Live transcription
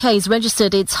has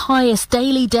registered its highest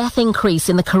daily death increase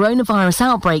in the coronavirus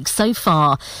outbreak so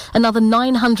far. Another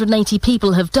 980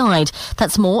 people have died.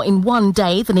 That's more in one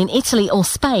day than in Italy or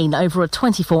Spain over a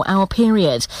 24-hour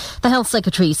period. The Health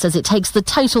Secretary says it takes the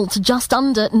total to just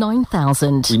under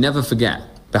 9,000. We never forget,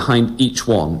 behind each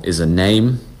one is a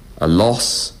name, a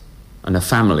loss, and a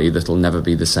family that'll never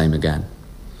be the same again.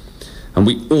 And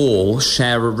we all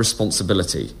share a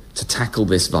responsibility to tackle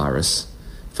this virus,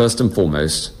 first and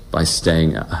foremost, by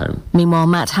staying at home. Meanwhile,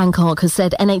 Matt Hancock has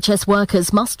said NHS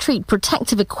workers must treat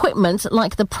protective equipment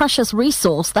like the precious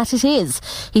resource that it is.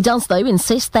 He does, though,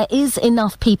 insist there is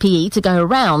enough PPE to go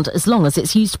around as long as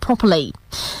it's used properly.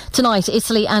 Tonight,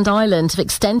 Italy and Ireland have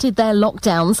extended their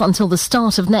lockdowns until the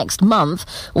start of next month.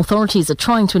 Authorities are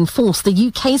trying to enforce the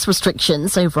UK's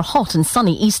restrictions over a hot and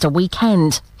sunny Easter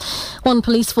weekend. One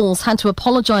police force had to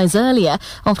apologise earlier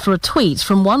after a tweet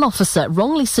from one officer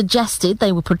wrongly suggested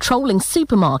they were patrolling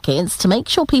supermarkets to make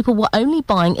sure people were only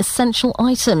buying essential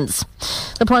items.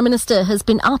 The Prime Minister has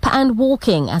been up and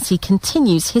walking as he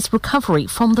continues his recovery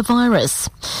from the virus.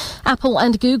 Apple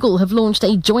and Google have launched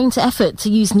a joint effort to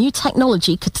use new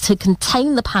technology to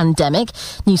contain the pandemic.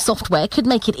 New software could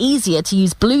make it easier to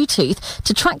use Bluetooth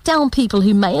to track down people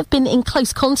who may have been in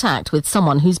close contact with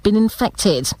someone who's been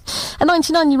infected. A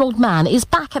 99-year-old man is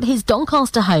back at his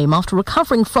Doncaster home after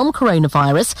recovering from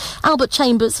coronavirus. Albert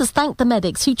Chambers has thanked the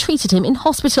medics who treated him in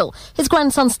hospital. His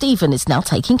grandson Stephen is now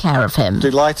taking care of him.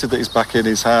 Delighted that he's back in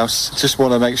his house. Just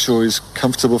want to make sure he's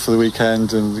comfortable for the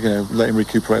weekend and, let him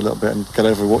recuperate a little bit and get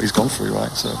over what he's gone through,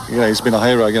 right? So, he's been a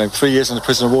hero. 3 years in a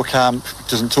prisoner of war camp,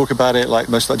 doesn't talk about it like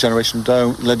most of that generation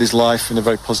don't, led his life in a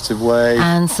very positive way.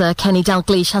 And Sir Kenny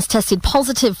Dalglish has tested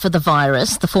positive for the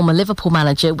virus. The former Liverpool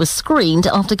manager was screened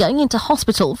after going into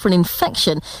hospital for an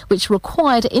infection which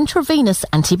required intravenous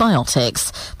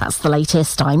antibiotics. That's the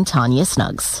latest. I'm Tanya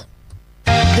Snuggs.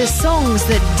 The songs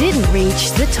that didn't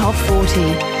reach the top 40.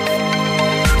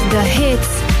 The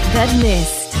hits that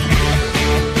missed.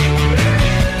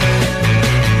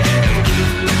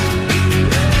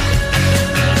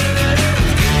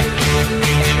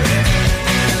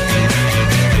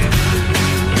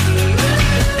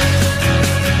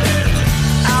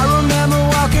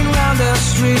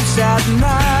 Streets at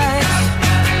night.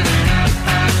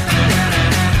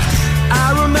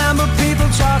 I remember people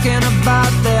talking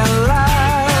about their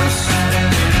lives.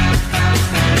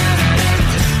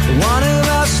 One of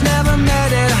us never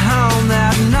made it home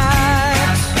that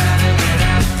night.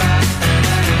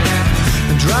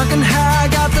 Drunk and high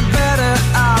got the better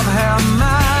of her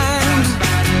mind.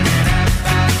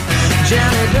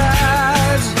 Jenny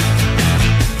died.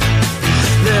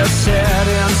 The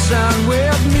setting sun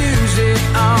with music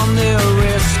on the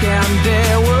wrist and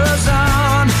day was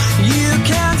on. You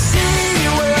can see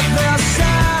with the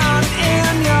sound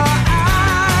in your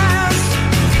eyes.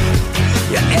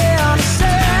 You're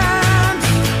innocent.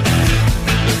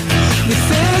 You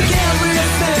think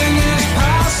everything is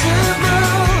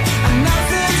possible and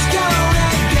nothing's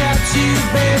gonna get you,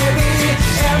 baby.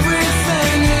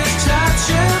 Everything is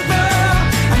touchable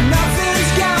and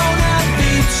nothing's gonna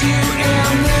beat you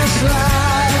in this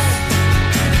life.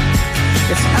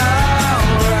 It's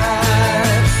alright.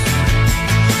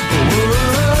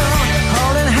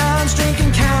 Holding hands,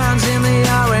 drinking cans in the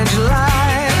orange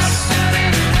lights.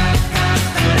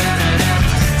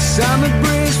 Summer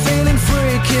breeze, feeling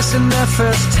free, kissing the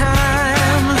first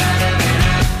time.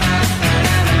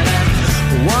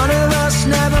 One of us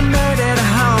never made it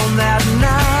home that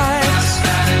night.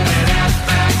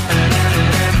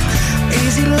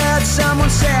 Easy let, someone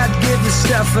said, give the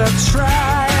stuff a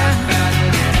try.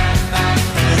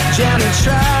 Jenny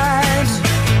tried.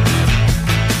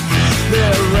 The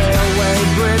railway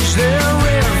bridge, the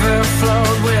river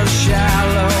flowed with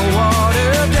shallow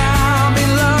water down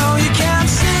below. You can't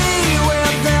see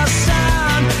with the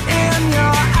sun in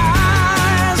your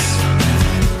eyes.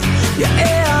 You're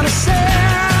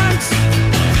innocent.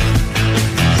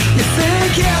 You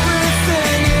think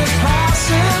everything is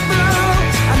possible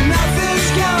and nothing's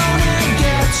gonna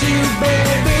get you,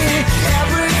 baby.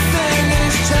 Everything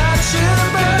is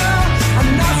touchable and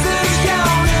nothing's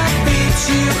gonna beat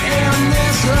you in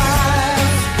this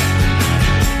life.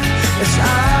 It's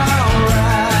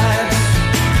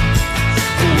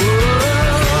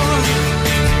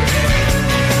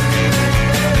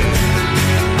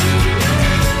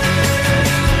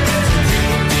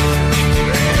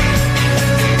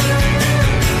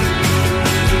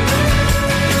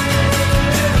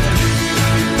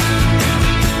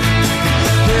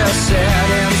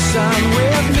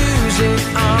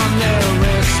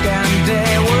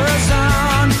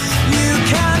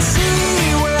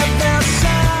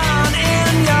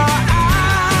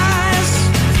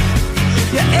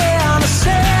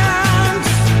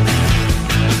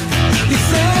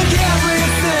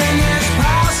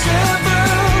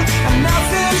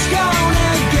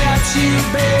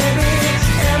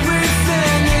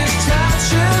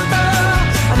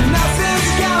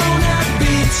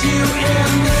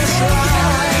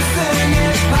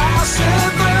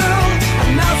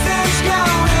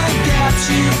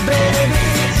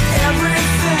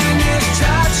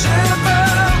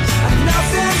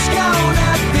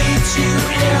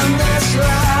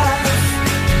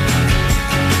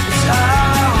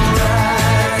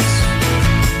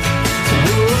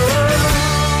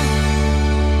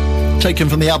Taken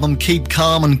from the album Keep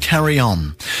Calm and Carry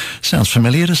On. Sounds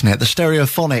familiar, doesn't it? The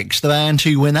Stereophonics, the band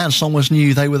who, when that song was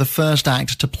new, they were the first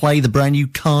act to play the brand new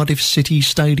Cardiff City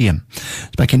Stadium.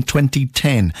 It's back in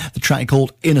 2010, the track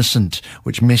called Innocent,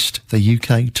 which missed the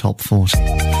UK Top 40.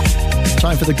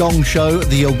 Time for the Gong Show,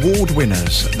 the award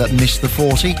winners that missed the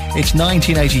 40. It's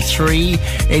 1983.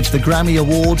 It's the Grammy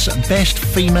Awards Best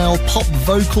Female Pop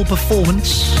Vocal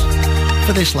Performance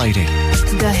for this lady.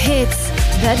 The hits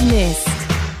that missed.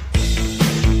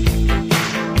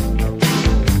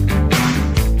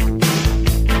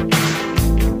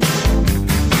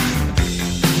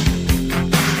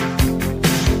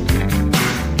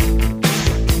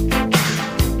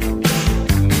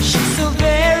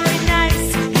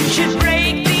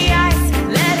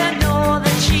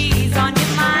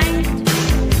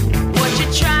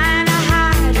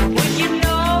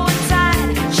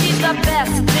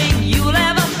 You'll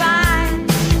ever find.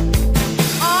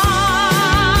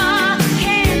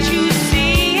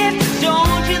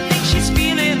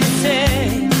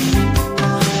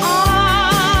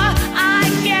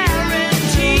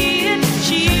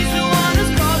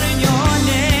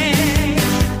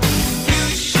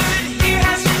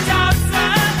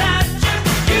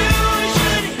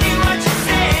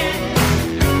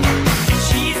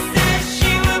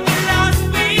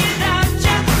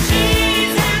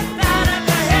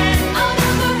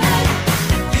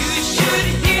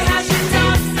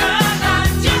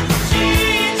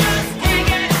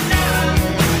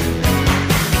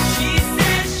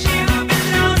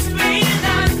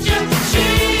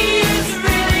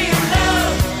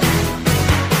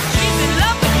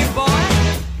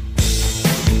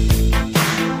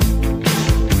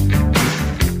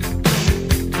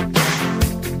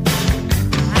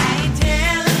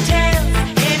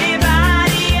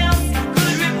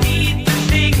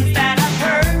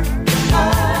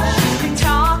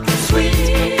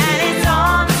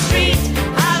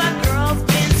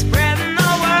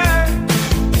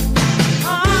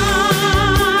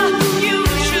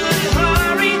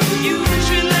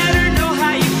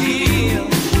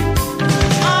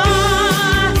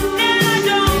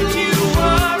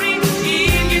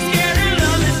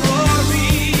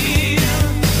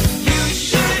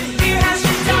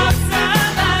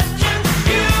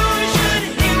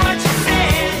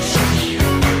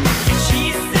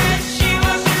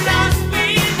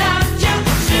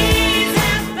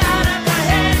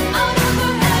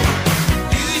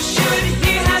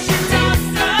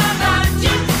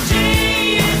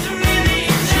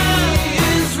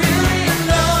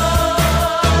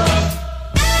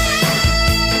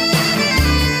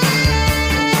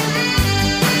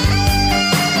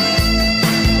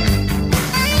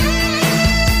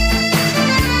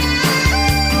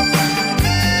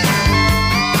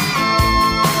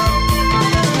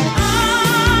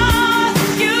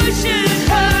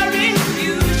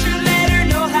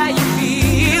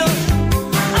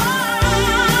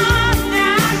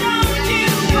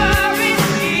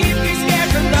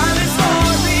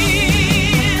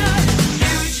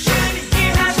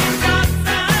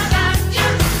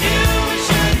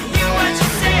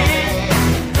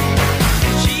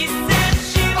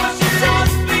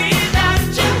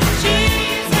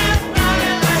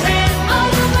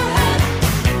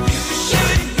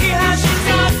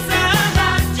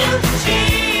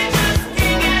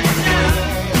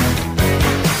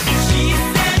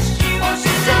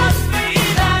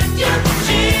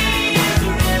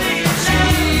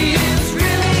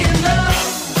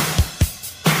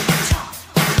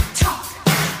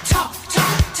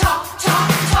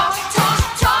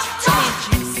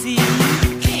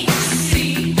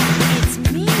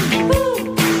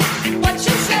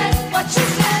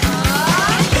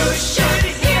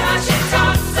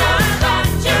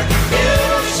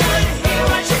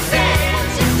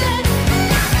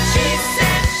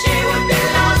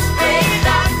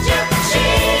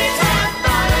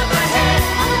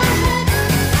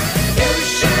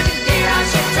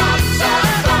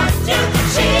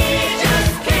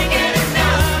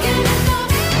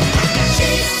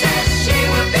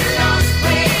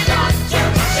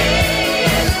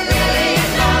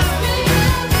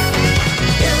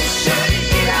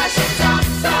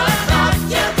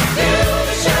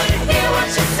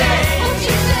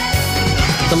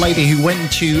 lady who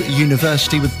went to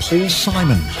university with Paul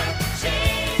Simon.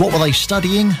 What were they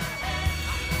studying?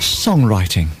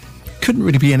 Songwriting. Couldn't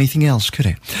really be anything else, could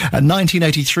it? At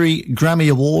 1983 Grammy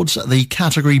Awards, the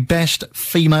category Best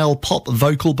Female Pop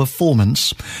Vocal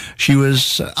Performance, she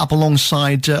was up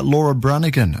alongside Laura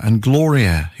Branigan and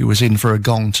Gloria, who was in for a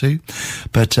gong too.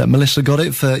 But Melissa got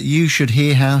it for You Should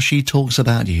Hear How She Talks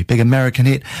About You. Big American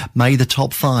hit, made the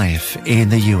top 5 in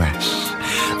the US.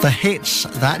 The hits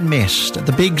that missed.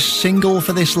 The big single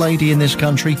for this lady in this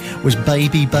country was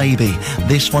Baby Baby.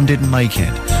 This one didn't make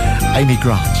it. Amy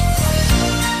Grant.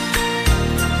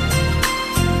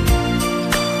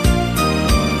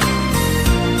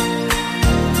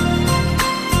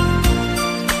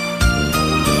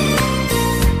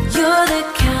 You're the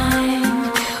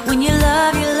kind, when you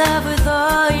love with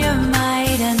all your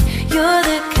might. And you're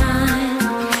the kind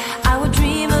I would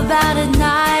dream about at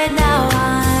night. Now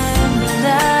I'm the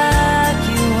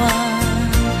lucky one.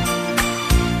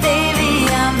 Baby,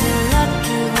 I'm the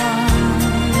lucky one.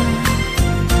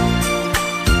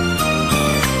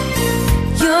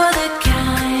 You're the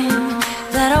kind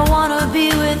that I wanna be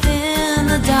with in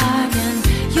the dark. And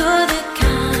you're the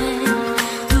kind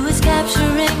who is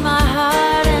capturing my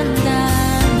heart. And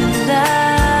I'm the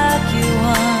lucky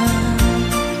one.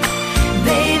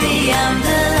 Baby, I'm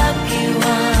the lucky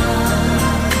one.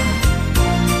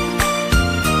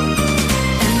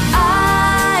 And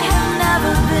I have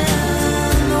never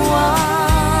been the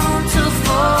one to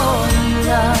fall in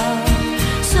love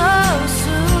so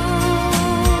soon.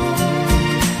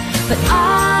 But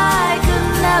I could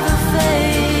never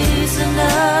face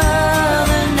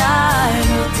another night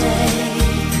or day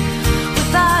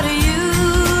without you.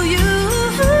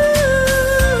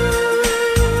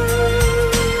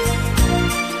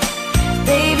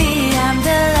 Baby, I'm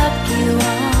the lucky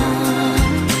one.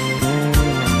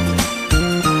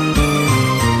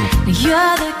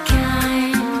 You're the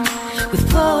kind with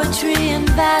poetry and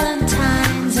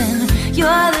valentines. And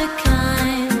you're the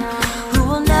kind who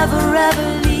will never ever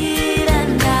lead.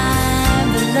 And I'm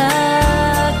the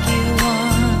lucky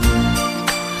one,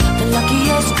 the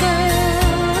luckiest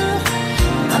girl.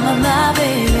 I'm my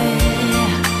baby.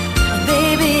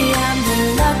 Baby, I'm the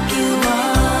lucky one.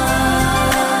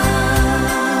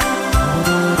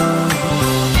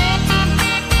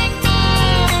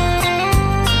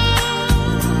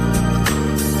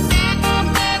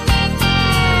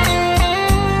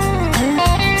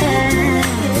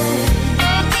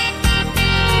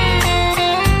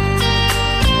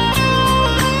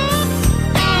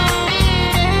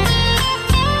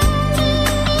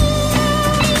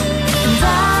 And I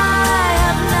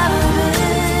have never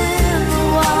been the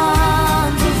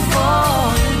one to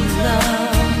fall in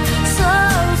love so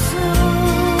soon.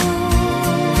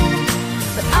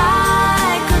 But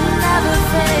I could never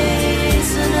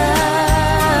face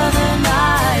another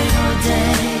night or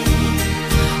day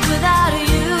without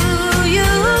you.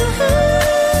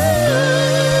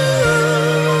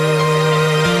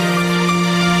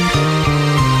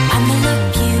 I'm the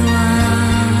lucky one.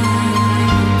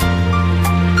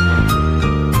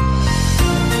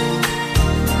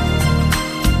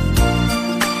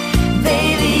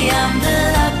 Baby, I'm the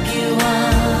lucky one.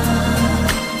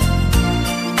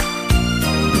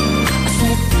 I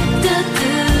said, do do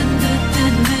do do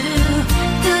do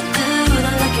do do,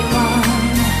 the lucky one.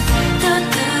 Do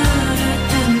do do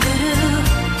do do.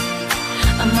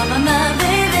 I'm my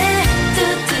baby. Do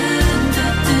do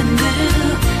do do do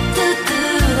do do,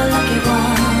 the lucky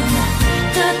one.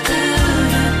 Do do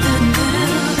do do do.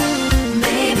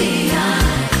 Baby,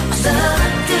 I'm so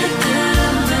do do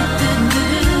do do do.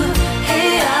 Hey,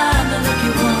 I'm the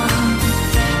lucky one.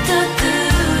 Do do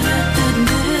do do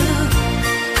do.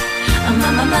 I'm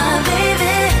my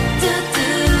baby. Do do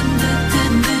do do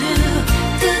do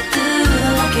do do,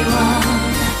 the lucky one.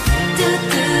 Do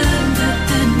do do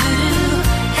do do.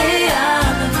 Hey,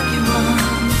 I'm the lucky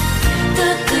one. Do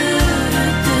do do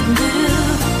do do.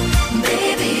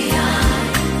 Baby,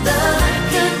 I'm the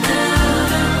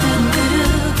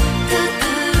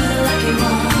lucky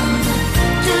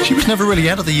one. She was never really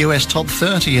out of the US top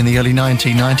 30 in the early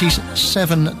 1990s.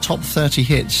 7 top 30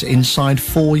 hits inside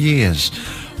 4 years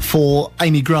for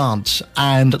Amy Grant.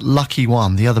 And Lucky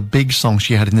One, the other big song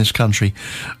she had in this country,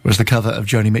 was the cover of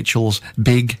Joni Mitchell's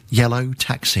Big Yellow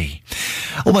Taxi.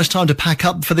 Almost time to pack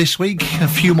up for this week. A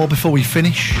few more before we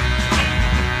finish.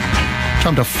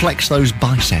 Time to flex those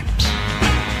biceps.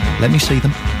 Let me see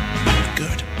them.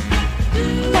 Good.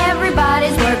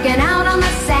 Everybody's working out on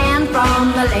the sand,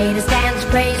 from the latest dance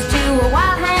craze to a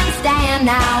wild handstand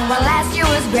now. Well, last year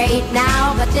was great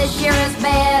now, but this year is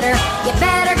better. You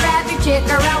better grab your chick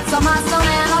or else I'll hustle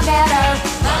and I'll get her.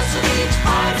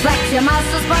 Flex your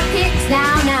muscles for kicks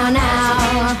now, now,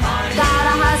 now.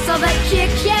 Gotta hustle the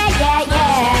chicks, yeah, yeah,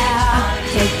 yeah.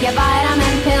 Take your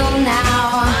vitamin pill now.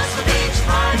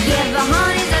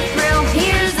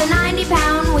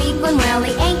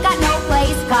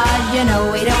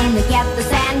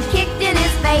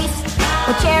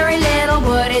 Well, Cherry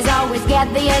Littlewood is always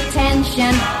get the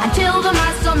attention until the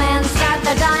muscle men start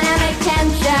the dynamic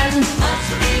tension.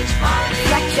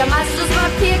 Flex your muscles for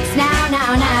kicks now,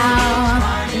 now, now.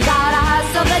 Gotta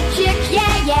hustle the chicks,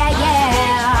 yeah, yeah,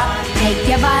 yeah. Take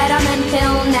your vitamin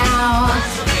pill now.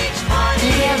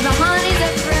 Give the honeys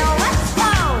a thrill. Let's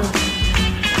go.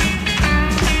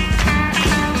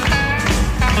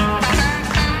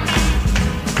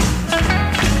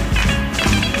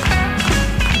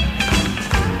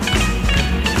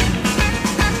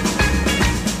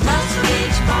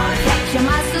 Flex your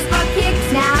muscles for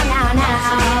kicks now, now,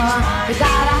 now. You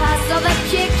gotta hustle the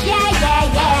chicks, yeah, yeah,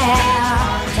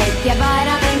 yeah. Take your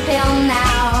vitamin pill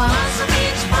now.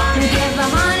 Give the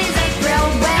honeys a thrill.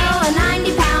 Well, a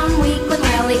 90-pound week with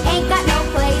Willie ain't got no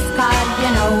place, 'cause you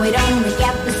know we'd only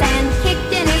get the sand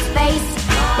kicked in his face.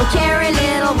 Well, Cherry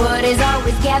Littlewood is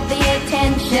always get the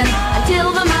attention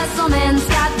until the muscle men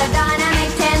start the dynamic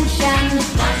tension.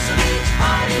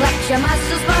 Flex your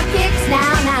muscles for kicks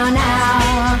now, now,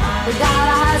 now. We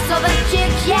gotta hustle the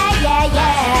chicks, yeah, yeah,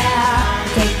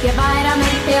 yeah. Take your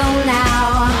vitamin pill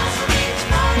now.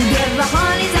 Give the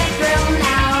honeys a thrill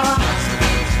now.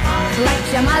 Flex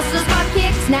your muscles for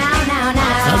kicks now, now,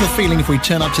 now. I have a feeling if we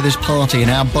turn up to this party and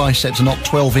our biceps are not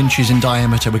 12 inches in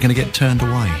diameter, we're going to get turned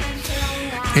away.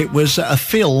 It was a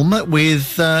film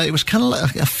with, it was kind of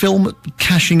like a film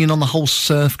cashing in on the whole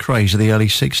surf craze of the early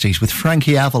 60s with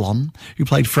Frankie Avalon, who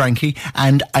played Frankie,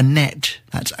 and Annette.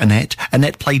 That's Annette.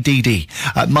 Annette played Dee Dee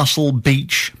at Muscle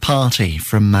Beach Party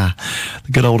from the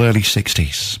good old early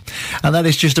 60s. And that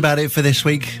is just about it for this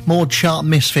week. More chart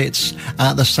misfits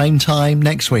at the same time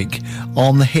next week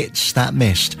on The Hits That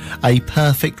Missed, a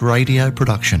perfect radio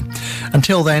production.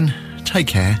 Until then, take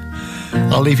care.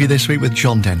 I'll leave you this week with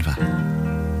John Denver.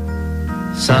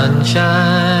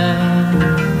 Sunshine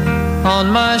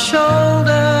on my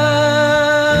shoulders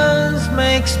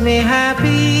makes me happy.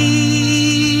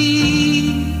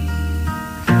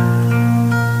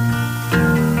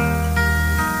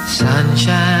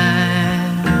 Sunshine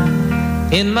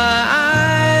in my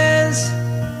eyes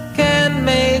can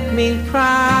make me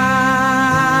cry.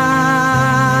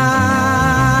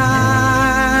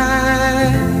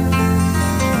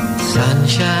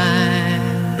 Sunshine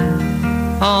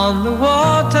on the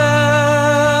water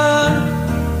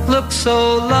looks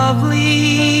so lovely.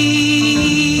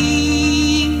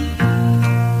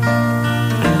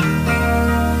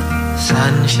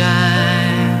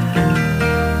 Sunshine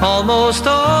almost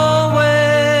always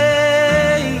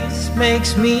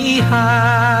makes me high.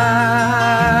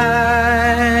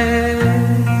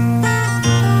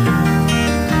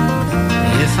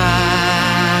 If I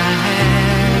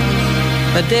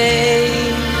had a day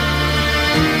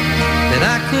that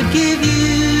I could give you,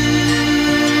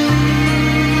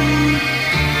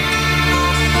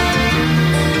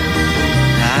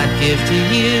 I'd give to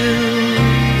you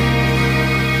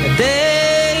a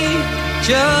day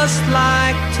just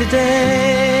like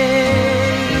today.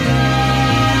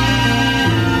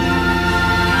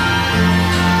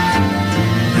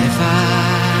 If I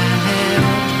had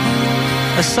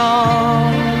a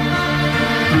song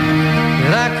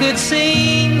that I could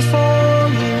sing for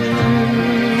you,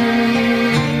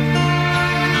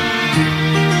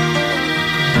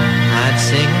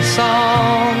 sing a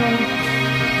song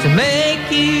to make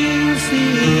you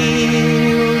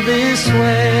feel this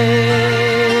way.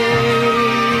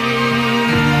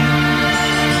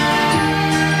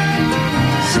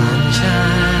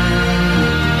 Sunshine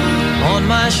on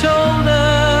my shoulders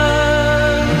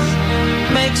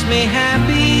makes me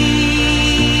happy.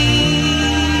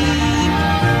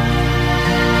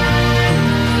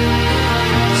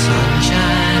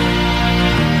 Sunshine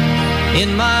in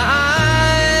my eyes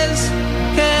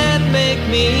make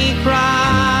me cry.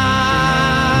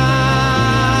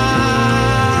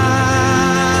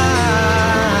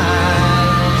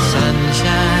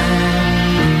 Sunshine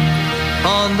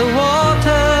on the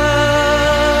water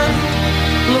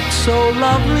looks so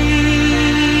lovely.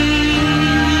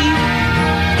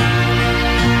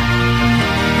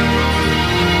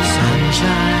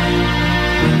 Sunshine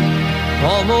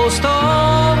almost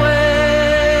always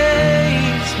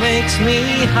makes me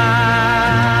high.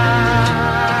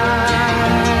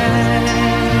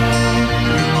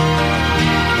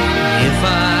 If I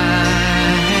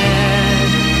had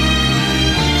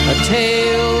a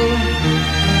tale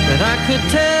that I could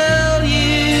tell you,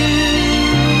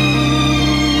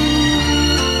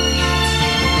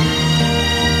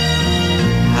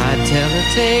 I'd tell a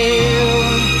tale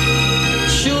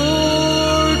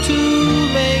sure to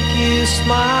make you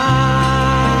smile.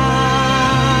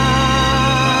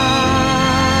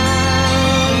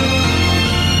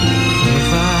 If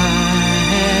I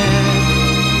had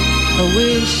a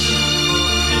wish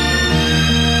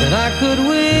that I could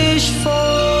wish for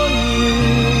you.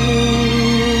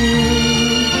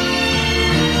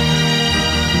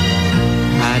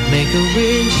 I'd make a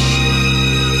wish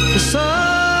for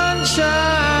sunshine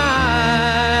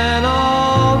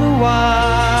all the while.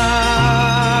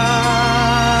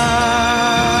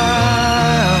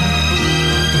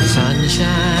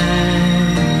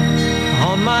 Sunshine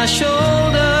on my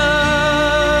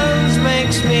shoulders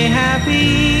makes me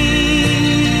happy.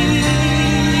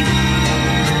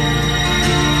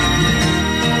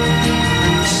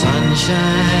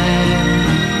 Sunshine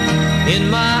in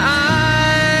my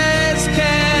eyes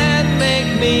can't make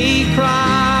me cry.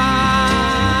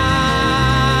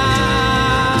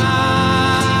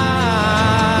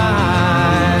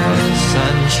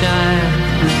 Sunshine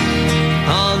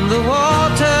on the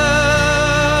water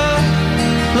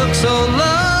looks so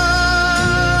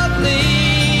lovely.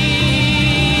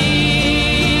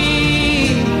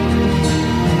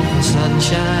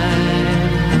 Sunshine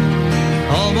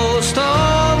almost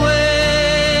always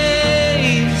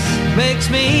makes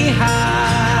me high.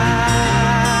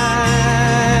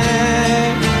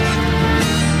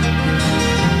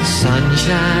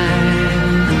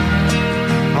 Sunshine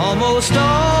almost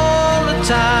all the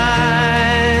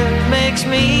time makes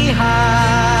me high.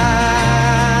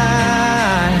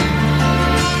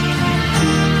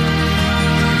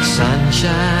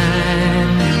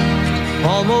 Sunshine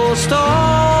almost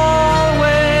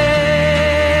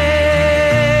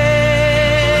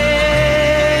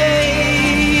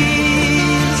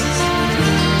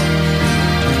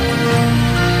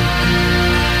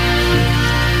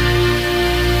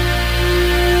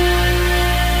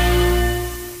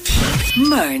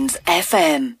Mearns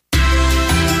FM.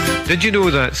 Did you know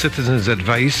that Citizens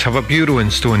Advice have a bureau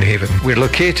in Stonehaven? We're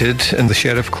located in the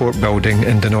Sheriff Court building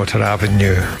in Dunnottar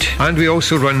Avenue. And we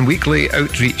also run weekly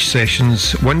outreach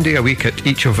sessions, one day a week at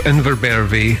each of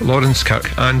Inverbervie,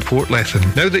 Lawrencekirk and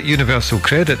Portlethen. Now that Universal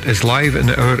Credit is live in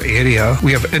our area,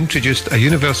 we have introduced a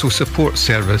universal support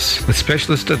service with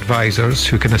specialist advisors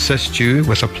who can assist you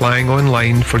with applying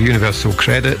online for Universal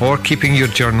Credit or keeping your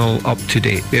journal up to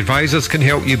date. The advisors can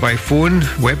help you by phone,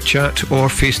 web chat or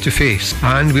face-to-face,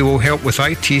 and we will help with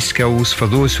IT skills for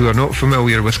those who are not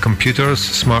familiar with computers,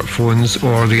 smartphones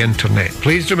or the internet.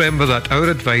 Please remember that our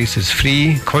advice is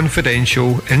free,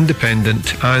 confidential,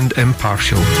 independent and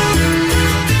impartial.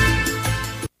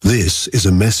 This is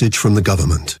a message from the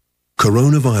government.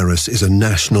 Coronavirus is a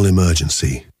national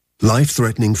emergency,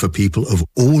 life-threatening for people of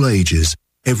all ages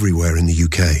everywhere in the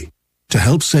UK. To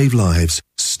help save lives,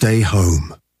 stay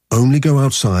home. Only go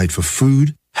outside for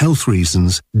food, health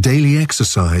reasons, daily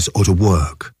exercise or to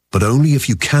work, but only if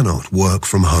you cannot work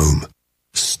from home.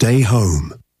 Stay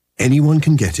home. Anyone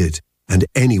can get it and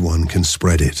anyone can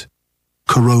spread it.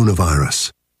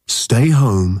 Coronavirus. Stay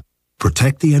home,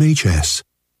 protect the NHS,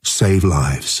 save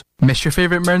lives. Miss your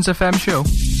favourite Mearns FM show?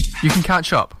 You can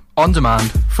catch up on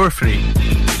demand for free.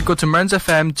 Go to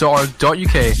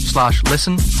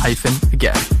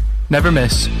mearnsfm.org.uk/listen-again. Never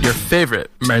miss your favourite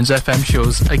Mearns FM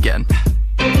shows again.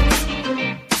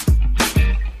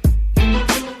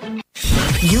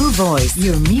 Your voice,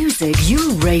 your music,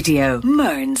 your radio.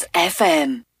 Mearns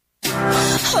FM. Oh,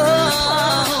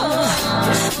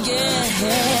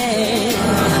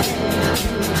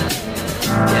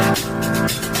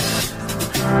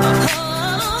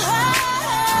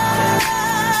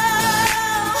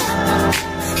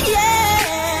 yeah.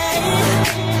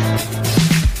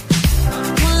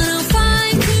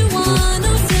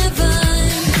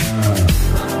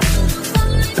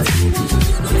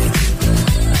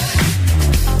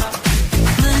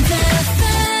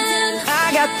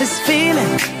 This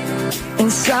feeling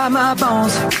inside my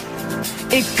bones,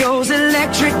 it goes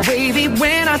electric wavy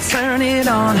when I turn it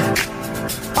on.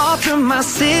 Off from my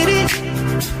city,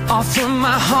 off from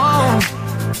my home,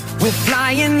 we're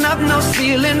flying up no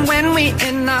ceiling when we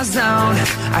in our zone.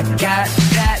 I got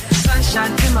that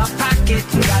sunshine in my pocket,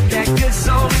 got that good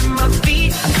soul in my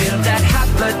feet. I feel that hot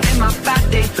blood in my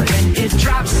body when it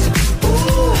drops.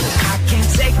 Ooh, I can't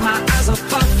take my eyes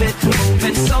off of it,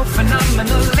 moving so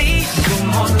phenomenally. You're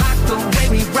more like the way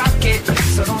we rock it,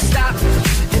 so don't stop.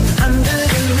 And under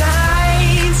the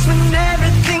lights when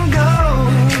everything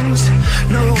goes,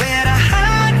 nowhere to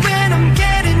hide when I'm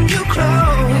getting you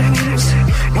close.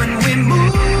 When we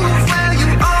move, well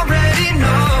you already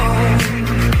know.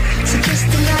 So just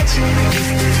imagine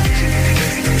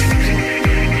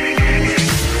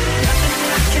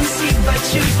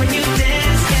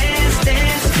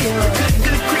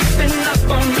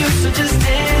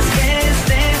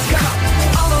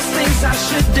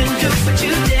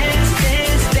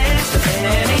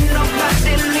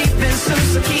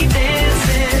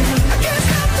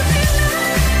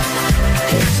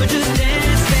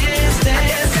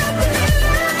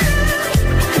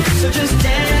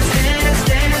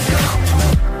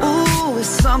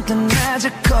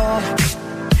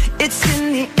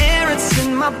the air, it's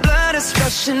in my blood, it's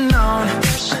rushing on.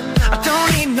 I don't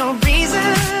need no reason,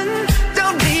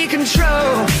 don't need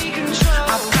control.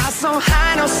 I fly so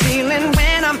high, no ceiling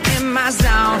when I'm in my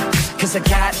zone. Cause I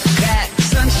got that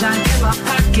sunshine in my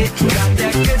pocket, got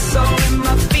that good soul in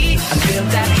my feet. I feel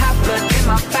that hot blood in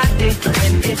my body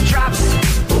when it drops.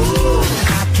 Ooh,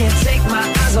 I can't take my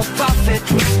eyes off of it,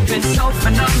 moving so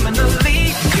phenomenally.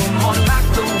 You're more like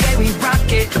the way we rock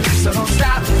it, so don't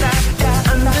stop, stop, stop.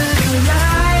 Under the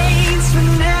lights when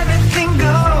everything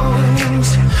goes,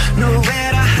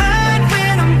 nowhere to hide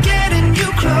when I'm getting you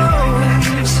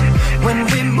close. When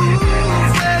we move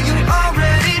where you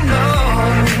already know,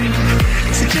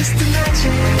 so just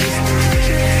imagine.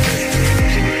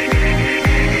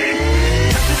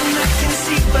 Nothing I can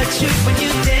see but you when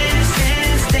you dance,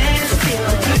 dance, dance. Feel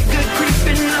good, good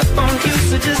creeping up on you,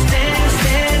 so just dance,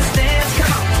 dance, dance.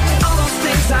 Come on, all those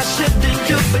things I shouldn't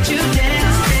do, but you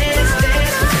dance, dance,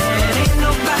 dance. And ain't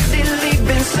nobody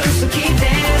leaving soon, so keep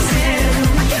dancing.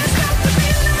 I can't stop the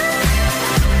feeling,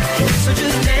 so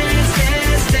just dance,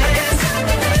 dance, dance.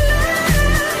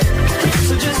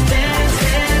 So just dance,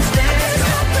 dance, dance.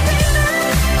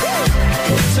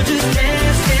 So just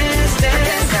dance, dance, dance. I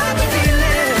can't stop the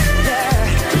feeling, yeah.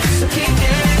 So keep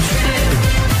dancing.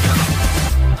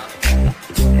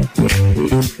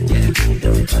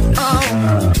 Oh,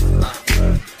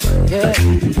 yeah,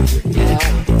 yeah.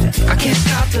 I can't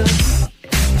stop the.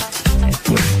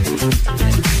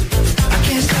 I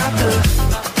can't stop the.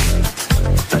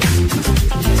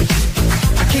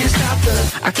 I can't stop the.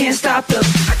 I can't stop the.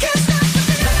 I can't stop the.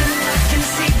 Nothing I can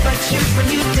see but you when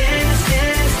you dance,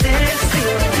 dance, dance.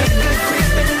 Feel good, good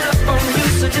creeping up on you,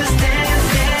 so just dance,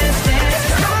 dance, dance.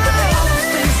 All those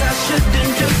things I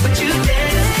shouldn't do, but you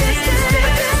dance, dance,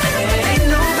 dance. Ain't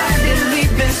nobody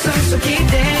leaving soon, so keep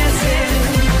dancing.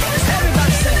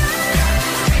 Everybody say.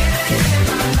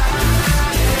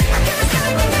 I can't stop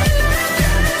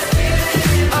the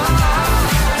feeling. Oh,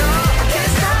 no, I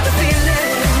can't stop the feeling.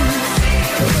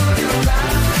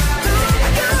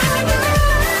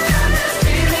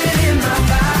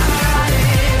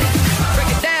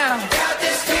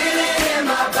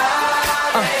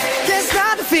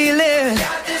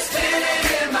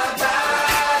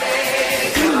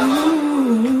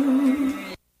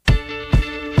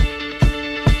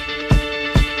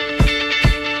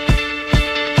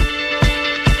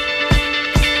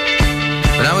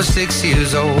 When I was 6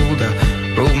 years old, I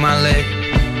broke my leg.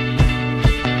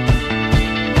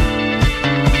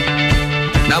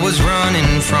 And I was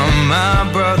running from my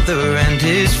brother and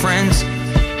his friends,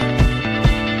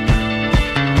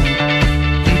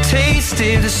 and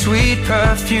tasted the sweet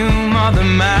perfume of the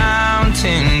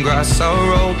mountain grass I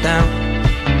rolled down.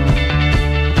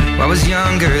 I was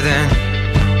younger then.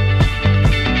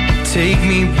 Take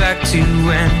me back to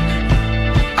when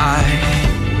I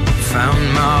found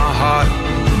my heart,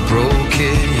 broke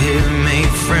it here,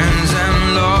 made friends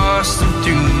and lost them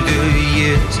through the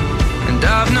years. And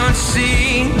I've not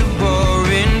seen the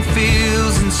boring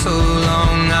fields in so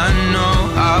long. I know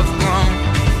I've grown,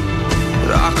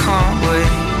 but I can't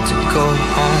wait to go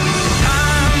home.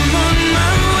 I'm on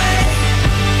my way,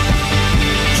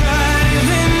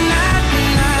 driving at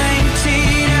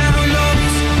 90 down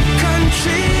those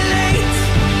country lanes,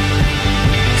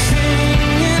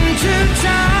 singing to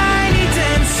Tiny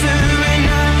Dancer, and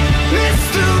I miss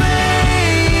the way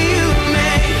you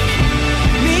make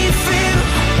me feel.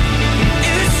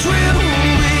 It's real.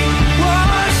 We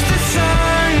watch the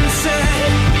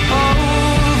sunset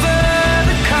over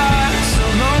the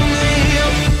castle lonely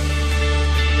hill.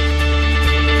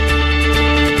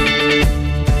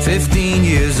 15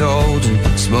 years old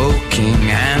and smoking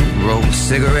and rolled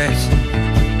cigarettes,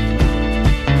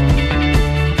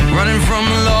 running from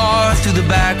the law through the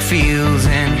backfields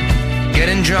and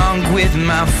getting drunk with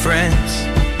my friends.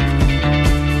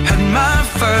 Had my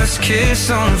first kiss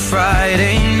on a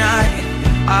Friday night.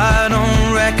 I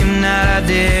don't reckon that I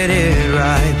did it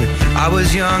right, but I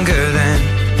was younger then.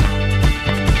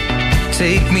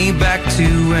 Take me back to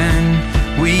when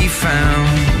we found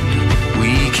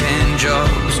weekend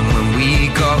jobs, and when we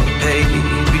got paid,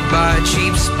 we'd buy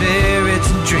cheap spirits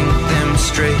and drink them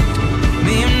straight.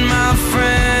 Me and my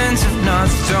friends have not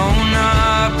thrown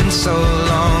up in so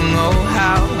long. Oh,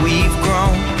 how we've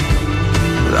grown,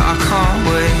 but I can't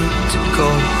wait to go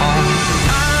home.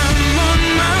 I'm on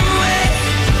my way,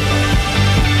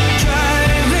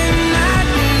 driving at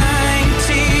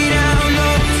 90 down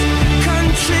those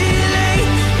country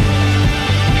lanes,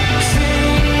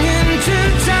 singing to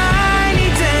Tiny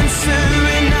Dancer,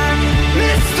 and I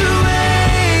miss the way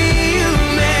you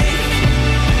make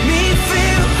me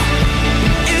feel.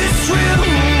 It's real.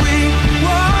 We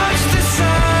watch the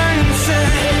sunset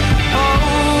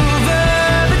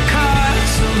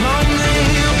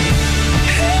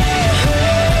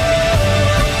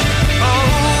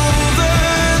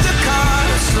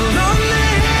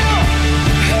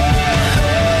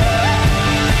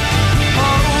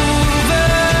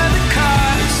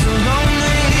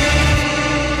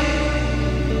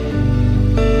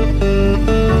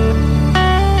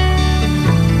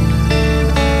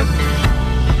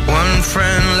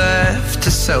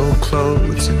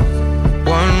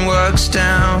works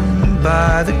down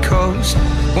by the coast.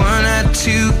 One had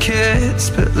 2 kids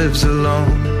but lives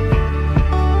alone.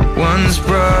 One's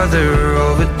brother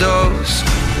overdosed.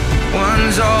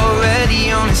 One's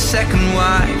already on his 2nd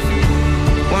wife.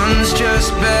 One's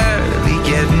just barely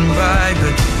getting by.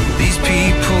 But these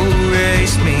people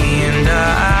raised me and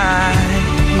I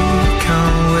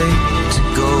can't wait to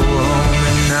go home.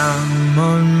 And I'm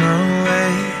on my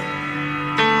way.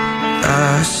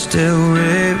 I still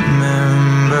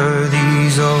remember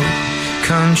these old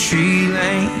country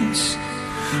lanes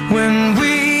when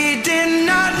we did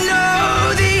not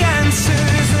know the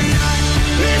answers. And I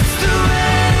miss the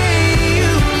way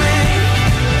you make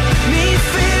me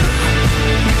feel.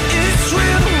 It's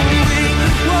real. We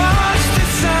watch the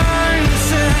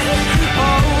sunset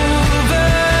over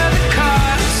the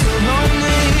castle on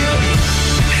the hill.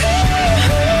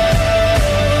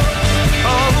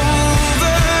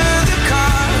 Over the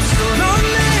castle on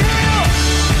the hill.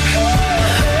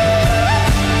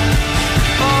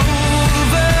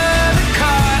 Over the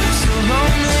castle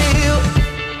on the hill.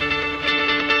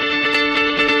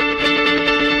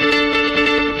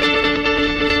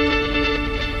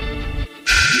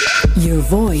 Your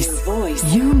voice,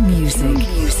 your music,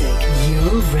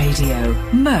 your radio.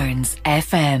 Mearns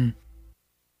FM.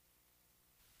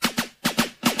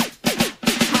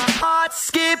 Heart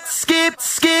skips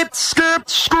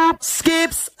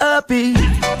a beat.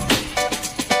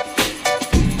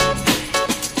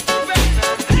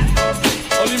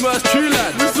 Only Merce True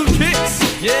Lad with some kicks,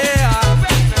 yeah.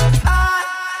 I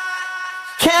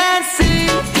can't see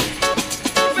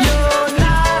you're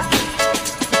not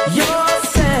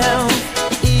yourself,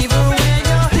 even when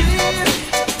you're here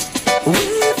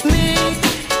with me.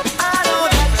 I know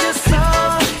that you're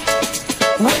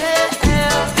somewhere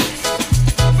else.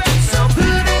 So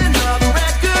put another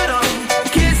record on,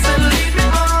 kiss and lead me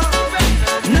on.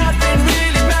 Nothing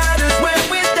really matters when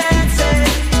we're dancing.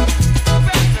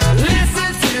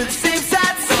 Listen to the same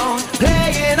sad song,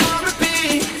 playing on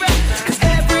repeat. 'Cause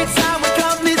every time we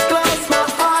come this close, my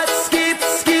heart skips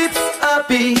a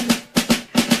beat.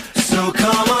 So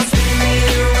come on, spin me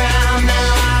around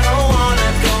now, I don't wanna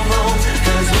go home.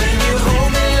 'Cause when you hold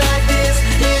me like this,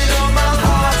 you know my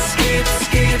heart skips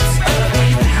a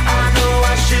beat. I know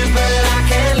I should, but I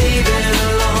can't leave it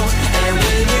alone. And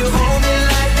when you hold me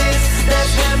like this,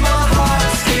 that's when my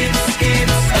heart skips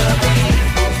a beat.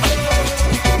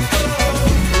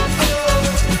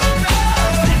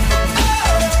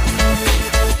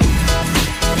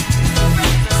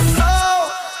 So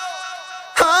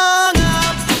hung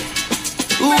up,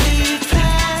 we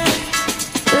can't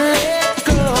let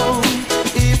go.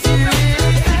 If you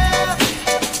really have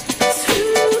to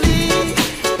leave,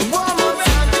 one more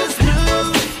time, just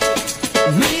move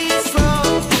me slow.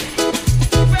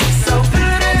 So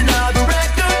put another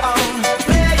record on,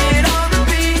 play it on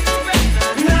repeat.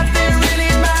 Nothing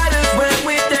really matters when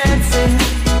we're dancing.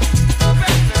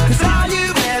 'Cause all you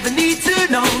ever need to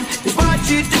know is what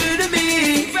you do to me.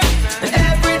 And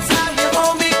every time you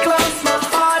hold me close, my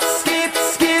heart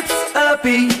skips a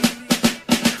beat.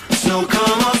 So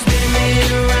come on, spin me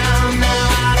around now,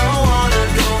 I don't wanna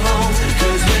go home.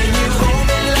 'Cause when you hold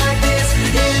me like this,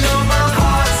 you know my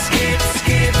heart skips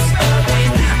a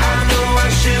beat. I know I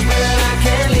should, but I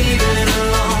can't leave it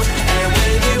alone. And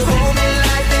when you hold me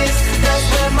like this, that's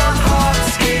when my heart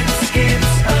skips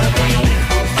a beat.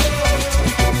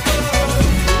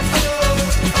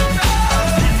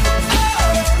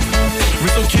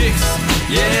 With some kicks,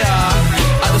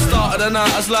 yeah. At the start of the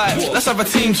night, I was like, let's have a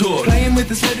team talk. Playing with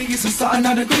this lady is something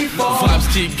I'd agree for. Vibes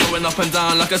keep going up and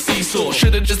down like a seesaw.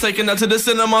 Should've just taken her to the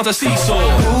cinema to seesaw.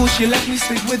 Ooh, she let me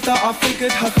stick with her. I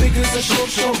figured her figure's a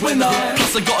short winner.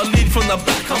 Plus I got a lead from the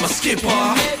back, I'm a skipper.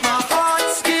 Make my heart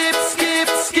skip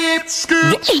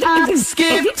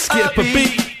Skip a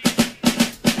beat.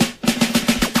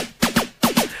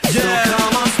 Yeah. So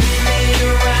come on, spin me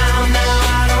around now,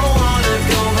 I don't wanna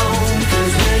go home.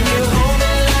 'Cause when you hold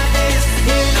me like this,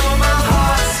 you know my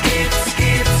heart skips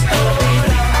a beat.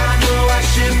 I know I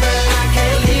should, but I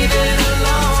can't leave it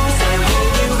alone. And when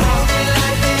you hold me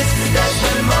like this, that's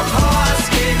when my heart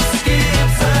skips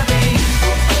a beat.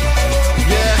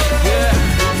 Yeah.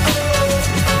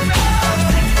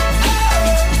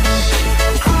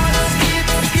 Heart skip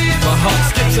My heart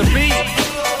skips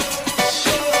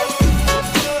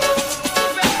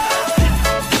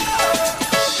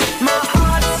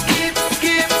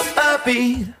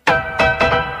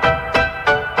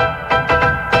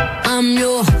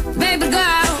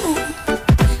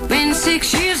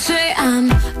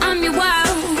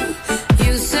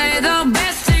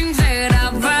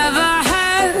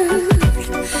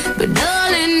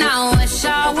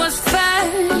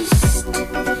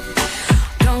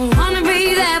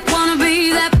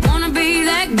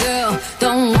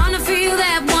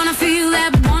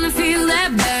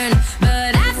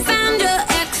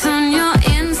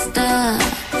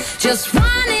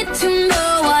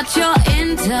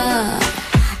enter.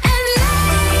 And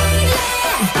lately,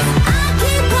 I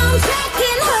keep on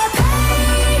checking her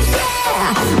page,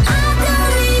 yeah. I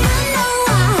don't even know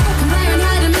why, comparing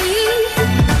her to me.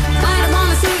 I don't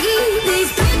wanna see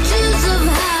these pictures of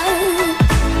her.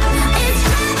 It's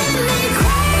driving me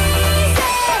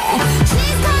crazy.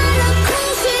 She's kinda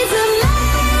cool, she's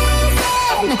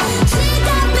amazing. She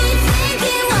got me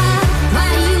thinking, why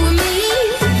you and me?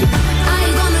 Are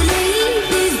you gonna leave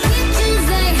these pictures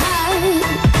they have?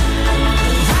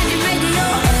 Why'd you make it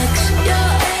your ex?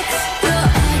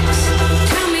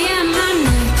 Tell me, am I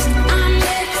next? I'm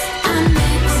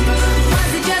next.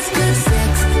 Was it just good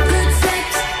sex?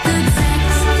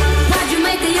 Why'd you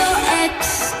make it your ex?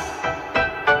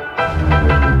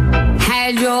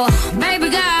 Had your baby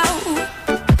girl,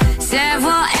 said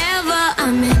forever, I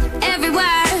meant every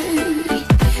word.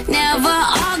 Never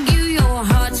argue, your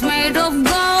heart's made of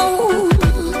gold.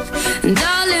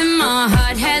 Darling, my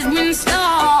heart has been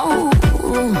stole.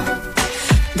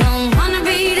 Don't wanna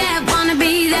be that, wanna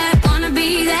be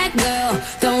that girl.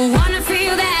 Don't wanna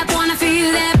feel that, wanna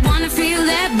feel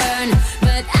that burn.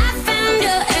 But I found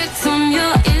your ex on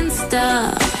your Insta.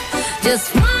 Just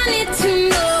wanted to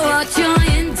know what you're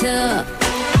into.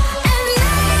 And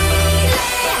lately,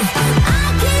 I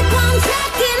keep on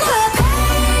checking her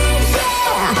page,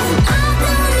 yeah. I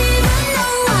don't even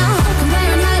know why,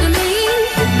 comparing her to me.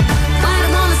 I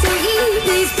don't wanna see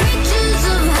these pictures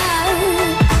of her.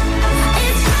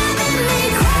 It's driving me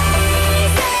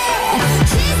crazy.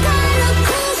 She's kinda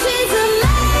cool, she's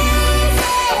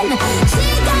amazing. She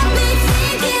got me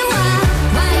thinking,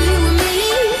 why you and me?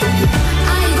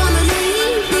 Are you gonna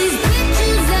leave these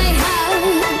pictures they have?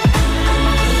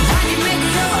 Why'd you make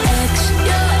it your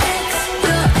ex?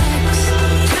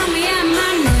 Tell me, am I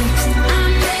next?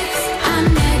 I'm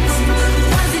next.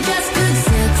 Was it just good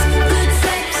sex?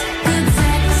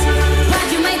 Why'd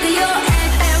you make it your ex?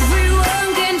 Everyone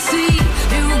can see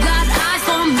you got eyes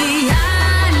from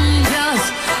behind, just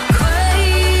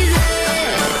crazy.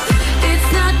 It's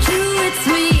not you, it's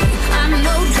me. I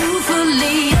know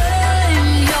truthfully I'm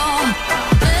your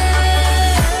baby.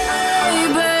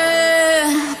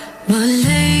 But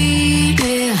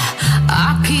lately, I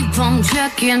keep on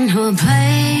checking her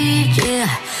page, yeah.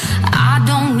 I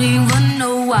don't even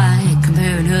know why,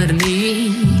 comparing her to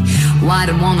me. Why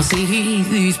do I wanna see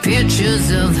these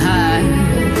pictures of her?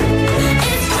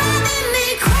 It's driving me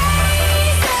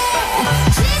crazy.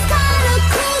 She's kinda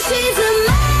cool, she's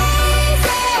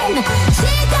amazing.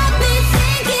 She got me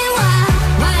thinking,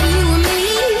 why you and me?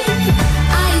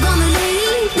 Are you gonna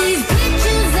leave these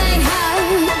pictures they have?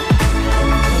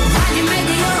 Why'd you make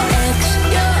it your ex?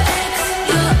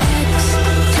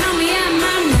 Tell me, am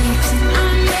I next?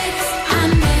 I'm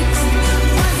next.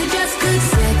 Was it just good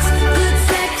sex?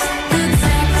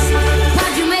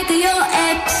 Why'd you make it your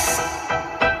ex?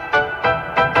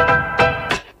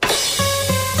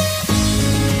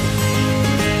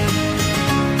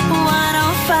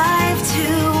 105 to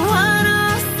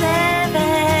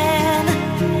 107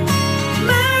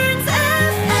 Burns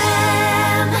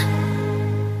FM.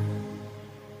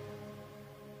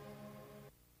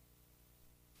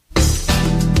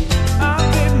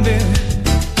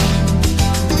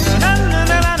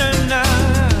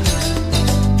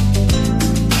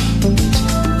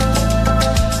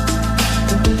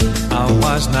 I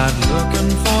was not looking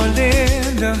for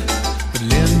Linda, but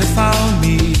Linda found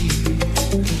me,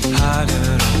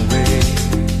 hiding away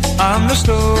on the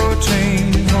slow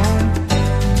train home.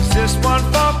 Is this one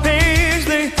for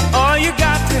Paisley? Oh, you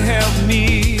got to help me.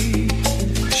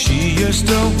 She used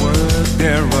to work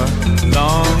there a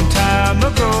long time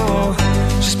ago.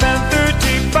 She spent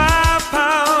 35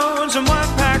 pounds and one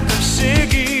pack of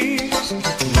ciggies,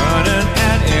 running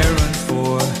an errand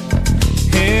for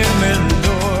him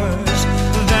indoors.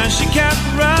 Then she kept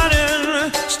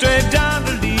running straight down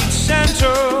to Leeds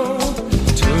Central,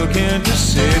 took into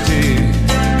city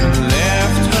and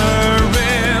left her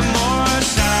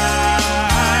remorse.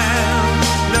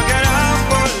 Looking out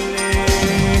for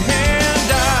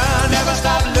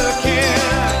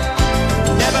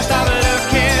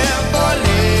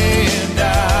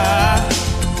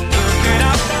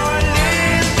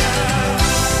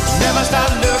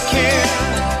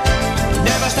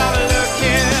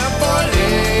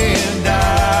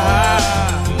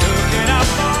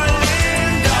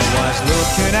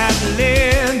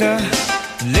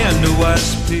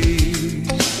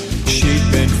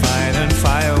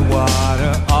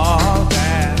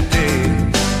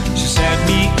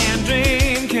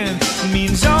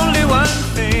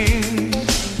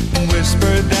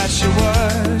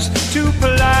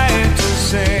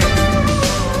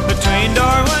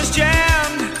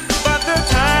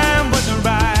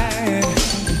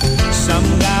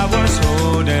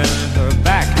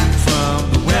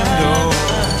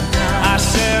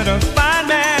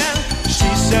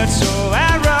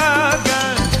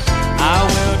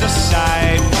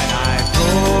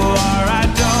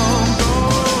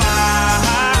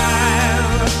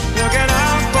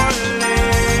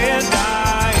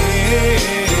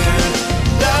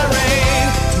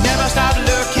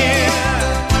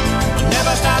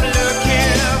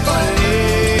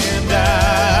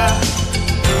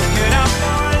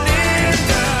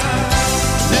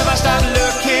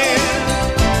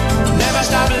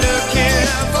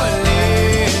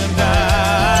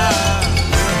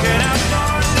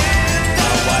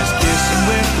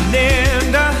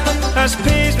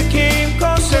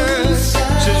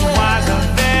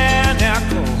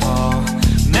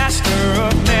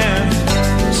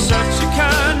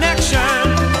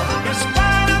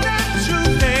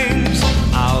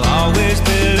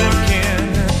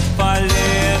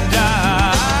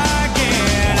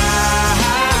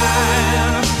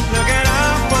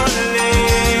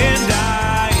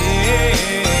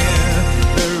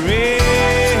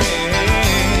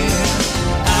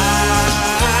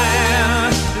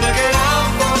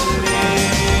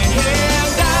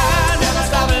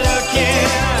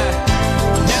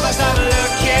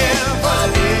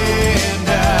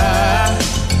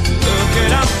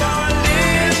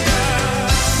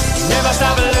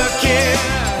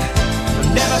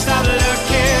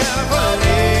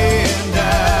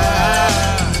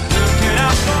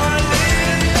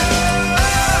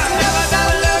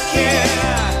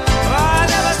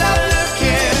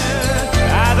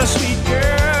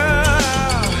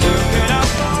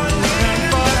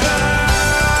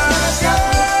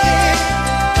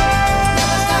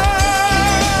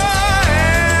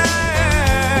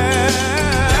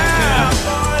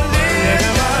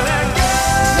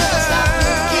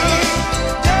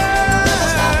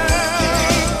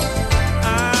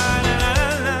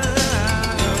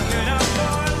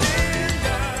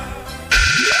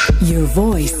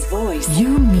voice.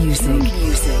 Your music.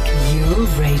 Your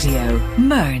radio.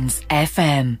 Mearns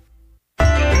FM.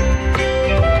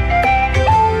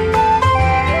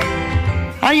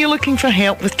 Are you looking for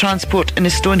help with transport in the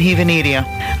Stonehaven area?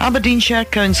 Aberdeenshire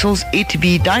Council's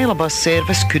A2B Dial-A-Bus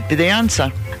service could be the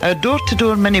answer. Our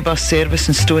door-to-door minibus service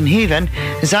in Stonehaven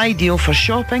is ideal for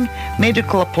shopping,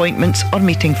 medical appointments or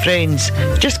meeting friends.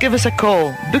 Just give us a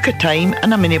call, book a time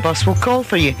and a minibus will call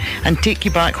for you and take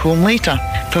you back home later.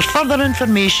 For further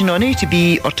information on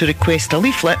A2B or to request a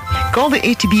leaflet, call the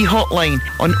A2B hotline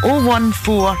on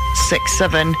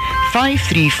 01467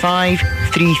 535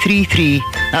 333.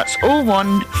 That's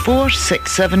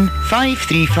 01467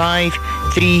 535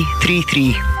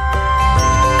 333.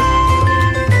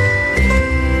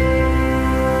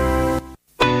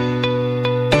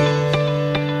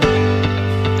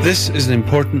 This is an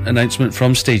important announcement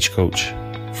from Stagecoach.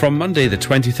 From Monday the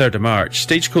 23rd of March,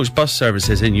 Stagecoach bus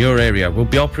services in your area will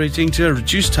be operating to a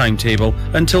reduced timetable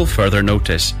until further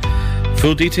notice.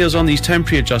 Full details on these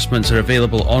temporary adjustments are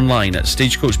available online at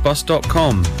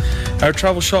stagecoachbus.com. Our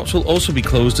travel shops will also be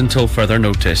closed until further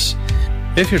notice.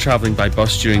 If you're travelling by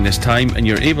bus during this time and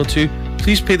you're able to,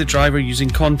 please pay the driver using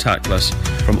contactless.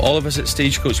 From all of us at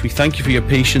Stagecoach, we thank you for your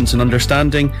patience and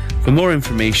understanding. For more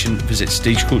information, visit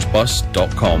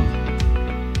stagecoachbus.com.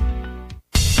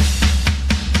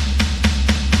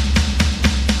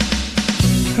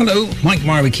 Hello, Mike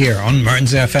Marwick here on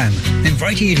Mearns FM,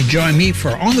 inviting you to join me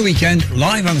for On the Weekend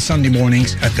live on Sunday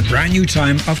mornings at the brand new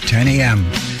time of 10 a.m.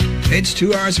 It's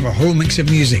 2 hours of a whole mix of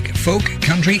music, folk,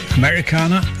 country,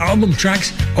 Americana, album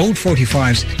tracks, old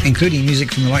 45s, including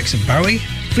music from the likes of Bowie,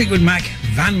 Fleetwood Mac,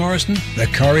 Van Morrison, The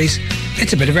Corries.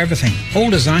 It's a bit of everything, all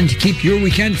designed to keep your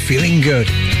weekend feeling good.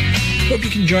 Hope you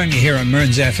can join me here on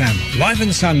Mearns FM, live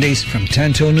on Sundays from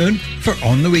 10 till noon for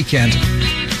On the Weekend.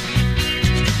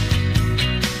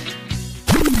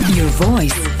 Your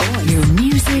voice, your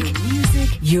music,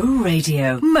 your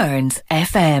radio. Mearns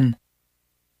FM.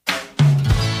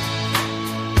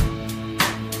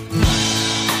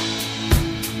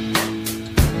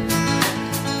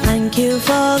 Thank you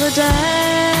for the days,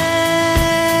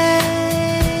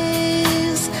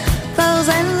 those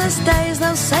endless days,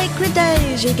 those sacred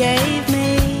days you gave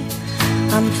me.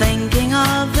 I'm thinking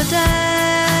of the days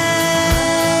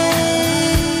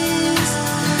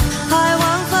I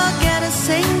won't forget a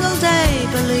single day,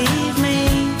 believe me.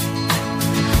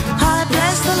 I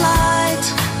bless the light,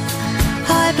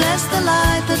 I bless the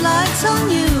light that lights on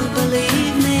you,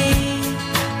 believe me.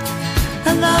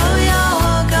 And though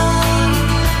you're gone,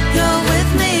 you're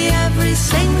with me every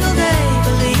single day,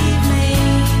 believe me.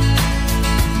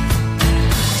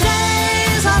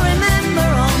 Days I remember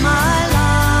all my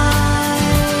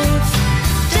life,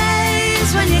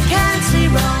 days when you can't see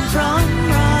wrong from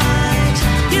right.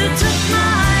 You took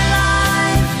my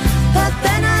life, but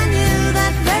then I knew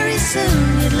that very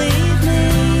soon you'd leave me.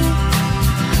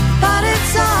 But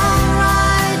it's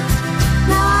alright,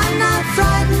 now I'm not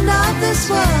frightened of this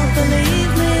world,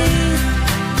 believe me.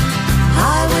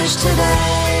 I wish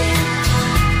today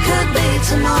could be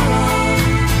tomorrow.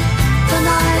 The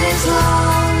night is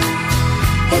long,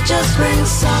 it just brings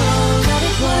sorrow, let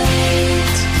it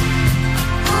wait.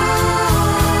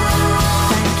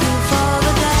 Thank you for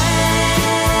the days,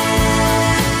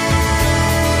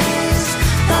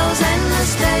 those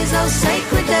endless days, those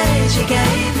sacred days you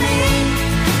gave me.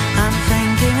 I'm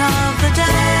thinking of the days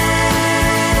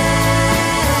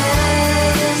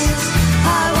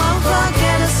I won't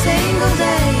forget a single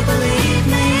day, believe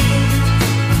me.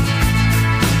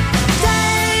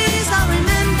 Days I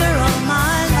remember all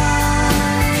my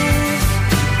life,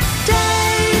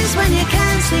 days when you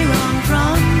can't see wrong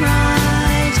from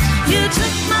right. You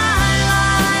took my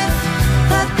life,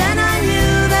 but then I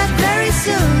knew that very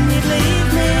soon you'd leave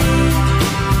me.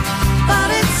 But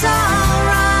it's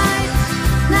alright,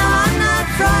 now I'm not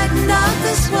frightened of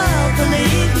this world,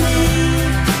 believe me.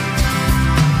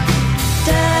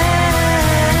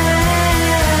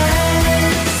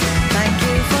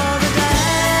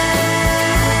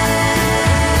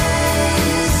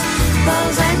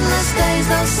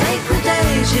 Those sacred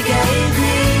days you gave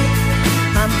me,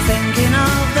 I'm thinking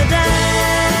of the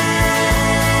days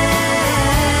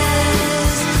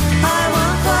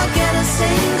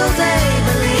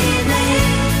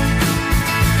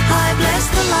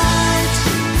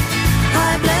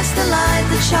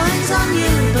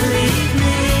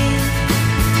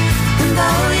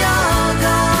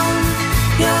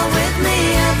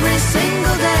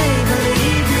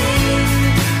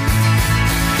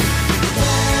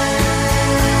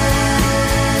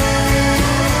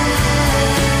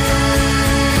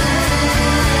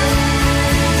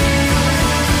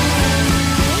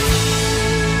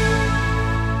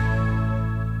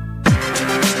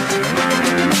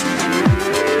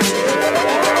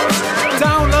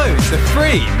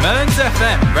the Mearns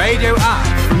FM radio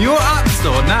app from your app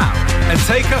store now and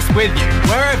take us with you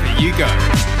wherever you go.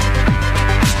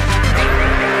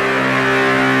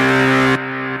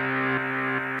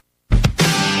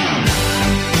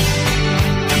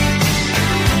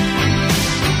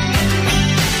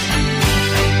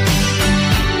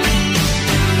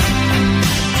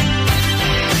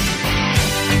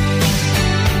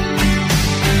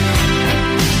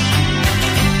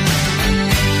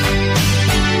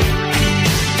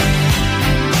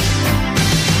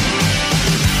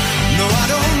 No, I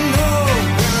don't know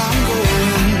where I'm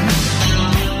going.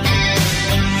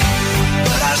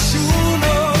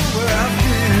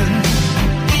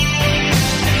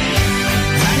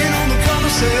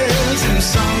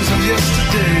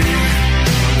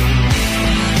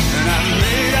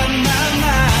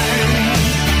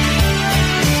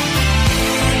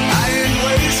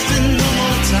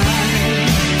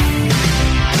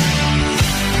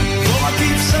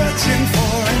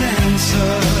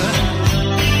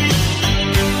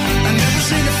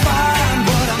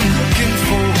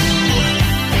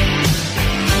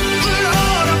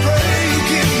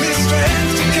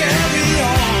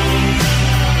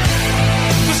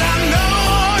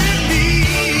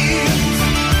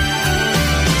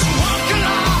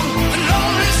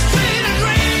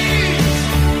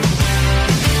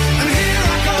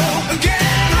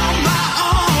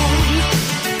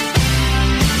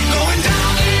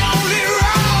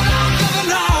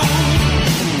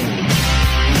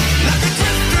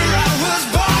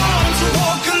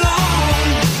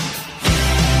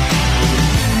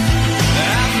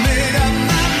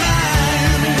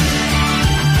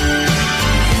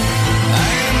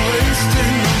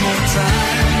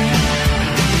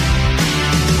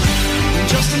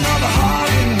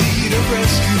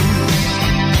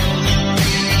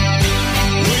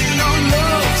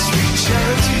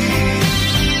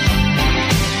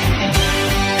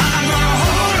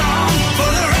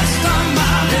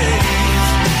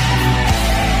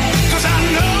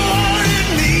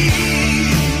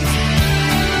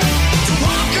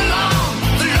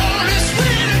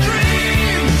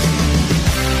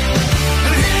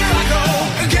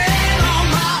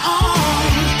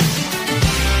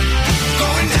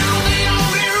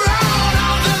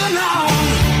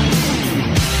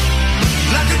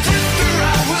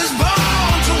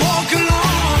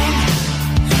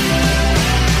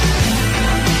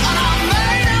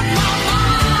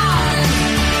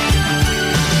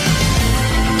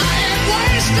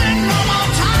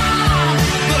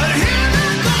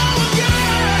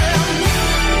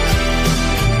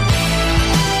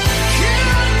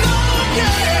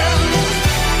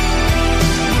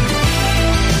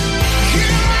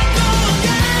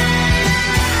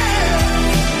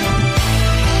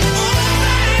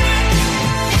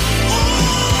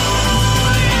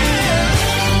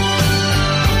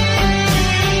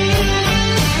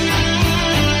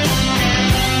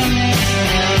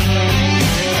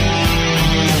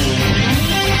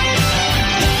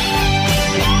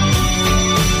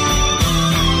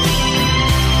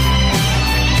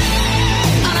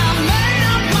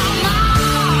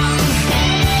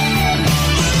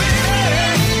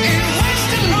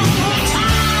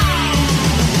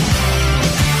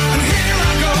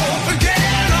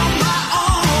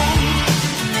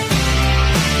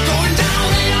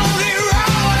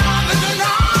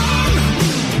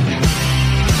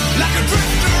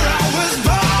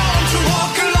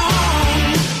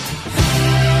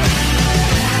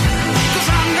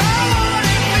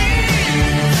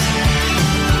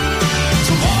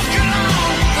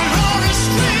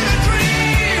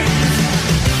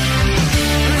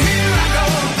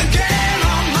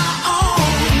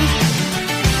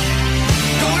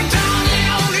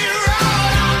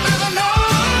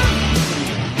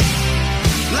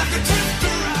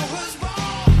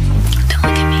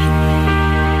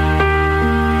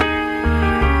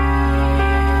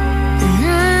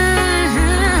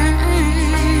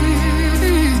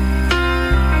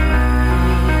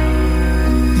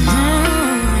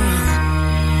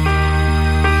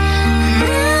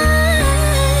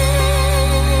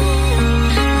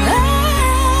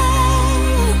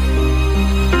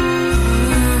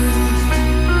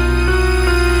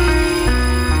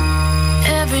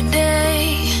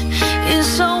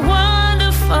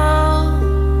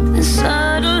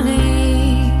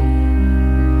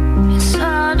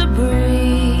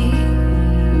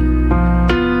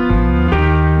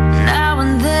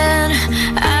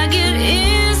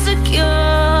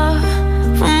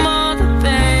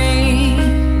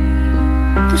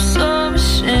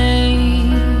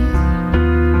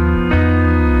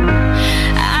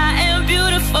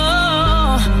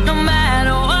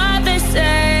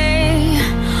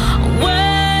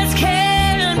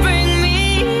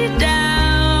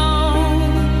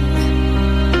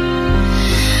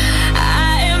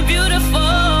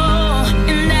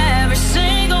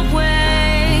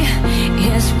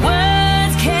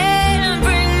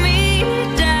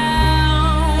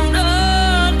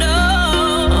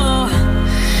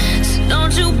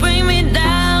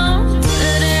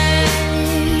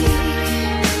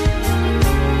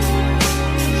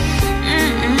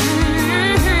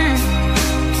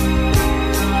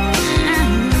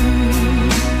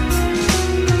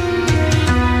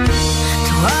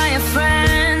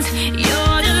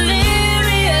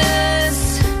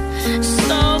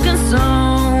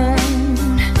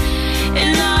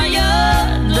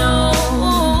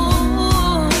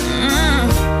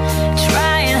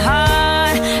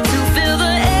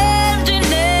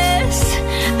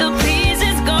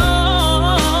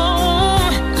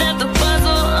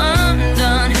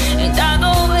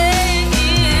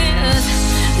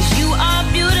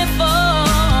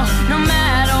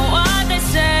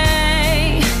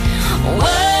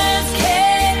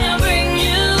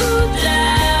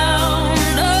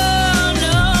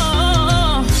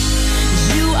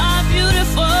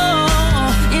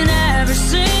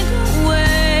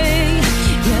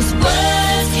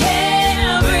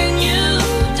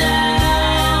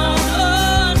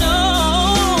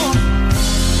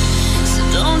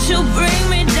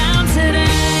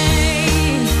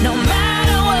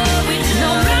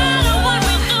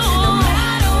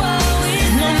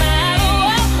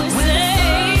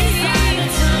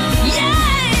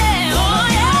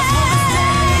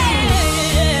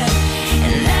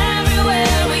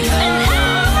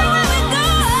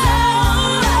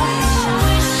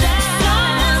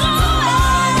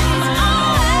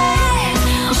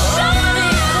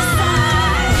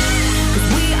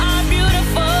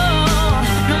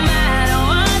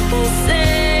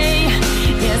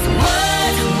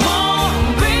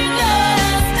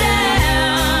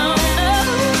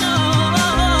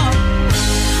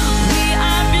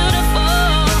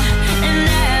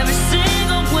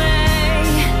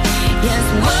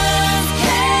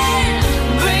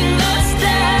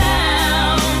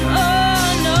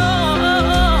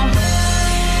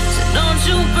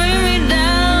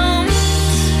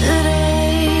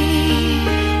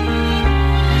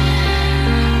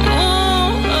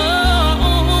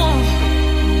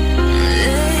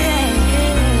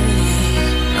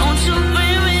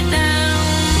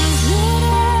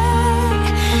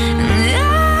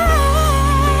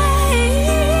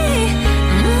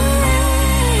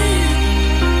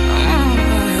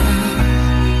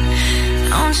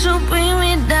 so bring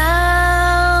me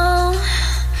down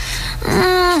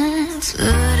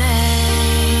today.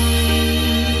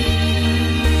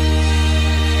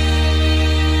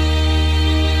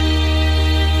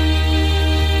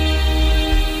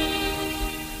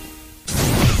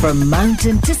 From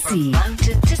mountain to sea,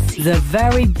 the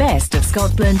very best of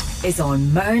Scotland is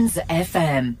on Mearns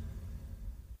FM.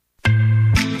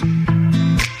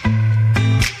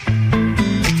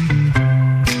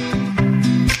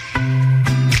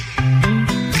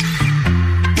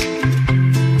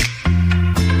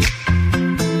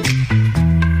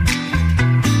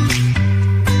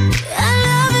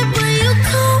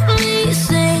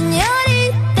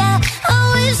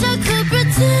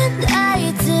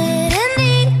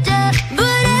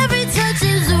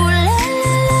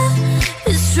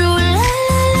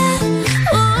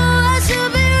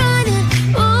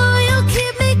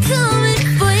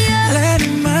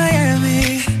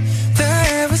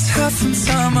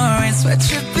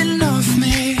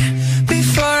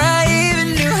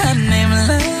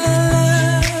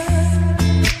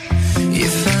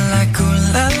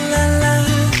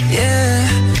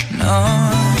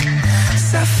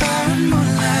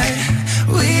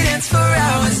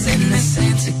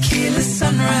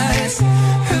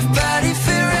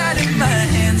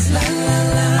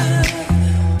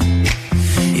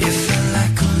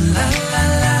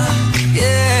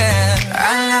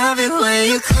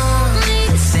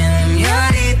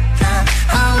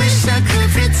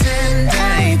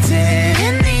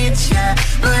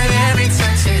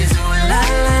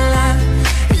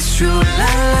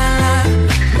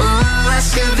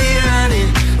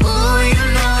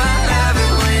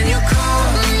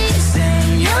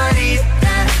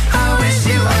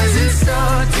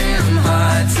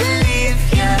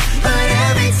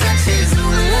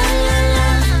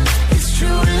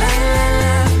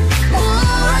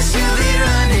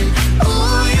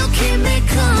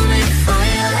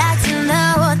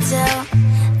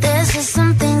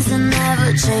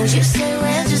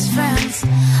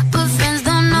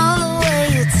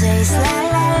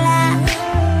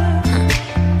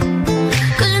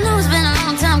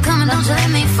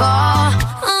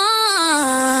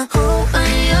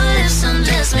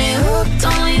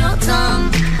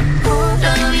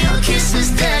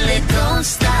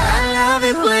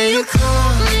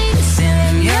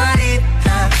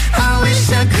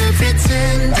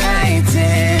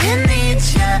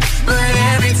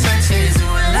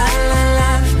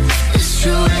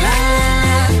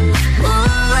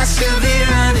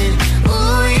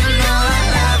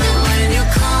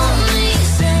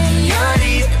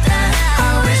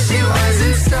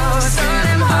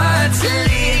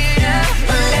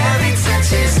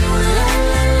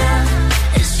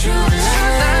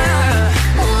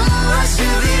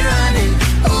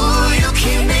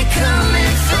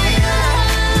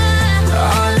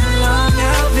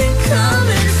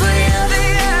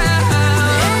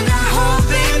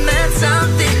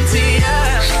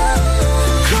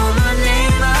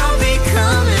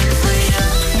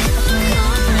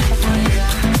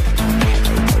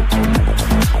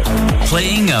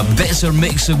 Better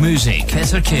mix of music.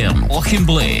 Pettercairn,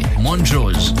 Auchinblay,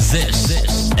 Montrose.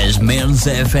 This is Mearns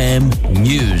FM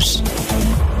News.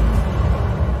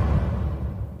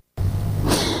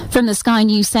 From the Sky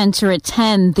News Centre at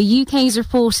 10, the UK's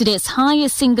reported its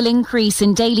highest single increase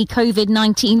in daily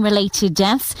COVID-19 related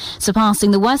deaths,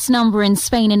 surpassing the worst number in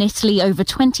Spain and Italy over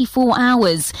 24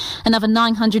 hours. Another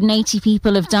 980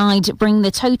 people have died, bringing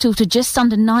the total to just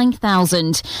under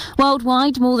 9,000.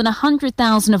 Worldwide, more than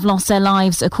 100,000 have lost their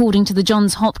lives, according to the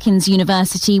Johns Hopkins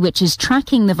University, which is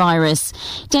tracking the virus.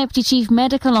 Deputy Chief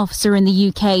Medical Officer in the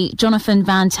UK, Jonathan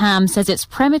Van Tam, says it's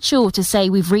premature to say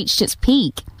we've reached its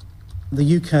peak.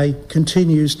 The UK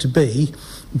continues to be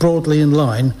broadly in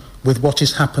line with what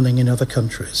is happening in other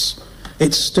countries.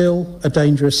 It's still a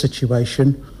dangerous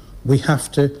situation. We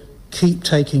have to keep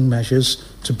taking measures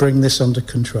to bring this under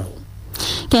control.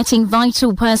 Getting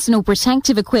vital personal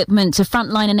protective equipment to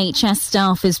frontline NHS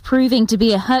staff is proving to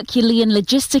be a Herculean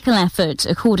logistical effort,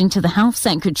 according to the Health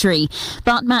Secretary.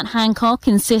 But Matt Hancock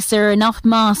insists there are enough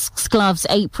masks, gloves,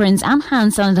 aprons and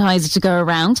hand sanitizer to go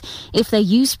around if they're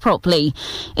used properly.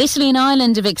 Italy and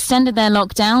Ireland have extended their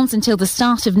lockdowns until the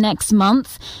start of next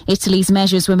month. Italy's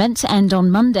measures were meant to end on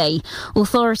Monday.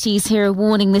 Authorities here are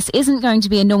warning this isn't going to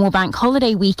be a normal bank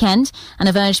holiday weekend and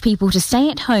have urged people to stay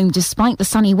at home despite the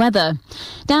sunny weather.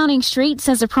 Downing Street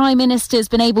says the Prime Minister has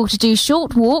been able to do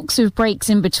short walks with breaks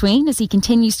in between as he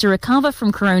continues to recover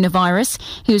from coronavirus.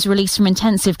 He was released from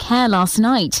intensive care last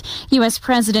night. US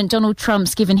President Donald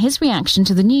Trump's given his reaction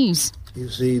to the news. You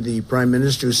see the Prime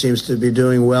Minister seems to be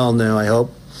doing well now, I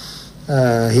hope.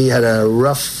 He had a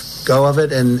rough go of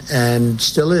it, and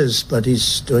still is, but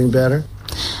he's doing better.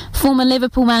 Former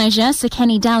Liverpool manager Sir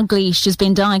Kenny Dalglish has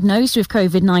been diagnosed with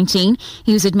COVID-19.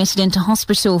 He was admitted into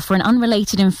hospital for an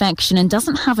unrelated infection and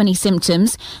doesn't have any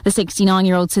symptoms. The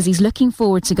 69-year-old says he's looking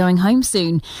forward to going home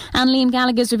soon. And Liam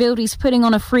Gallagher's revealed he's putting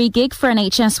on a free gig for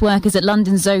NHS workers at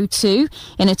London's O2.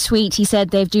 In a tweet, he said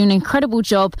they've done an incredible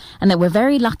job and that we're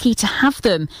very lucky to have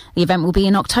them. The event will be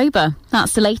in October.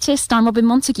 That's the latest. I'm Robin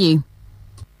Montague.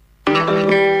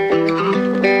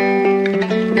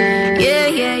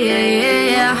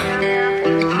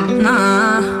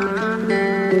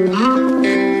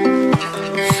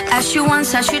 Ask you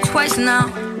once, ask you twice now.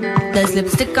 There's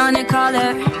lipstick on your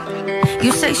collar.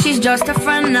 You say she's just a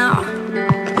friend now.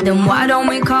 Then why don't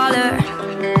we call her?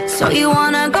 So you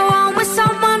wanna go on with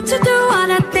someone to do all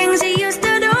the things he used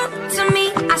to do to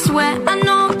me? I swear I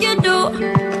know you do.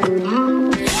 You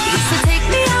used to take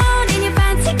me out in your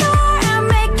fancy car and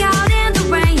make out in the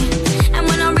rain. And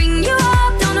when I ring you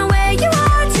up, don't know where you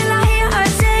are till I hear her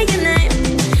say your name.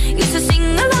 Used to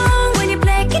sing along when you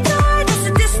play guitar. That's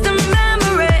a distant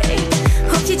memory.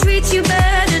 Hope she treats you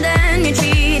better than you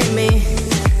treated me.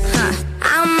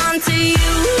 I'm onto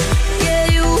you, yeah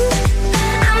you.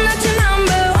 I'm not your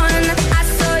number one. I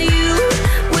saw you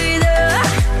with her,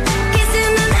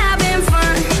 kissing and having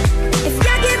fun. If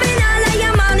you're giving all of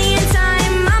your money and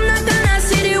time, I'm not gonna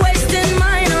sit here wasting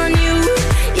mine on you,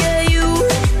 yeah you.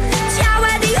 Ciao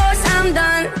adios, I'm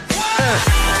done.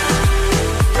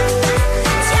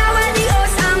 Ciao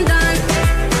adios, I'm done.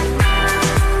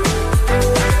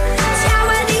 Ciao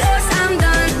adios, I'm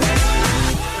done.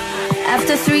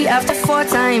 After 3, after 4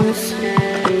 times,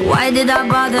 why did I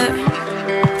bother?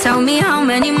 Tell me how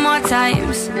many more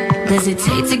times does it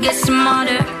take to get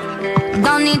smarter?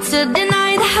 Don't need to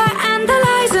deny the hurt and the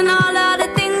lies and all of the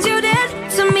things you did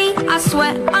to me. I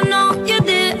swear I know you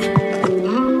did.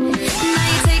 Now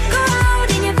you take her out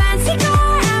in your fancy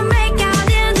car and make out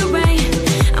in the rain.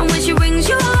 And when she rings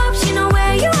you up, she know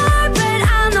where you are, but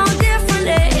I know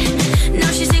differently.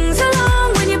 Now she sings along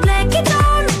when you play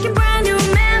guitar, making brand new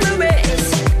memories.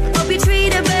 Hope you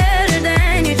treat her better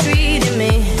than you treated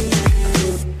me.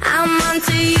 I'm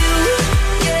onto you,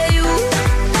 yeah you.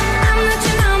 I'm not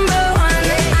your number one.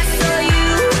 I saw you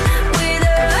with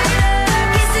her,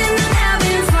 kissing and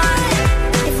having fun.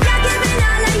 If you're giving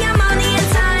all of your money and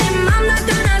time, I'm not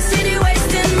gonna sit here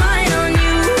wasting mine on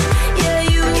you, yeah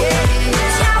you.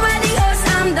 Ciao adios,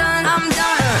 I'm done. I'm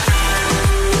done.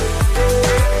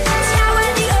 Ciao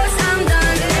adios, I'm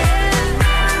done.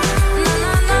 No,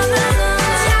 no, no, no, no.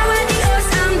 Ciao adios,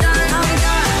 I'm done. I'm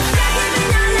done. If you're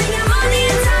giving all of your money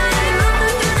and time, I'm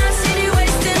not gonna sit here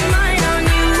wasting mine on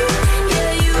you,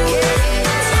 yeah you.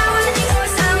 Ciao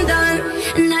adios, I'm done.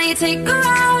 Now you take her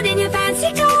out in your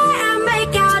fancy car and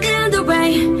make out in the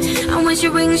rain. And when she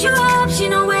rings you up, she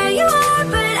know where you are,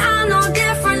 but I know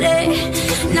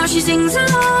differently. Now she sings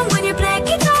along when you play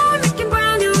guitar, making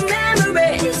brand new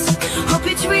memories. Hope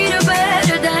you treat her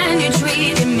better than you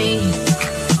treated me.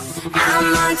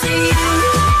 I'm onto you,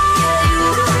 yeah you.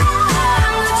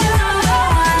 I'm not your number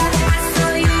one. I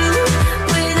saw you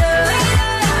with her,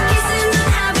 kissing and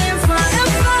having fun.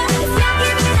 If you're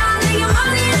giving all of your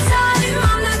money and time,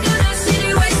 I'm not gonna sit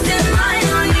here wasting mine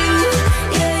on you,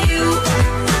 yeah you.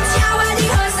 Ciao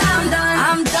adios, I'm done.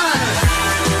 I'm done.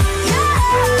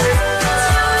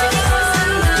 Ciao adios,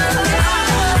 I'm done.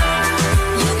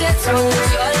 You get told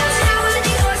your life. Ciao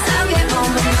adios, I'll get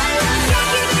home with my life. You're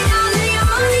giving all of your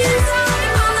money and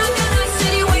time, I'm not gonna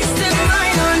sit here wasting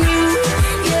mine on you,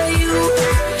 yeah you.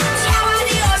 Ciao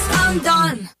adios, I'm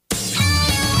done.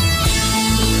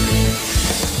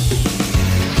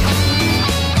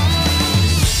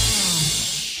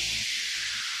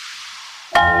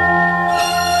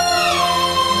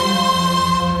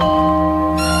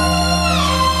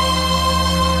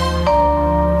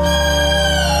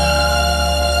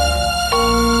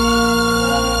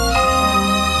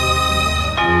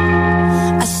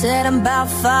 I said I'm about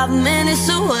 5 minutes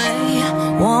away.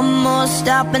 One more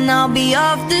stop and I'll be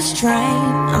off this train.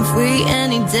 I'm free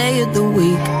any day of the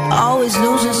week, always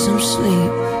losing some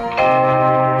sleep.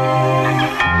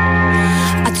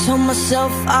 I told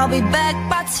myself I'll be back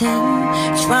by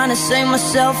 10, trying to save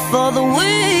myself for the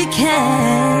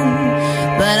weekend.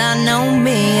 But I know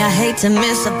me, I hate to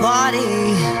miss a party.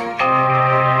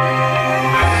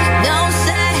 Don't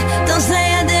say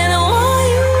I didn't want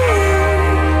you.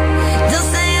 Don't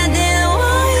say I didn't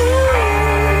want you.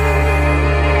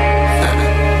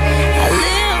 I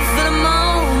live for the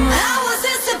moment. How was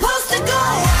it supposed to go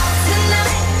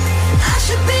tonight? I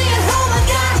should be at home, I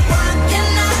got work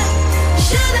and I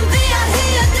shouldn't be out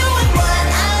here doing what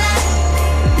I like.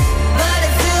 But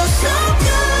it feels so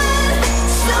good,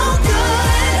 so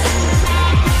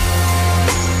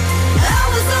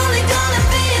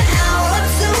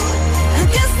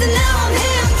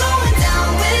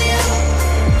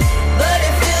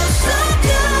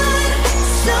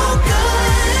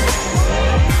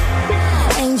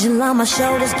angel on my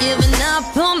shoulders giving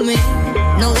up on me.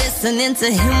 No listening to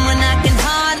him when I can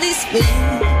hardly speak.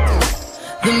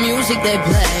 The music they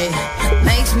play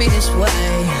makes me this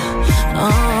way. Oh,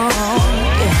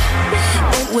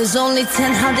 yeah. It was only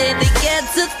 10, how did it get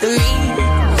to 3?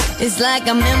 It's like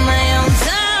I'm in my own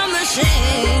time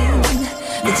machine.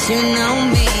 But you know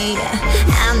me,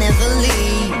 I'll never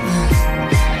leave.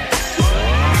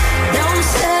 Don't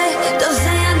say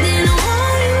I didn't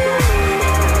want you.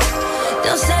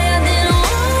 Don't say I didn't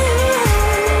want you.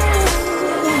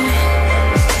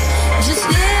 Just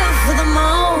live for the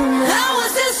moment. How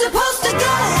was this supposed to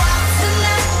go out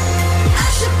tonight? I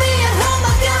should be at home,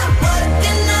 I got work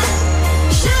tonight.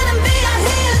 Shouldn't be out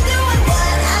here doing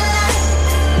what I like.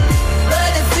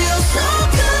 But it feels so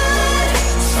good,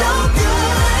 so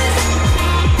good.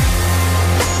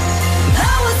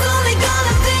 I was only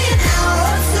gonna be an hour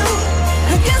or two.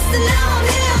 I guess that now I'm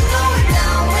here, I'm going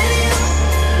down with you.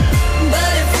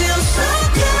 But it feels so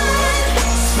good,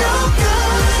 so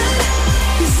good.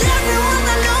 'Cause everyone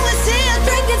I know is here,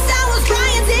 drinking sours,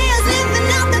 crying tears, living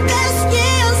out the best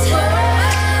years.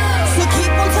 So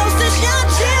keep on toasting your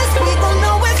cheers, we gon'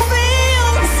 know it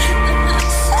feels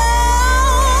so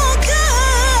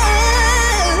good.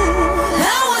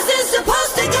 How was it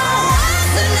supposed to go on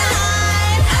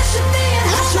tonight? I should be at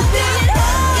home, baby.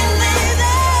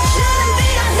 Shouldn't be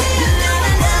out here,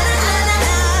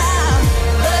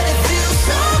 but it feels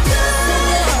so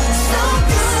good, so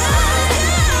good.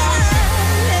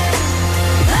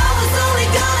 I was only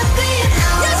gonna be an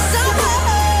hour. Yes, I was.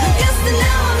 I guess that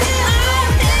now I'm here,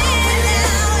 I'm going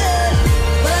in.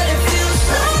 But it feels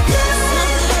so good,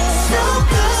 so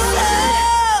good.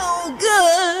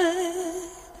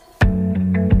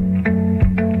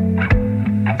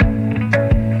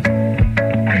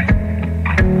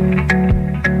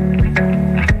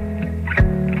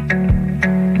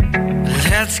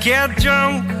 Let's get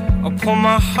drunk. I'll pour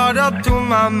my heart up through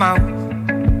my mouth.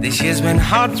 This year's been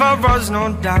hard for us,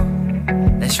 no doubt.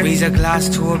 Let's raise a glass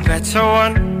to a better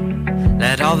one.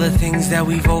 Let all the things that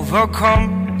we've overcome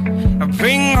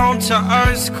bring home to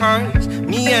us, 'cause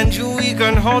me and you, we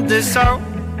can hold this out.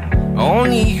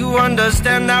 Only you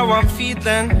understand how I'm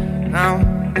feeling now,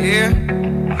 yeah.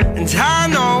 And I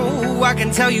know I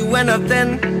can tell you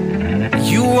anything.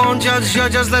 You won't judge,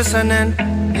 you're just listening,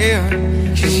 yeah.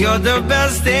 'Cause you're the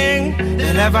best thing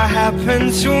that ever happened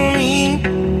to me.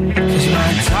 'Cause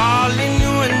my darling,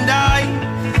 you and I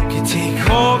could take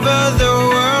over the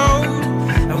world,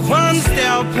 one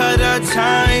step at a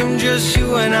time, just you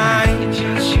and I.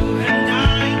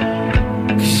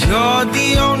 'Cause you're the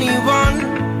only one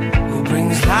who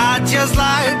brings light just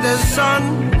like the sun,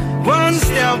 one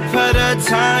step at a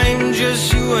time, just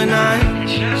you and I.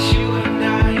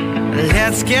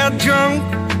 Let's get drunk,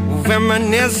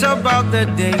 reminisce about the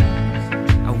day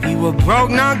we were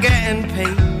broke, not getting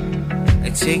paid,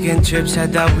 like taking trips at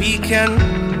the weekend,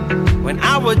 when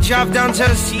I would drive down to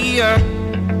see her,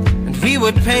 and we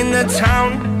would paint the town.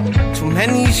 Too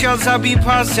many shots I'd be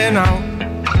passing out,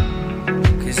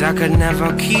 'cause I could never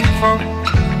keep up.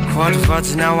 Quad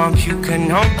words, now I'm puking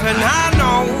open. I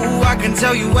know I can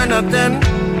tell you anything.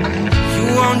 You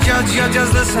won't judge, you're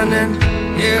just listening,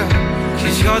 yeah.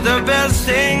 'Cause you're the best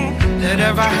thing that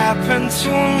ever happened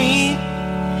to me.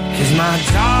 'Cause my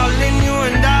darling, you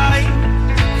and I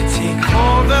can take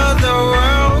over the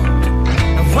world,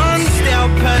 one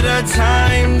step at a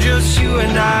time, just you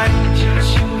and I.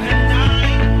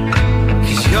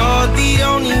 'Cause you're the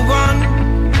only one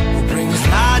who brings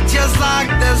light just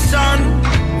like the sun,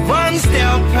 one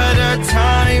step at a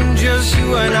time, just you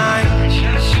and I.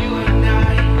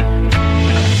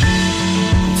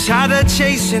 I'm tired of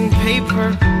chasing paper,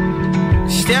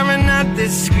 staring at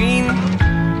this screen,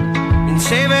 been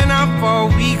saving up for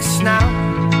weeks now,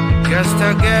 just to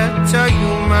get to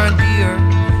you, my dear.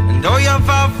 And though you're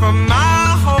far from my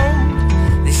home,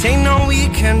 this ain't no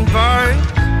weekend bar.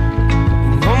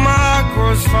 You know my heart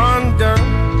grows fonder,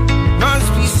 must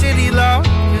be city love.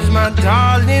 'Cause my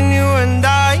darling, you and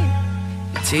I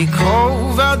take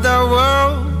over the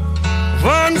world,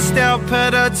 one step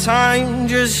at a time,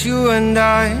 just you and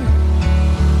I.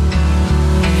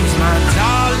 'Cause my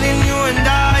darling, you and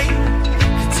I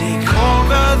take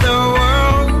over the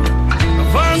world,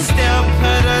 one step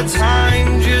at a time,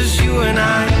 just you and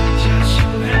I.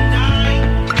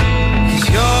 'Cause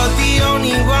you're the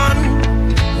only one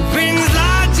who brings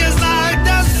light just like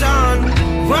the sun,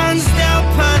 one step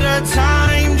at a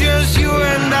time, just you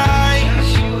and I.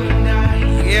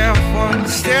 Yeah, one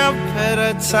step at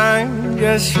a time,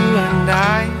 just you and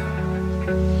I.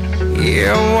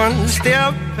 Yeah, one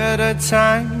step at a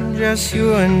time, just you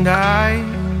and I.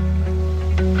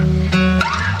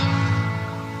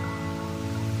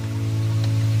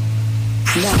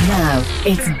 Now,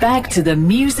 it's back to the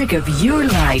music of your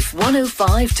life.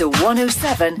 105 to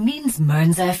 107 means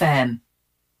Mearns FM.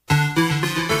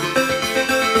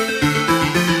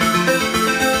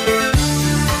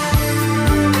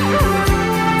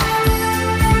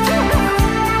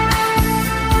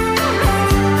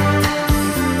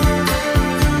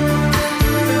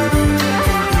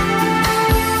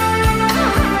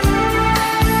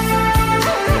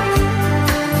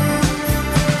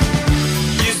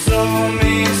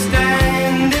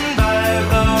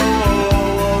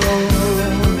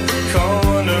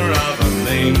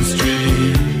 Street.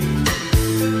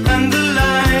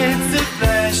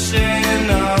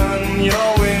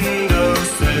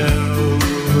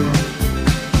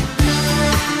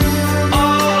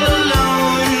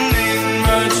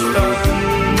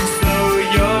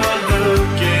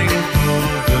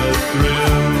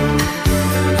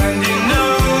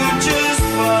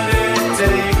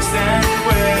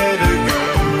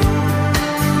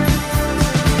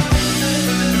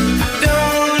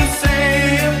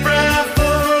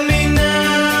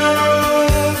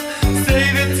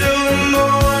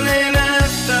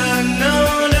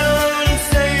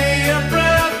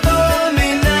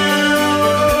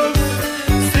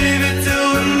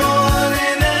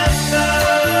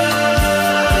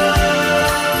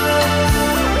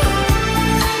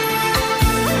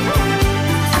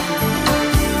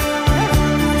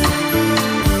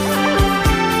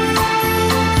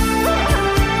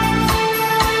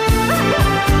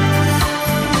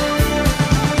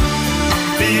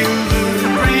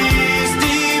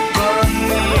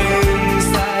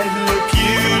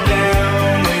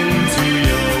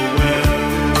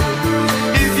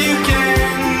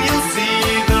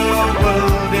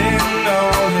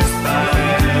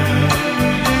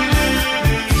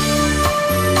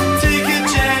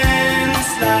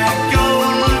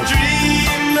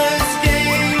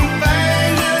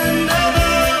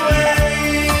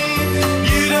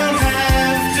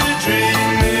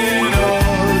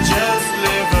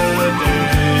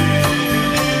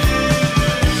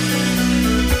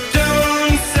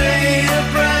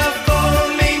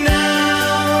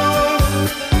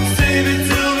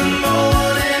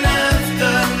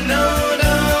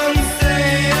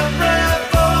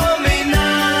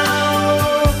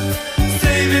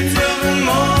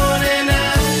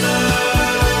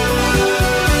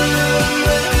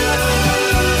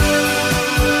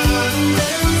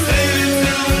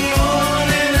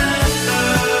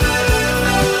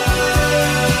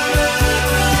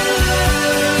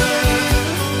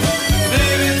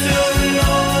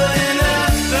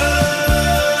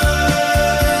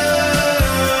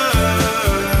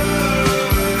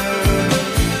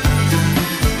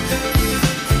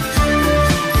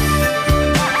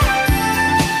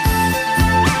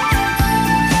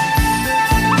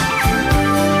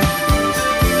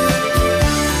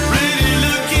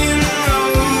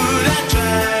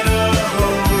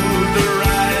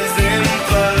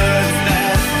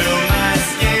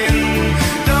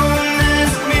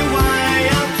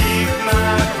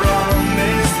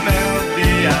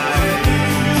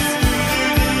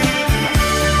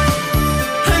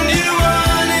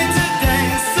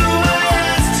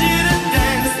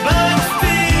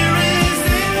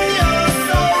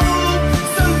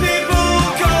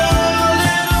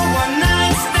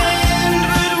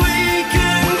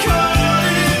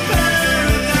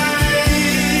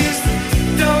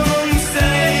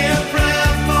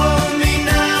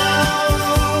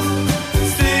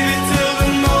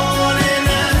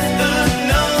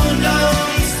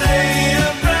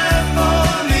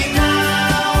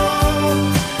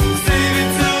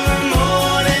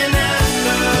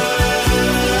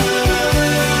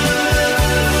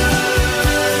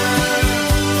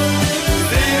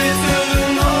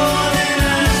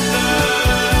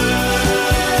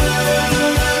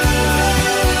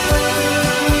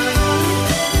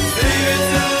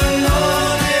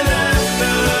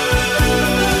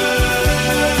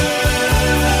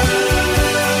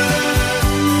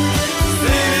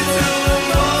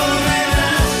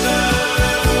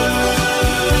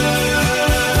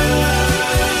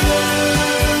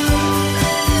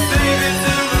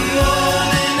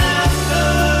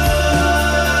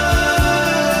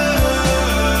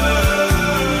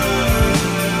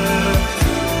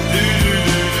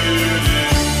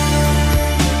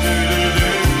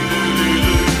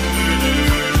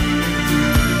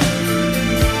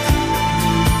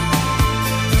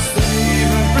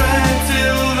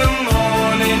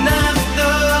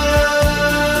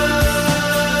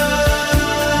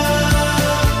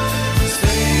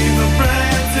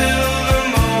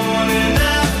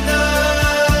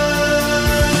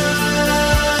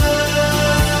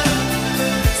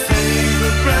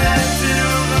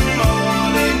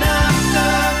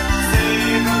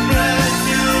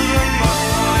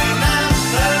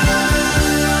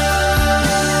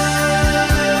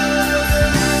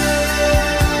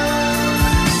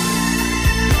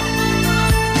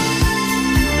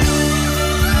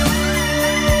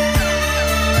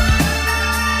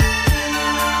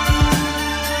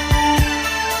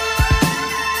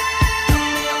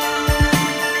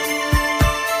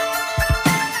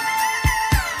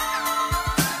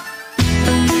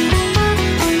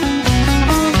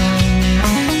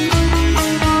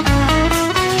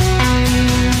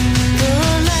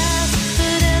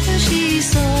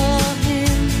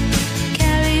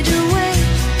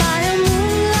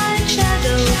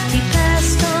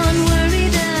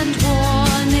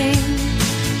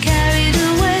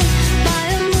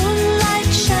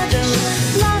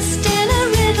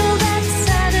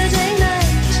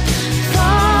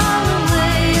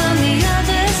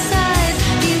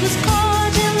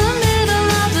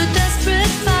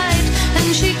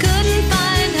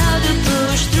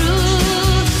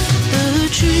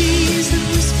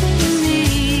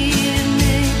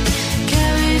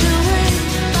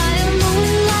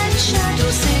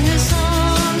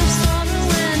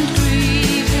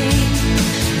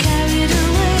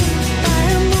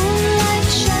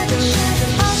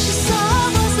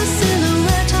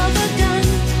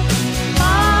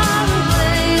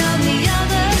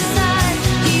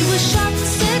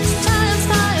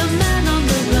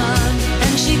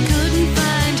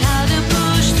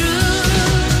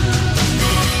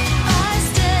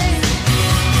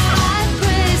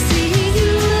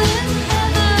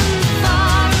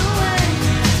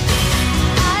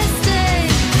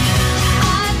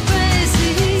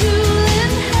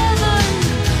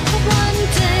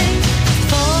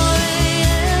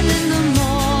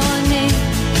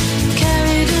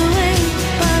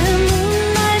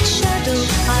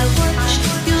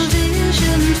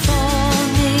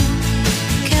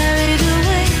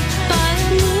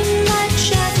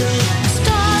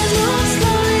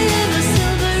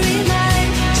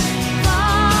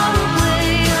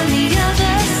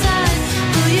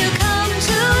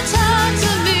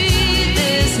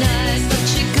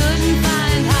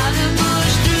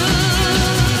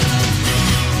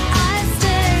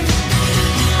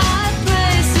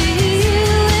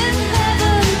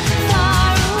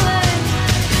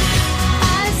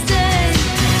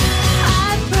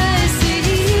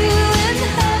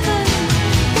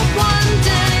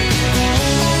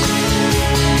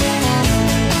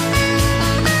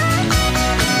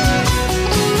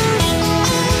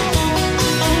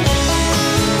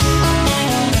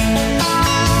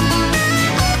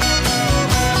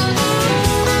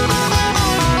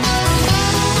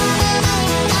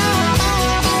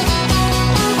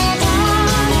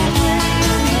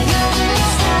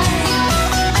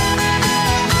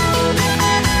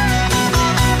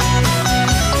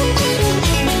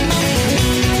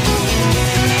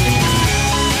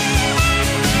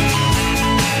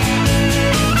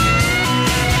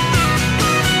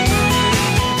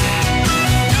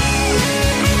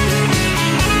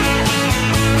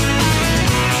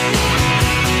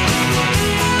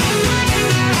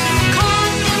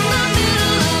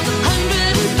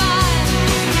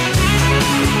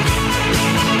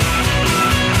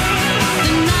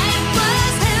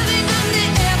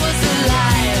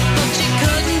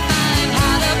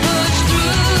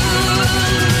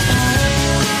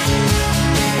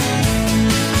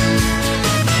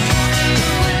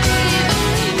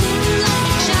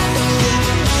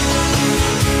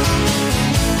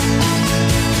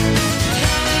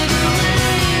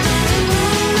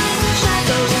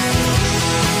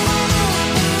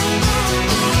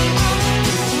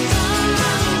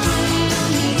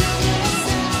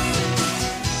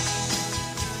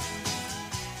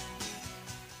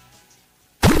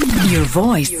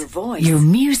 voice. Your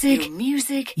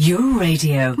music. Your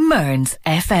radio. Mearns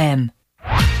FM.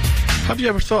 Have you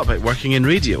ever thought about working in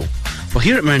radio? Well,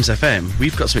 here at Mearns FM,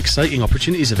 we've got some exciting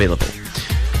opportunities available.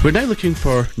 We're now looking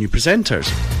for new presenters,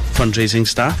 fundraising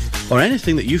staff, or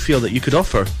anything that you feel that you could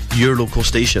offer your local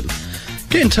station.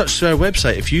 Get in touch through our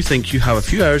website if you think you have a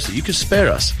few hours that you could spare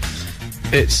us.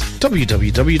 It's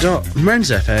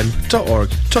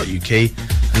www.mearnsfm.org.uk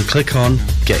and click on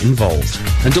Get Involved.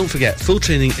 And don't forget, full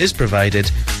training is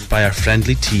provided by our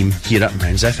friendly team here at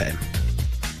Mearns FM.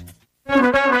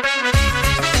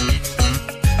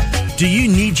 Do you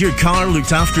need your car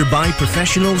looked after by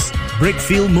professionals?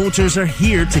 Brickfield Motors are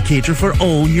here to cater for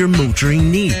all your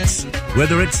motoring needs.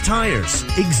 Whether it's tyres,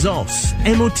 exhausts,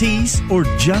 MOTs or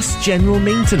just general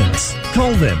maintenance,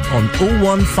 call them on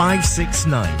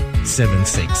 01569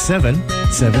 767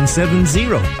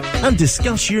 770 and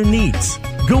discuss your needs.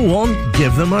 Go on,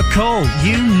 give them a call.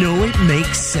 You know it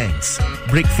makes sense.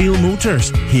 Brickfield Motors,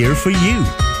 here for you.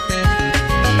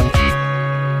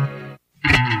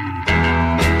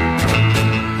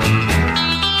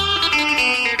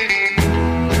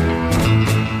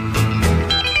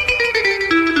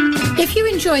 If you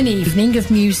enjoy an evening of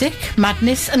music,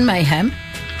 madness and mayhem,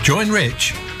 join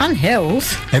Rich and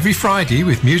Hills every Friday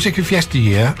with music of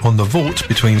yesteryear on The Vault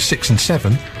between 6 and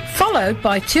 7, followed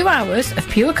by 2 hours of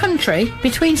pure country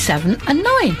between 7 and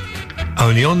 9.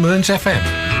 Only on Mearns FM.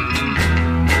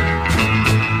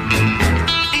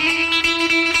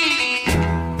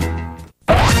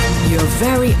 Your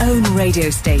very own radio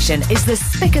station is the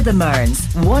Spick of the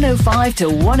Mearns, 105 to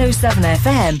 107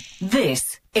 FM.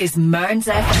 This is Mearns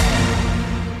FM.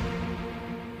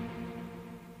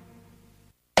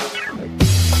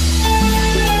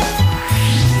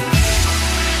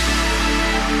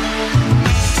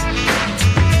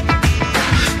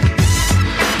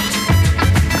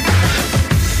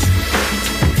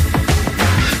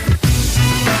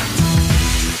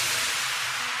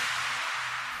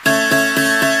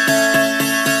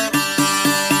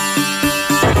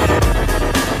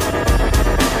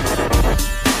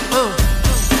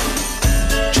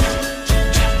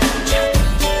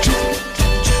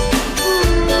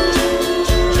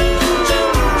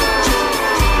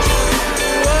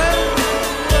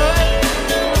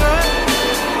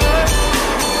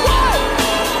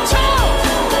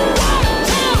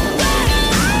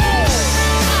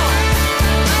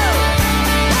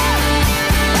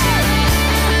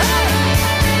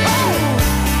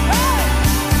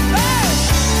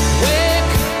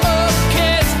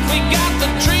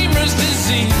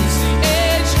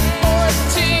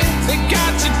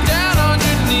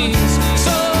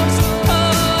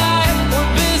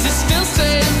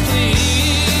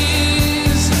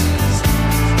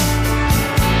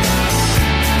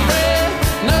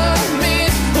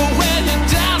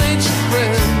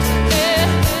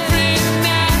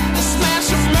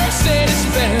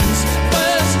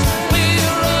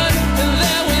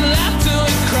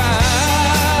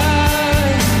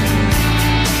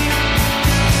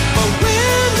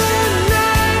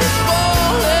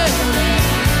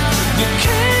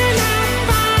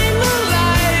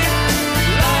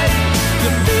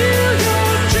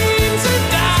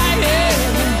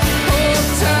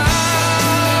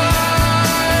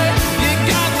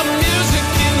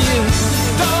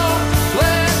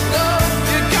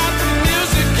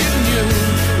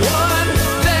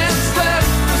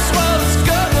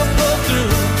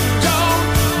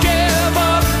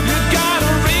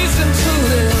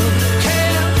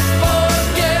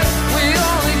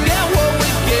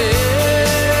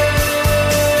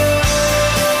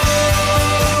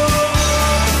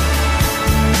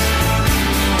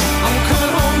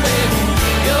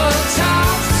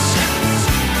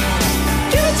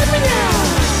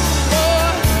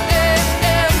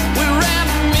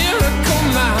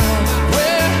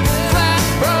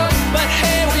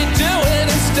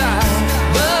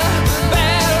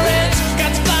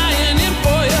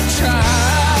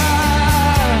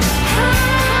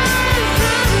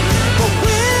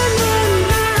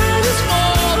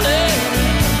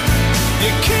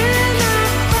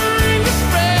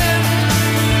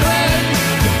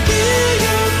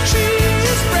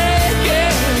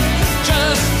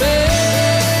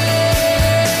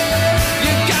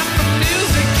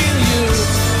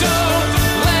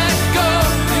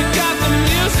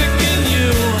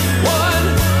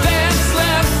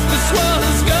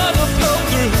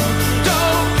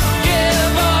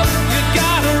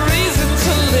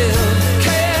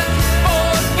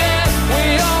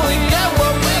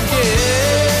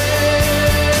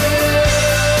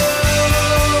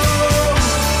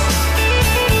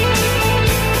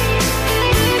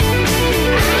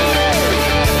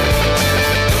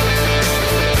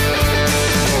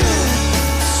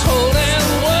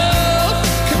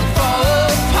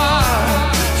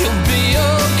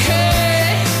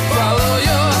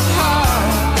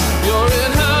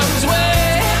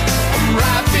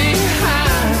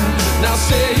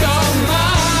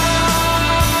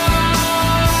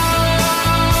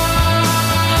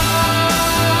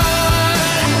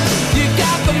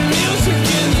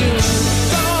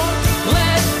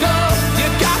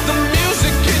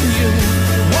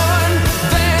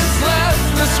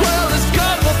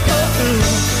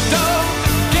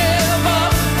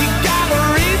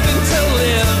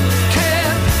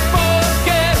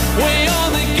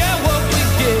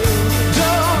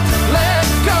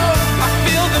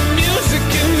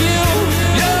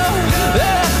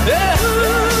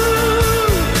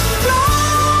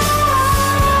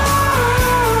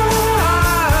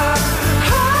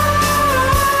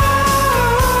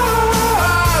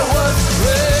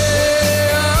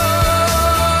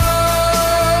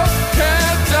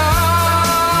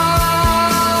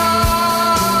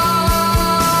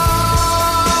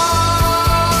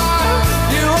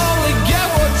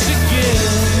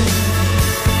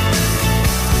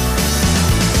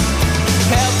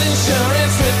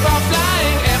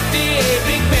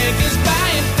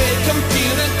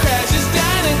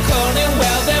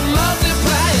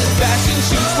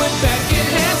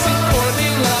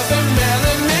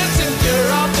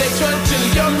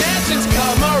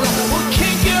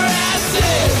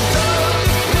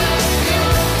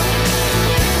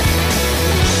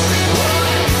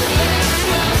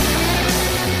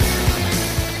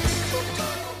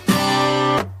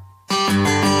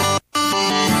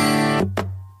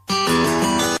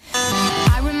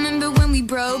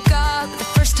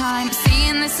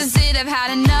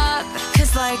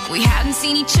 We hadn't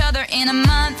seen each other in a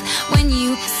month when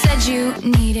you said you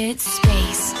needed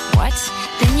space. What?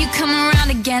 Then you come around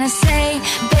again and say,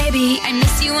 baby, I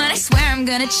miss you and I swear I'm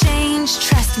gonna change.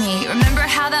 Trust me, remember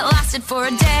how that lasted for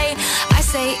a day? I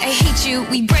say I hate you,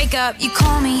 we break up, you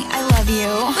call me, I love you.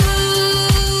 Ooh,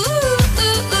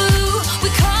 we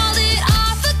called it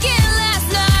off again last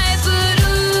night, but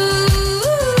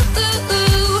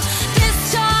this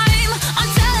time I'm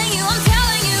telling you,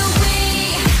 we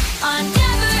are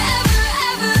never, ever,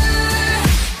 ever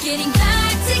getting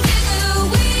back together.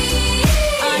 We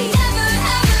are never,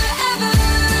 ever, ever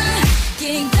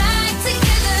getting back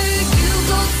together. You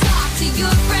go talk to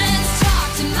your friends, talk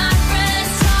to my friends,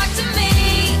 talk to me,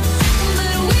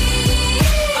 but we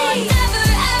are never,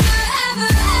 ever,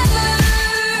 ever, ever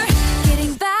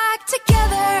getting back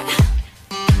together.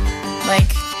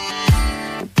 Like,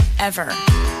 ever.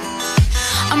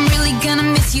 I'm really gonna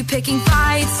miss you picking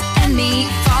fights and me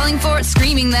falling for it,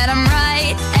 screaming that I'm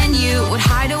right. And you would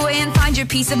hide away and find your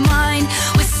peace of mind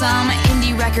with some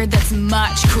indie record that's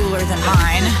much cooler than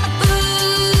mine.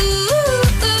 Ooh,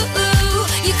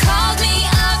 you called me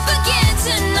up again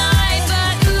tonight,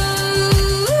 but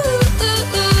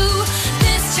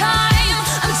this time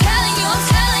I'm telling you,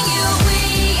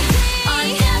 we are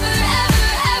never, ever,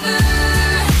 ever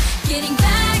getting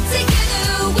back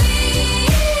together. We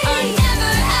are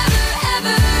never, ever,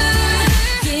 ever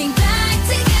getting back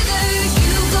together.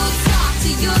 You go talk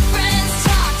to your friends,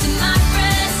 talk to my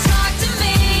friends, talk to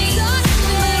me, but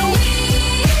we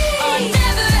are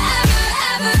never, ever,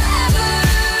 ever, ever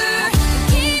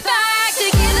get back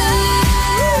together.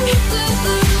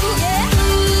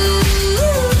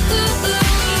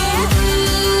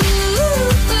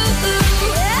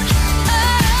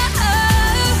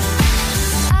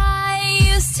 I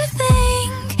used to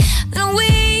think that we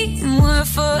were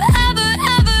forever,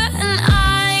 ever, and I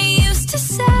used to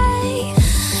say,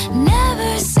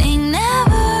 never say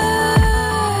never.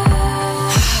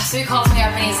 So he calls me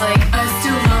up and he's like, I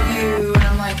still love you. And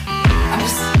I'm like, I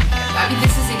mean,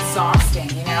 this is exhausting,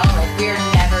 you know? Like, we're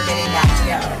never getting back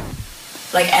together.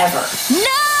 Like, ever. No!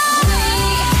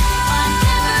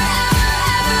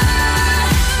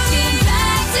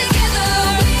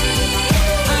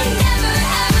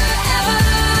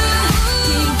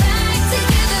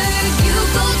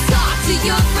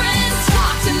 Your friends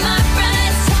talk to my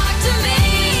friends, talk to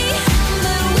me,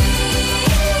 but we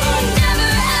are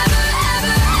never, ever,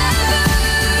 ever, ever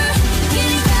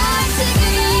getting back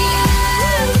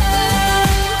together.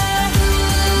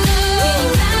 Getting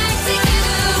back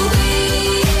together. We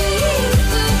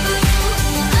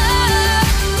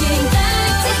getting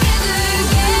back together.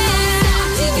 Yeah. Talk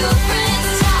to your friends,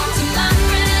 talk to my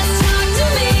friends, talk to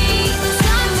me,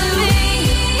 talk to me.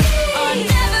 Are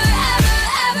never, ever,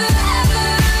 ever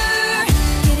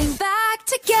getting back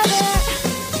together.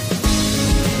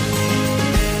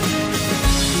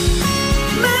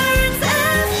 Mearns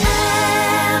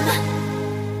FM.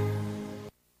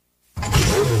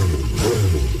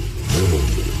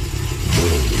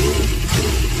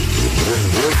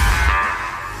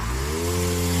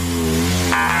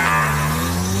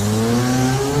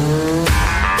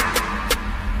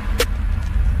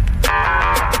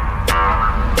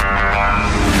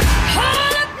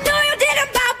 Hold up, no you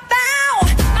didn't bow bow.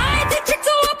 I ain't the chick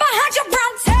to walk behind your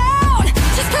brown town.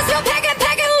 Just 'cause you're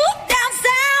packing, look down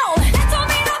south. That don't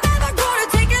mean I'm ever gonna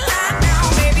take it lying down,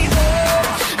 baby.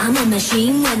 Oh, I'm a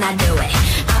machine when I do it.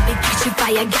 I'll be catching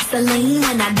fire, gasoline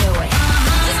when I do it.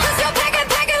 Just 'cause you're packing,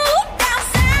 look down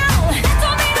south. That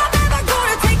don't mean I'm ever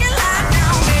gonna take it lying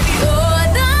down, baby. You're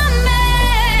the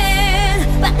man,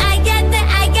 but I got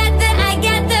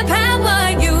the power.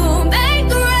 You make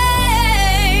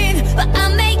rain, but I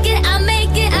make it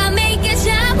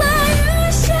shower. You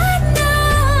should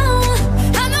know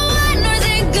I'm the one who's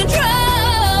in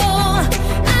control.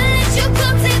 I let you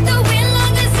come take the wheel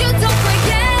long as you don't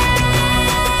forget.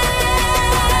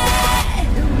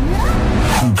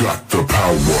 Who got the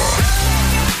power?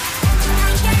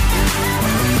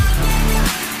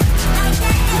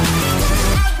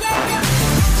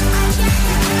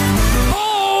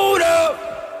 Hold up.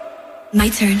 My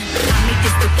turn. I make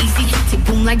this look easy. Tick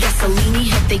boom like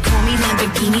gasoline. If they call me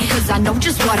Lamborghini, 'cause I know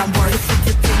just what I'm worth.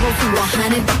 0 to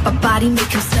 100, but my body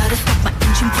make him stutter. My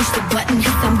engine push the button,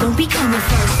 'cause I'm gon' be coming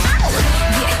first.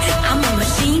 Yeah, I'm a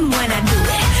machine when I do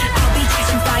it. I'll be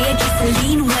catching fire,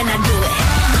 gasoline when I do it.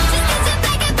 Just 'cause you're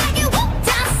packing, whoop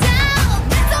down south.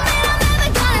 That don't mean I'm ever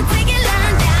gonna take it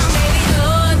lying down, baby.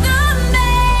 You're the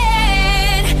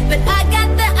man, but I got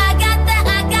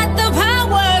the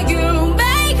power. You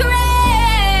make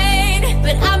rain,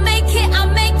 but I make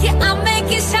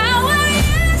it shower.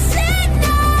 You said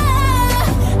no,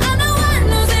 I'm the one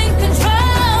who's in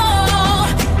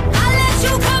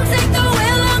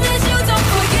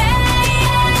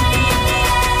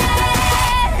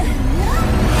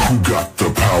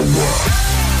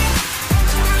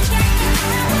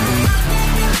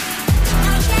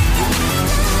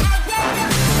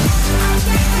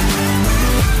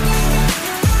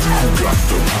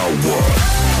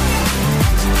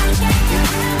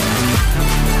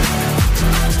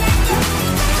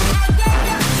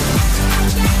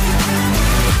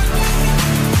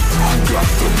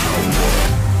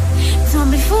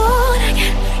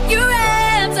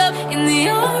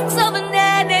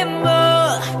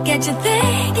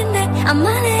I'm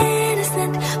not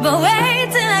innocent, but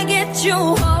wait till I get you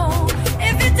home.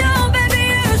 If you don't, baby,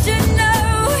 you should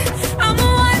know I'm the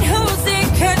one who's in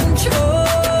control.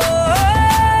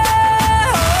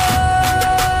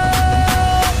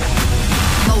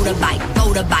 Motorbike,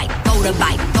 motorbike,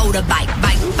 motorbike, motorbike,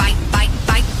 bike, bike, bike,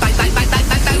 bike, bike, bike, bike, bike,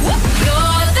 bike, bike.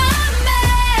 You're the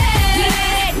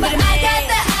man, but I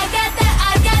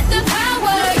got the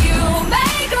power. You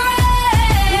make rain,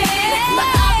 but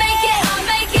I'll make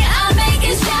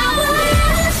it shower.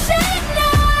 You should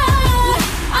know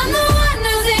I'm the one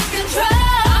who's in control.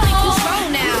 I'm in control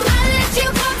now. I let you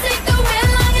come take the wheel,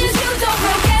 long as you don't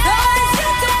forget.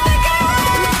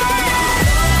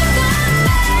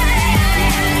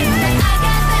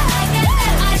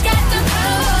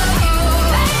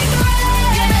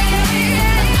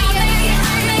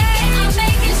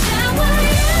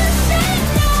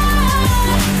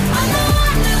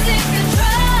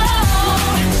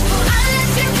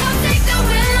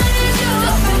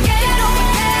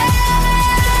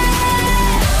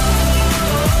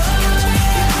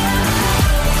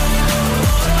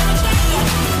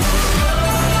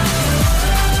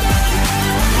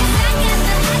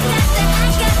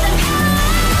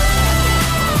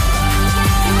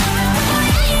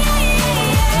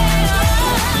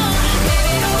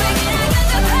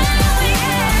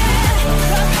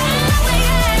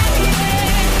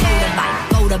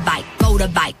 Motorbike,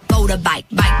 motorbike, motorbike,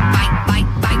 bike, bike, bike, bike,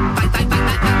 bike, bike, bike, bike,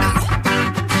 bike.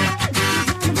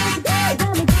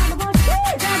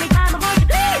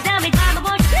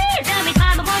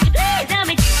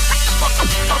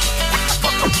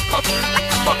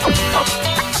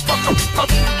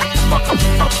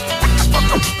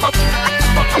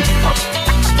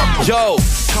 Yo,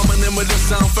 coming in with the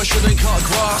sound fresher than cut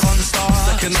grass. On the stars,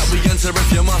 second that we enter if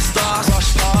you must start.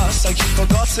 Rush past like you've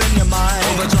forgotten your mind.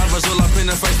 All the drivers all up in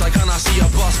the face like, can I see a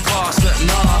bus pass? But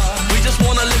nah, we just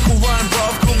want a little wine,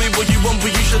 bruv. Call me what you want,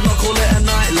 but you should not call it a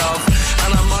night, love.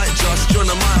 And I might just join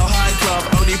a Mile High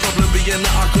Club. Only problem being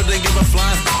that I couldn't give a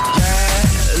flying.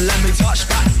 Yeah, let me touch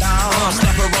back down.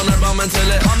 Slap her on the bum until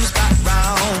it comes back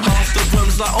round. Half the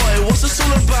room's like, oi, what's this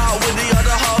all about? With the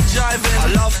other half jiving. I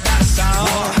love that sound.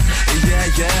 What? Yeah,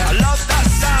 yeah, I love that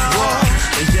sound. What?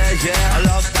 Yeah, yeah, I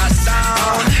love that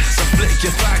sound. So flick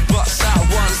your back butts out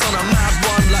once on a mad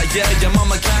one. Like, yeah, your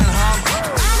mama can hum.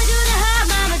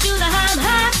 Mama do the hum,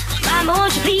 hum. Mama,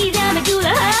 won't you please let me do the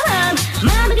hum, hum.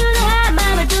 Mama do the hum,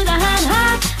 mama do the hum,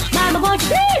 hum. Mama, won't you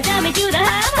please let me do the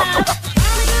hum, hum.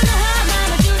 Mama do the hum,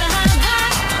 mama do the hum, hum.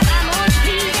 Mama, won't you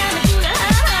please let me do the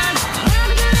hum, hum.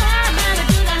 Mama do the hum, mama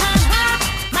do the hum, hum.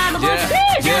 Mama, won't you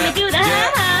please let me do the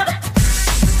hum, hum.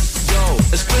 Yo,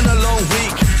 it's been a long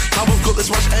week. How I've got this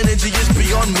much energy is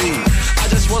beyond me. I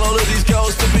just want all of these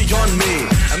girls to be on me.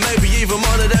 And maybe even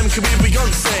one of them could be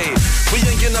Beyonce. We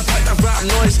ain't gonna pack that rap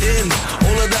noise in.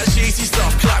 All of that cheesy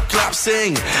stuff, clap, clap,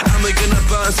 sing. And we're gonna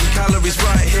burn some calories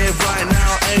right here, right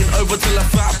now. Ain't over till a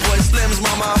fat boy slims,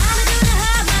 mama. Mama do the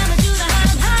hum, mama do the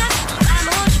hum, hum.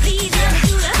 Mama, won't you please let me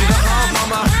do the hum, hum.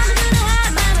 Mama. Mama do the hum,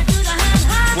 mama do the hum,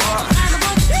 hum. What? Mama,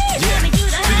 won't you please let me do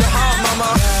the hum, hum. Mama.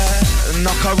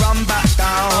 Knock her run back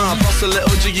down. Boss a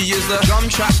little jiggy is the drum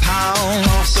trap pound.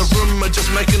 Half the room are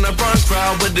just making a brunch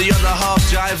crowd with the other half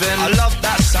jiving. I love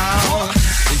that sound.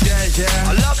 Yeah, yeah.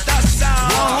 I love that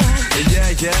sound. Yeah,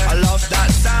 yeah. I love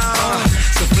that sound.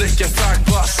 So flick your fag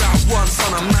butts out once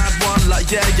on a mad one.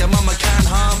 Like, yeah, your mama can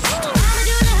hum. Mama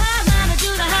do the hum, mama do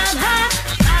the hum, hum.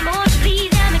 Mama, won't you please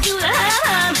let me do the hum,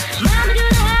 hum. Mama do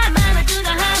the hum, mama do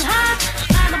the hum, hum.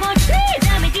 Mama, won't you please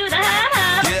let me do the hum,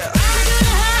 hum. Yeah. Mama do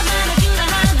the hum, mama do the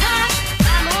hum, hum.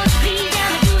 Mama, won't you please let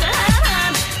me do the hum,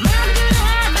 hum. Mama do the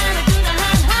hum, mama do the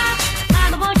hum, hum.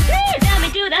 Mama, won't you please let me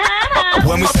do the hum, hum.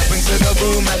 When we step into the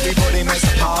room, everybody makes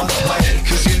a pathway.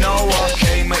 Cause you know what,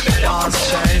 came make the dance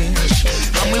change.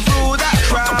 And we rule that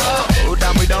crowd,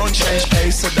 and we don't change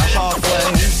pace at the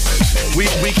halfway.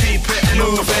 We keep it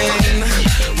moving,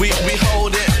 we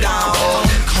hold it down.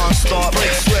 Can't stop,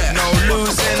 no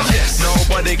losing.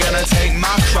 Nobody gonna take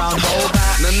my crown, hold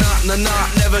back. Nah,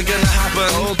 never gonna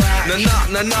happen.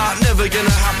 Nah, never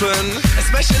gonna happen.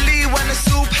 Especially when it's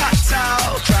all packed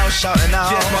out, crowd shouting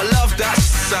out. Yeah, I love that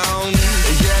sound.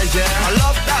 Yeah, yeah. I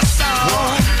love that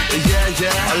sound. Yeah,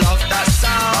 yeah. I love that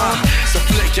sound. So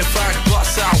flick your fag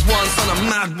butts out once on a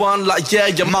mad one. Like, yeah,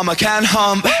 your mama can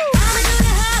hum.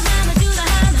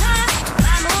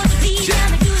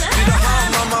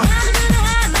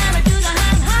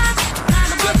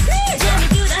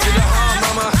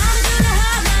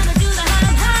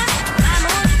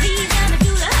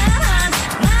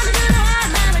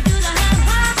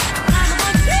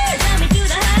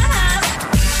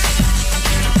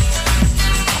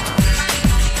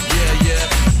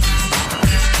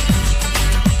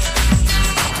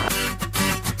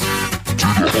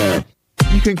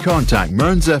 can contact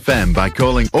Mearns FM by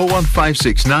calling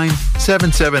 01569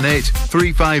 778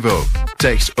 350,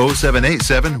 text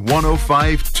 0787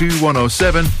 105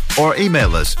 2107, or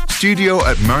email us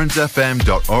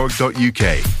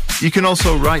studio@mearnsfm.org.uk. You can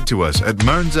also write to us at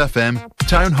Mearns FM,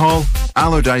 Town Hall,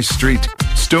 Allardyce Street,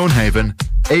 Stonehaven,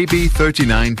 AB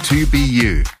 39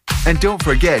 2BU. And don't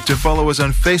forget to follow us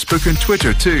on Facebook and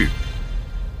Twitter too.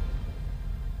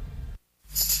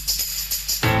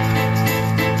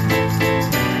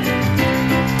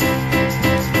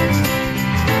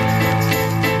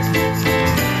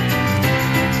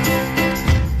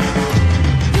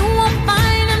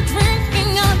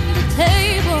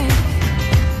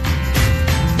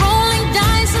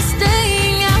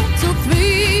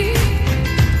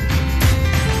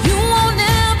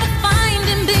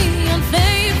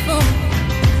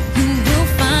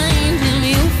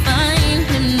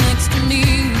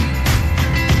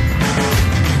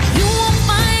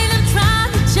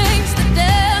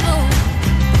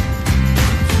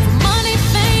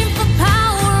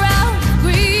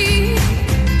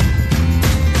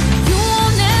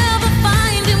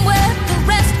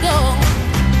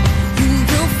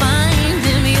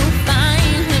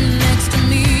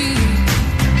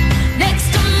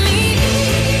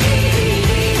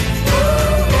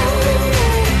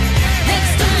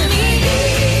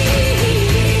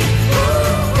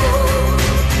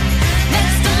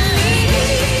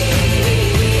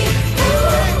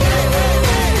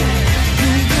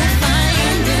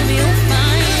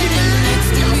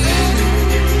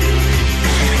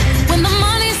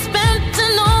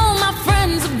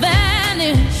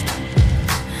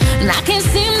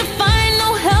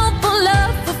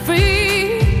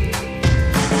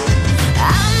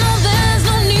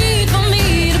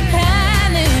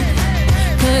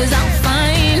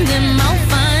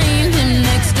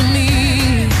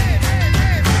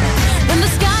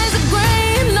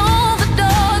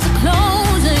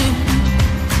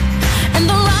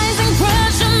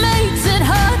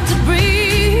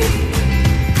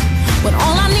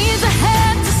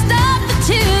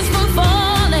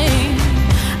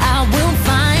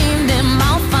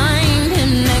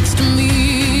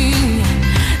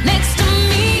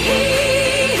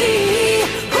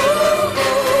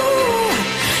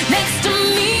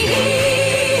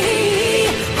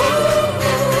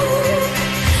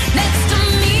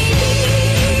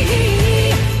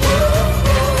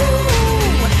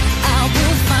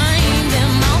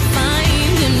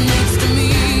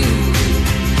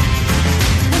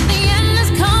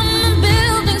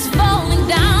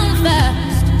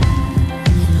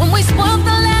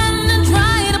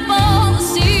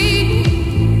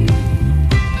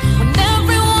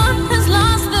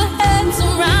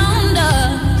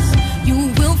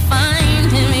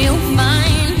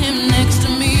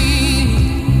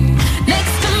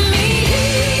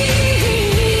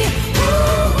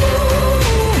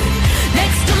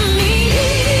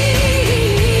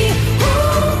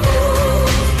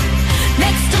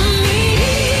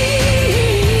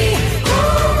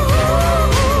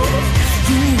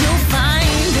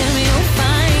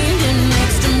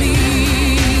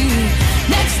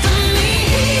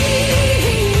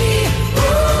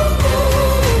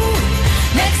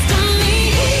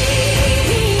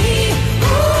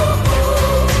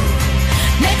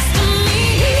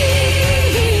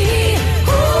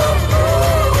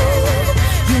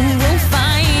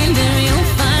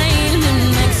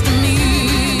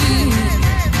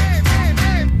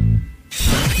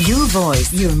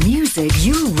 voice, your music,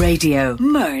 your radio.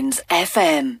 Mearns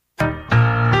FM.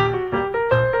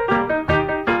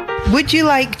 Would you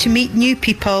like to meet new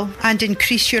people and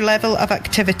increase your level of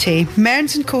activity?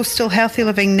 Mearns and Coastal Healthy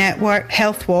Living Network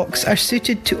health walks are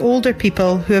suited to older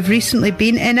people who have recently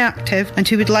been inactive and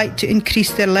who would like to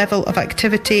increase their level of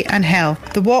activity and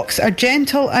health. The walks are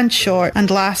gentle and short and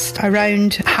last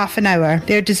around half an hour.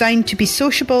 They are designed to be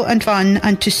sociable and fun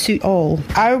and to suit all.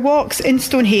 Our walks in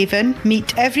Stonehaven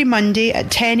meet every Monday at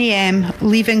 10 a.m,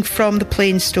 leaving from the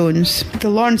Plainstones. The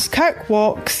Lawrence Kirk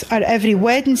walks are every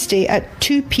Wednesday at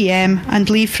 2 p.m. and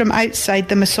leave from outside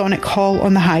the Masonic Hall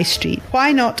on the High Street.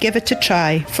 Why not give it a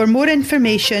try? For more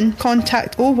information,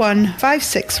 contact 01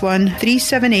 561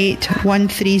 378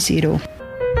 130.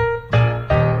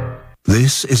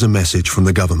 This is a message from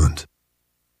the government.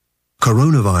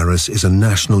 Coronavirus is a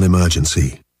national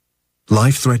emergency,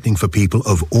 life-threatening for people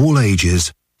of all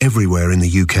ages everywhere in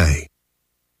the UK.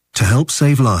 To help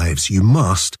save lives, you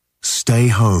must stay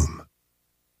home.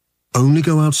 Only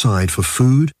go outside for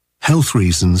food, health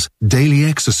reasons, daily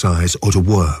exercise or to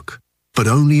work, but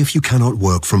only if you cannot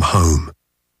work from home.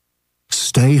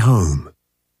 Stay home.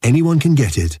 Anyone can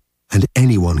get it and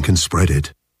anyone can spread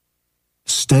it.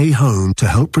 Stay Stay home to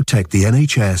help protect the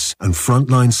NHS and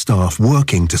frontline staff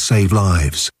working to save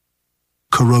lives.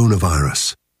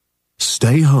 Coronavirus.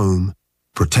 Stay home,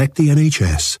 protect the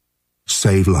NHS,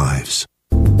 save lives.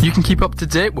 You can keep up to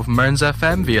date with Mearns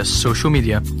FM via social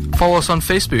media. Follow us on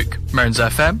Facebook, Mearns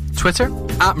FM, Twitter,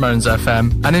 @Mearns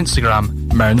FM, and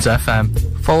Instagram, Mearns FM.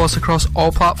 Follow us across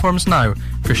all platforms now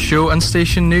for show and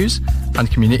station news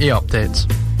and community updates.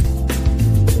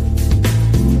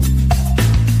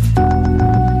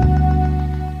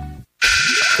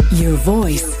 Your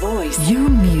voice, your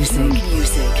music,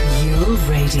 your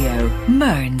radio.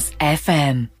 Mearns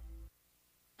FM.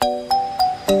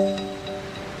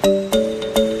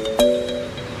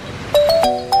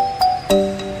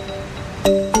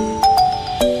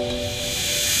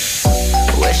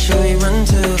 Where should we run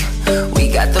to? We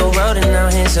got the world in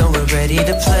our hands and we're ready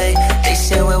to play. They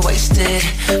say we're wasted,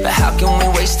 but how can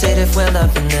we waste it if we're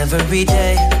loving every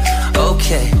day?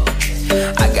 Okay,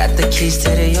 I got the keys to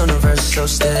the universe, so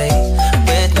stay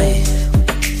with me,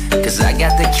 'cause I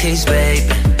got the keys, babe.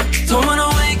 Don't wanna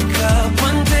wake up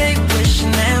one day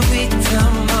wishing that we'd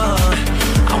done more.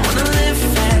 I wanna live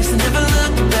fast and never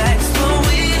look back, it's what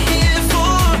we're here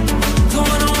for. Don't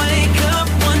wanna wake up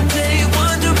one day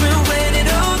wondering where did it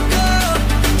all go,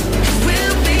 'cause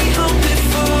we'll be home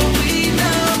before we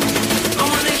know. I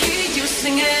wanna hear you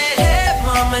sing it. Hey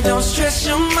mama, don't stress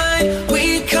your mind,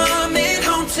 we coming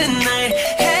home tonight.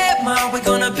 Hey mom, we're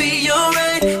gonna be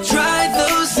alright. Dry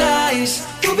those eyes,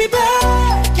 we'll be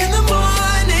back in the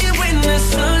morning when the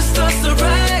sun starts to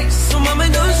rise. So mama,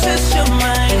 don't stress your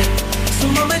mind. So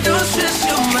mama, don't stress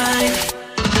your mind.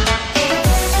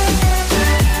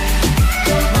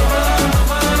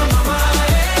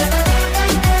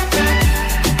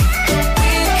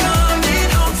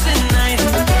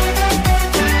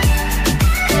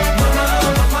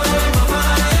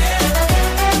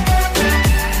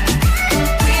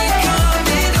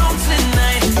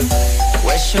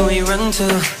 Should we run to?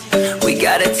 We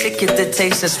got a ticket that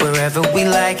takes us wherever we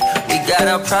like. We got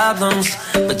our problems,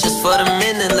 but just for the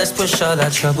minute, let's push all our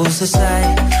troubles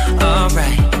aside.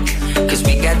 Alright, 'cause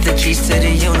we got the keys to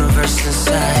the universe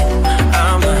inside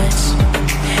our minds.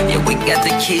 Yeah, we got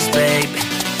the keys, babe.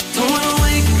 Don't wanna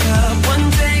wake up one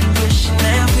day wishing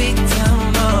that we'd done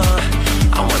more.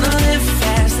 I wanna live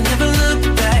fast and never look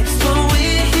back, it's what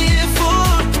we're here for.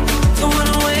 Don't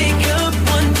wanna wake up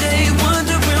one day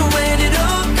wondering where did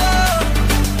all go,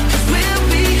 'cause we'll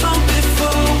be home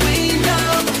before we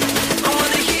know. I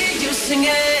wanna hear you sing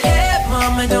it. Hey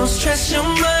mama, don't stress your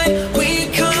mind, we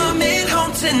coming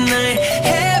home tonight.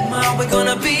 Hey mom, we're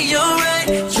gonna be alright.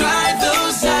 Dry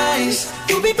those eyes,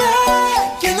 we'll be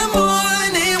back in the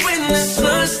morning when the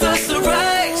sun starts to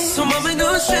rise. So mama,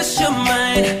 don't stress your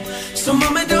mind. So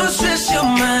mama, don't stress your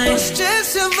mind. Don't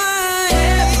stress your mind.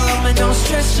 Hey mama, don't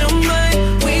stress your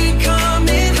mind, we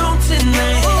coming home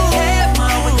tonight. Hey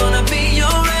mom, we're gonna be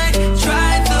alright.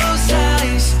 Dry those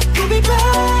eyes, we'll be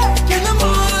back in the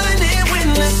morning when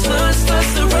the sun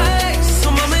starts to rise. So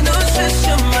mama, don't stress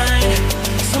your mind.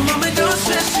 So mama, don't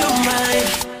stress your mind.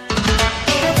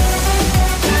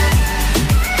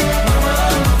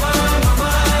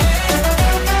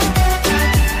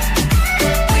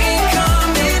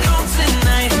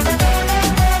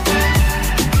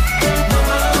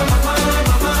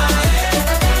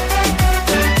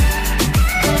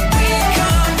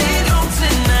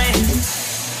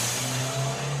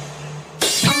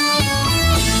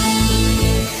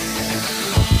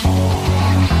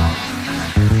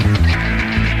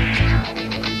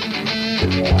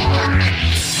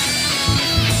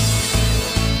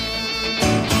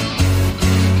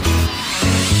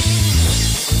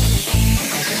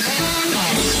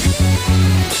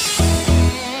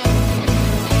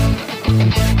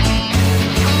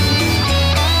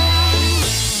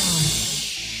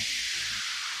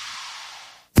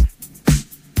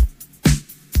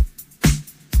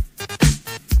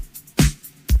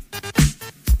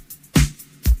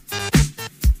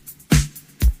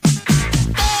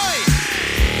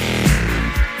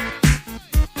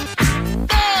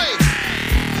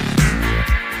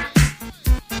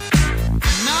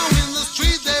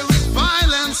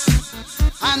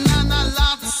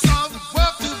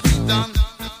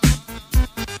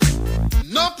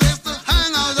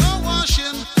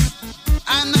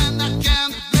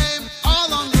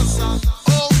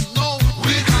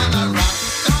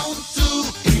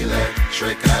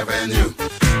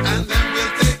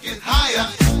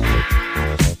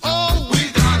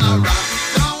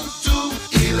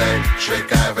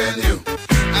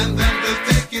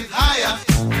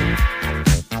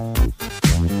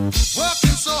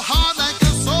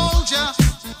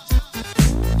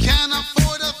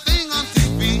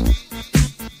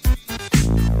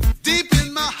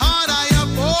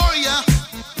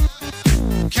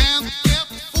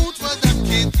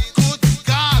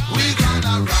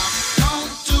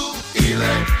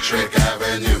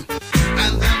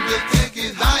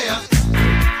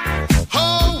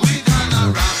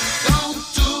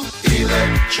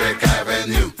 Electric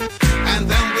Avenue, and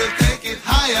then we'll take it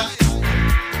higher.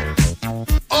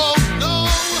 Oh no,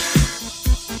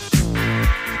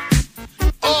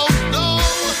 oh no,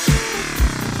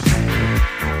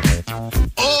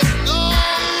 oh no,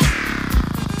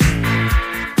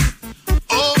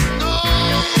 oh no,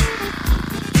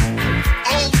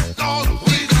 oh no,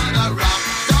 we're gonna rock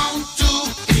down to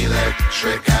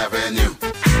Electric Avenue,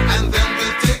 and then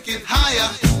we'll take it higher.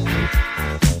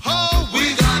 Oh,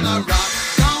 we're gonna rock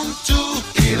down to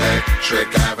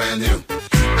Electric Avenue,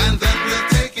 and then we'll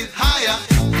take it higher.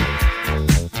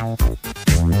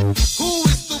 Who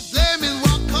is to blame in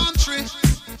one country?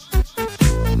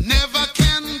 Never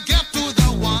can get to the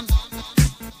one.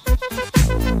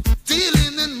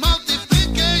 Dealing in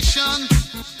multiplication,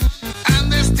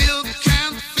 and they still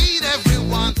can't feed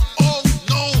everyone. Oh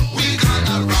no, we're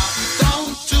gonna rock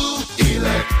down to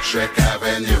Electric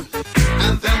Avenue,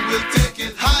 and then we'll take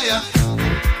it higher.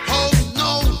 Oh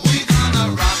no, we're gonna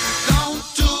rock down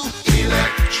to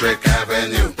Electric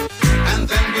Avenue, and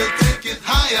then we'll take it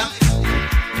higher.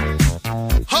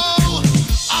 Oh,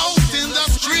 out in the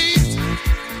street,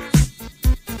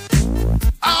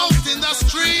 out in the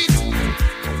street,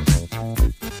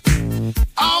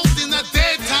 out in the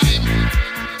daytime,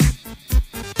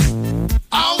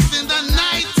 out in the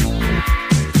night.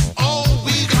 Oh,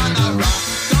 we're gonna rock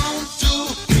down to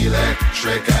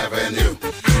Electric Avenue,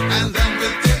 and then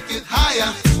we'll take it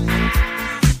higher.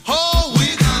 Oh,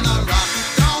 we're gonna rock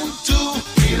down to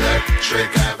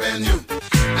Electric Avenue,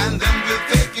 and then we'll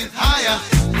take it higher.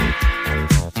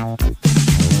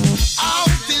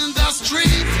 Out in the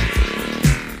street,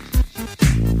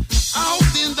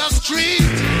 out in the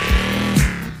street,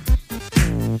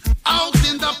 out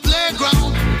in the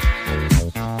playground,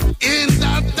 in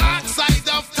the dark side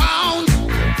of town.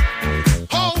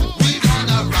 Oh, we're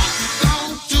gonna rock down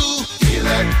to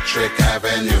Electric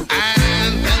Avenue,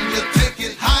 and then we'll take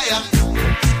it higher.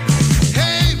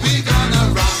 Hey, we're gonna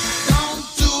rock down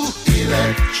to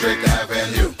Electric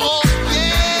Avenue. Oh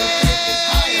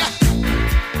yeah,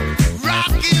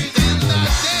 rock it in the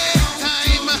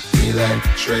daytime,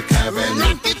 Electric Avenue.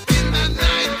 Rock it in the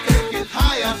night, take it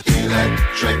higher,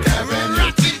 Electric Avenue.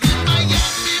 Rock it in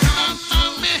Miami,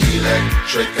 Miami,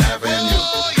 Electric Avenue.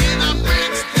 Oh, in a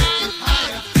Brixton,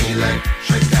 higher,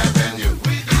 Electric Avenue.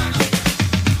 We're gonna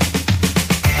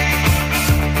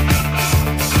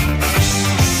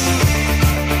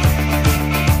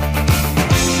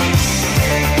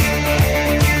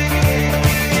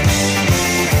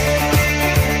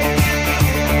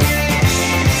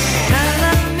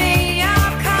Color me your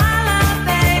color,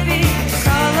 baby.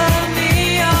 Color me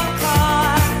your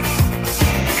car.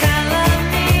 Color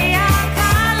me your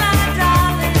color,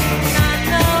 darling. I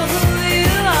know who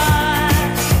you are.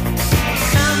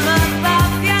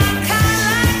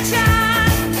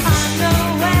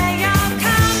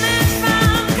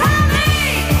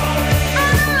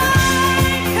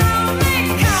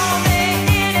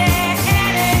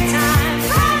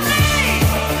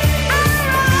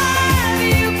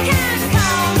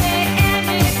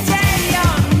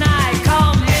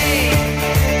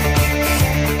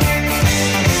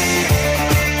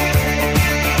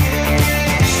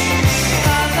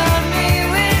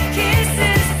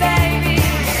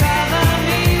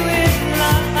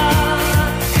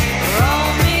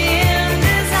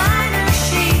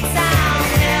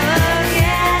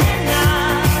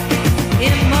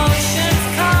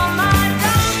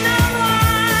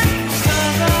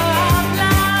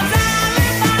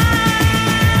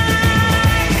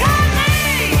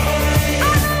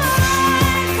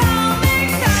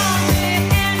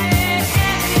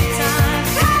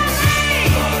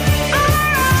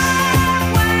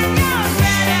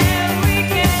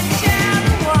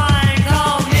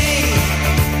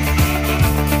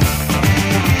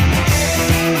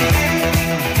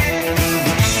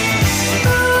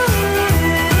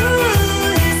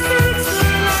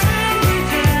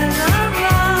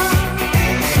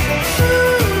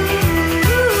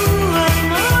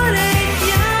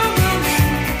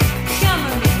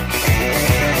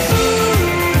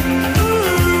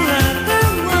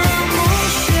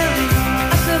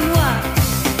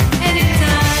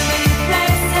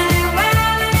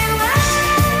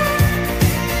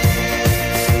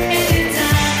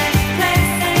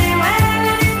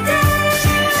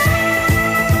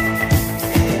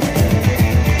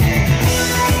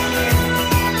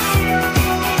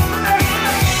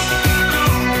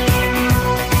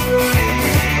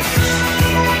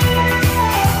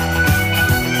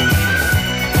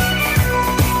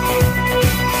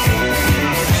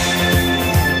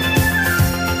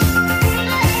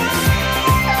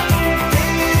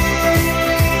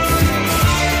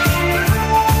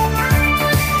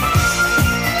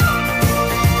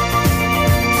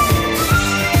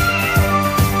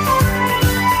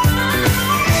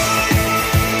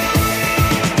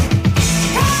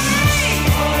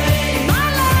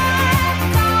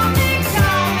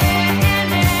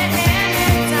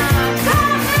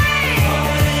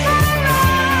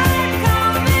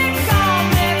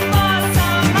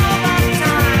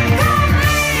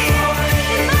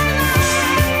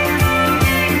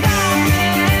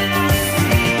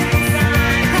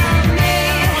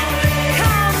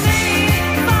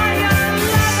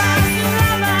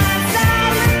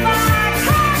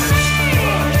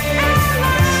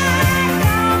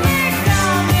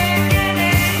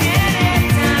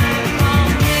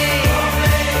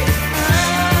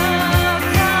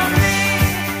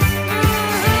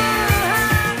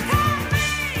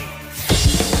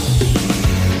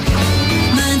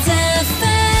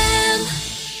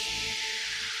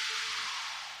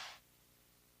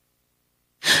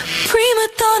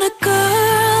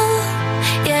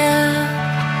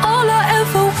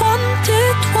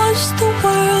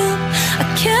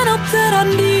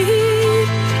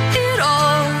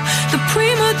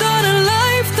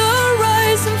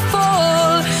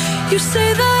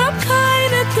 say that I'm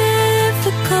kinda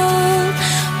difficult,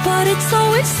 but it's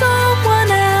always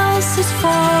someone else's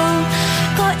fault.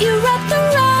 Got you wrapped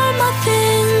around my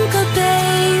finger,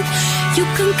 babe. You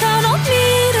can count on me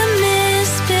to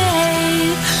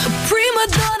misbehave. A prima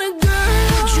donna girl,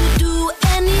 would you do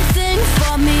anything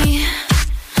for me?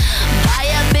 Buy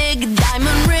a big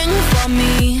diamond ring for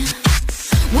me?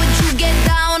 Would you get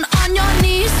down on your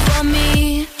knees for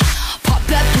me? Pop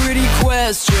that pretty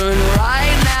question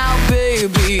right now,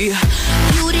 baby.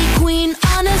 Beauty queen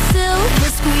on a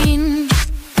silver screen,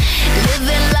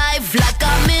 living life like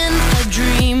I'm in a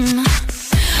dream.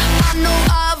 I know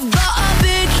I've got a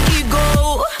big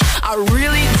ego, I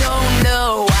really don't know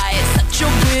why it's such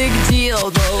a big deal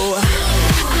though.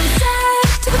 I'm sad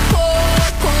to the core,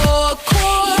 core,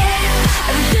 core.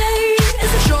 Every day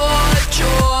is a chore,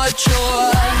 chore,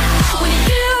 chore. When you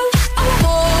give, I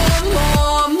want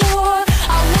more, more, more.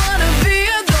 I wanna be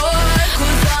adored,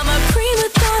 'cause I'm a prima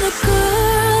donna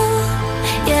girl.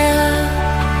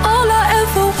 Yeah, all I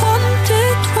ever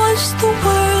wanted was the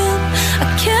world. I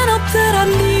can't help that I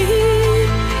need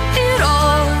it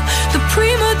all. The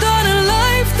prima donna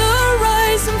life, the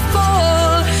rise and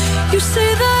fall. You say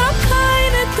that I'm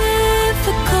kinda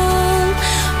difficult,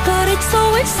 but it's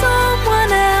always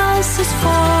someone else's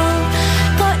fault.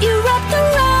 Got you wrapped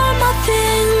around my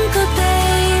finger,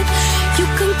 babe. You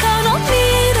can count on me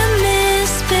to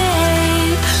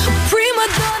misbehave. A prima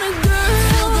donna girl,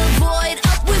 fill the void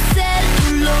up with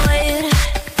celluloid.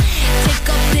 Take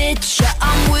a picture,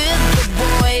 I'm with the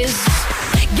boys.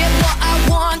 Get what I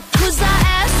want, 'cause I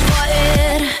asked for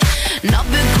it, not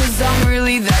because I'm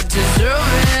really that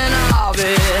deserving of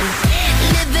it.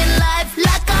 Living life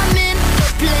like I'm in the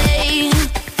play,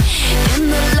 in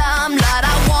the limelight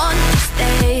I want to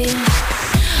stay.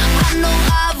 I know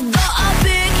I've got a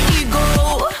big ego,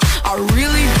 I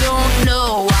really don't know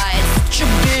why it's such a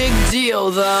big deal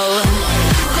though.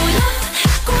 Going up,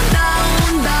 going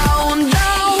down, down,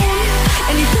 down.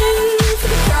 Anything for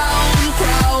the crown,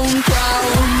 crown,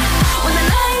 crown. When the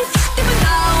lights dip me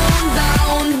down,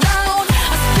 down, down,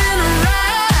 I spin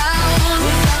around.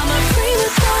 'Cause I'm a prima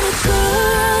donna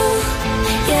girl.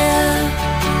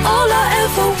 Yeah, all I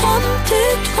ever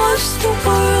wanted was the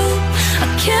world. I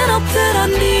can't help that I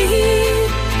need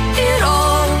it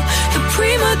all. The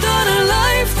prima donna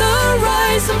life, the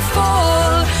rise and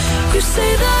fall. You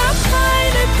say that I'm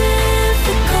kinda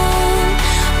difficult,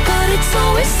 but it's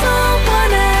always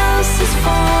someone else's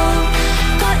fault.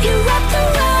 Got you wrapped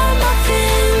around my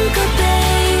finger,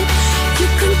 babe. You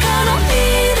can count on me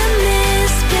to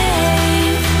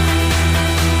misbehave.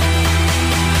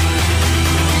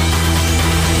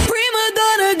 Prima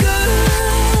donna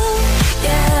girl,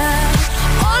 yeah.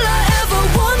 All I ever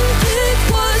wanted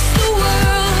was the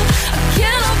world. I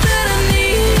can't help that I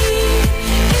need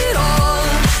it all.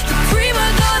 The prima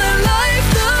donna life,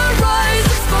 the rise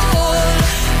and fall.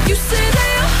 You say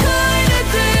they are kinda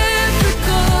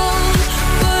difficult,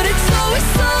 but it's always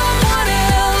someone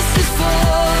else's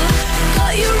fault.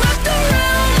 Got you wrapped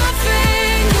around my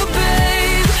finger,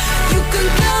 babe. You can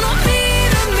count on me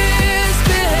to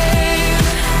misbehave.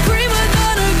 Prima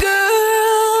donna girl.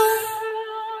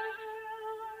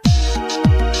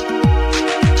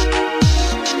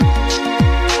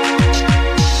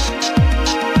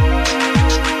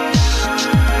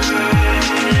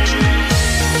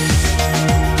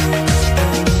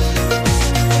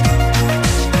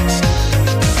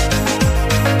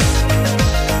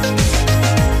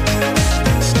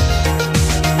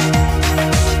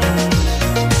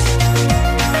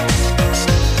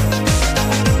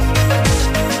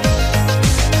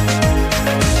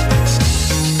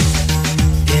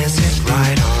 Is it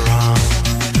right or wrong?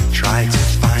 Try to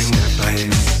find a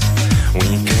place we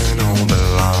can all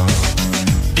belong.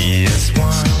 Be as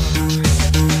one.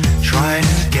 Try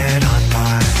to get on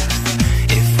by.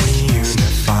 If we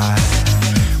unify,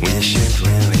 we should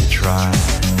really try.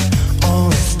 All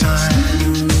this time,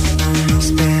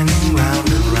 spinning round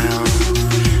and round,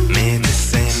 made the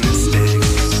same mistakes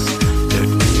that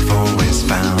we've always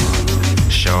found.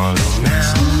 Surely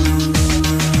now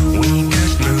we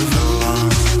could move along,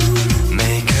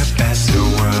 make a better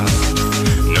world.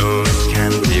 No, it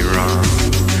can't be wrong.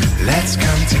 Let's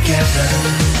come together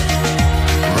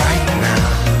right now.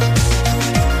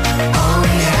 Oh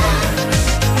yeah,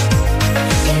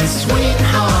 in sweet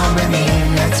harmony.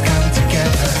 Let's come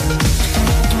together.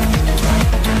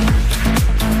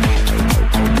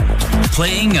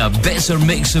 Playing a better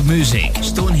mix of music.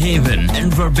 Stonehaven,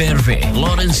 Inverbervie,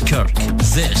 Lawrence Kirk.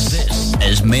 This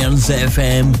is Mearns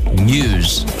FM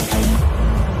News.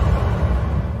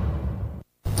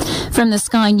 From the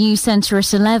Sky News Centre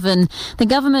at 11, the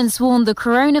government's warned the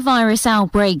coronavirus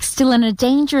outbreak still in a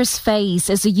dangerous phase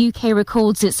as the UK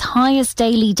records its highest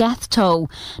daily death toll.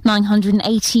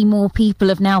 980 more people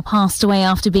have now passed away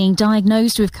after being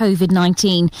diagnosed with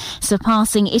COVID-19,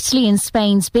 surpassing Italy and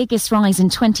Spain's biggest rise in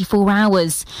 24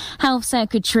 hours. Health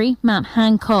Secretary Matt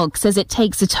Hancock says it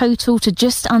takes a total to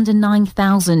just under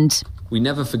 9,000. We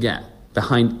never forget,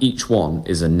 behind each one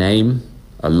is a name,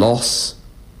 a loss,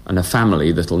 and a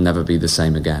family that'll never be the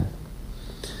same again.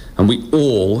 And we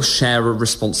all share a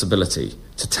responsibility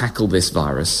to tackle this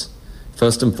virus,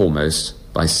 first and foremost,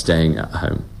 by staying at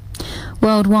home.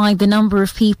 Worldwide, the number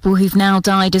of people who've now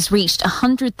died has reached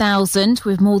 100,000,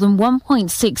 with more than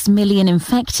 1.6 million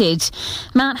infected.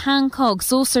 Matt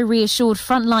Hancock's also reassured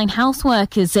frontline health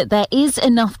workers that there is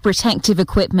enough protective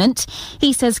equipment.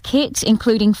 He says kit,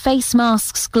 including face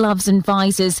masks, gloves and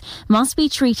visors, must be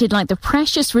treated like the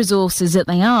precious resources that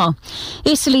they are.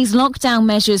 Italy's lockdown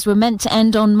measures were meant to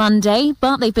end on Monday,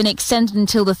 but they've been extended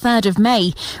until the 3rd of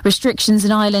May. Restrictions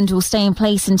in Ireland will stay in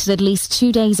place until at least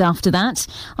 2 days after that.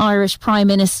 Irish Prime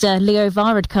Minister Leo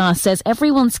Varadkar says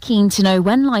everyone's keen to know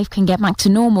when life can get back to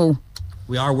normal.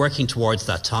 We are working towards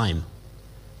that time,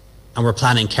 and we're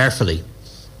planning carefully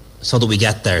so that we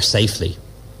get there safely.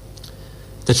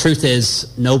 The truth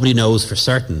is, nobody knows for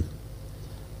certain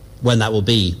when that will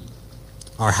be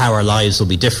or how our lives will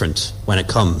be different when it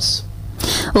comes.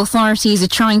 Authorities are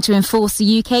trying to enforce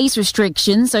the UK's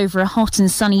restrictions over a hot and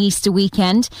sunny Easter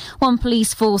weekend. One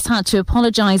police force had to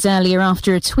apologise earlier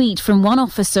after a tweet from one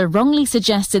officer wrongly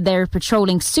suggested they were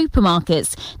patrolling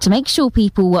supermarkets to make sure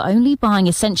people were only buying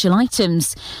essential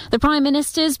items. The Prime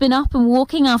Minister's been up and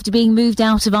walking after being moved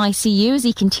out of ICU as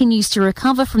he continues to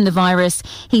recover from the virus.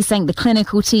 He thanked the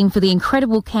clinical team for the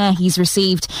incredible care he's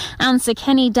received. And Sir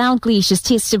Kenny Dalglish has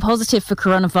tested positive for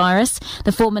coronavirus.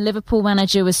 The former Liverpool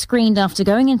manager was screened after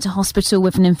going into hospital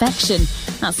with an infection.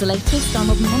 That's the latest. I'm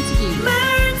Robin Montague.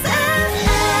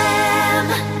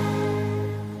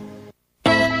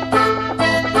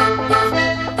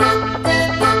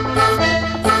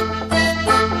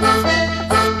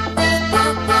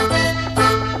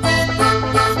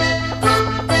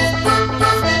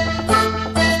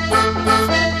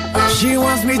 She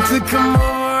wants me to come over,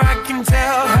 I can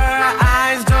tell her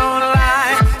eyes don't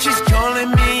lie. She's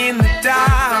calling me in the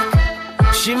dark.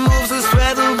 She moves us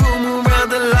where the room around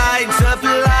the lights up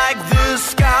like the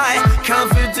sky.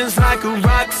 Confidence like a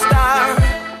rock star.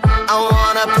 I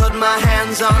wanna put my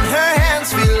hands on her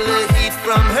hands, feel the heat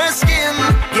from her skin.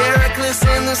 Get reckless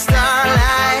in the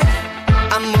starlight.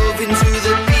 I'm moving to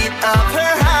the beat of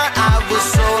her heart. I was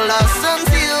so lost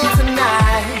until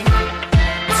tonight.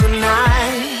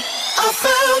 Tonight I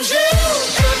found you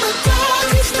in the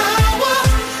darkest hour.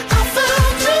 I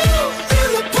found you in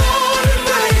the pouring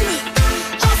rain.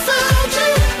 I found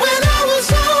you when I was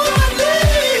on my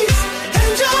knees,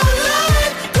 and your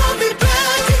light brought me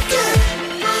back again.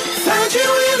 Found you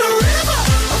in a river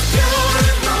of pure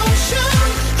emotion.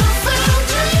 I found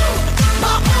you,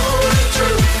 my only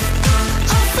truth.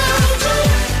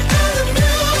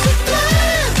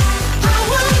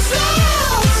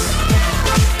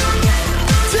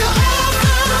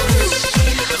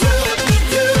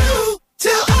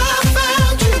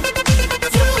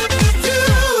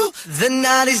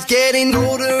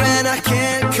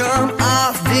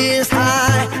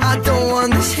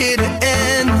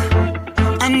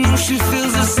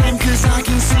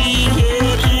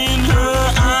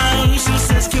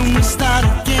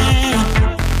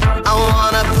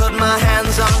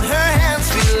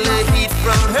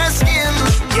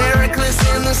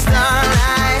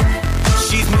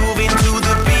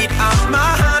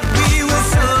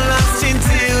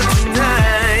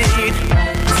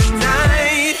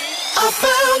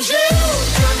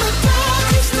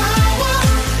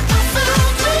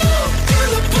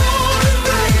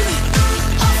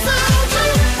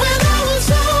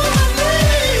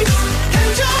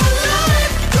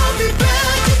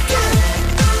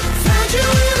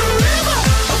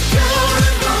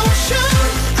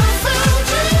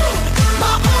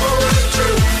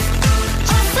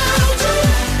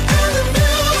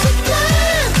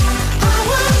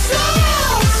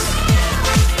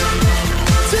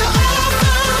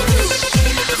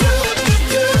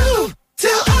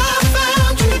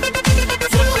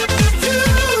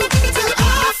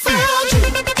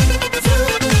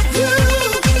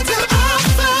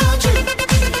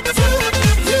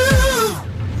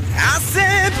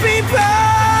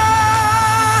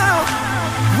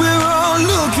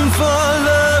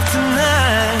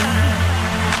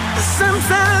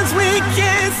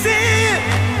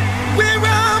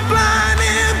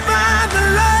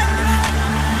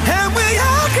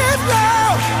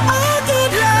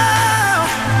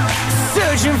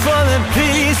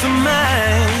 peace of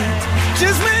mind.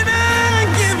 Just when I'm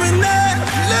giving up,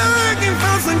 looking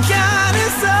for some kind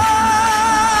of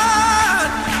sun.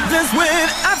 That's when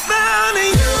I found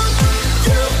you.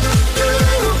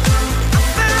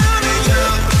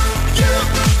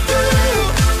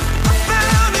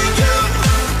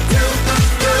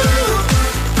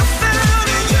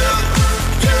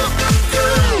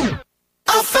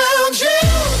 I found you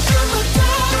in the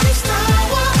darkest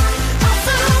hour. I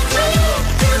found you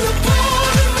in the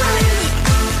pouring rain.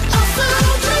 I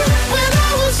found you when I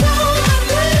was on my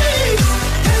knees,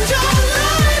 and your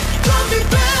light brought me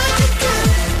back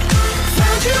again.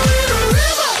 Found you in a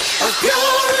river of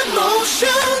pure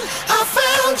emotion. I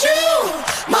found you,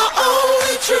 my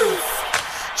only truth.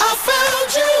 I found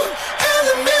you in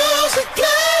the music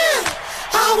playing.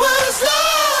 I was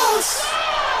lost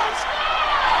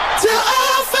till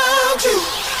I found you.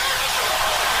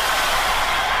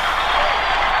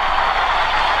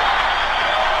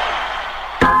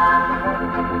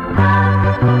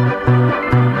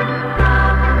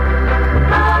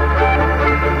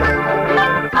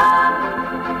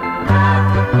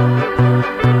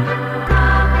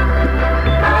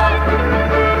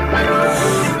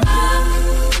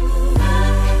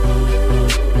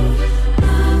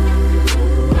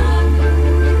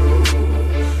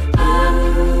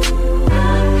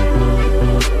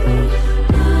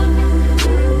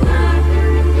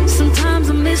 Sometimes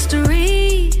I'm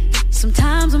mystery,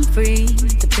 sometimes I'm free,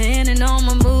 depending on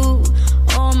my mood,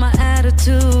 on my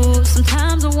attitude.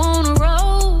 Sometimes I wanna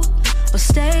roll or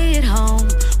stay at home,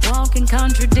 walk in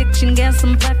contradiction, get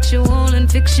some factual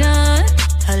and fiction.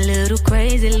 A little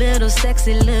crazy, little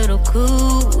sexy, little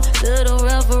cool, little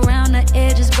rough around the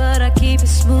edges, but I keep it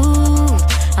smooth.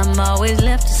 I'm always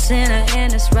left to center,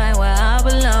 and it's right where I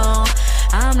belong.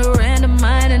 I'm the random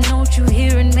mind, and don't you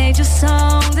hear in major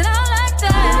songs, and I like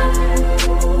that.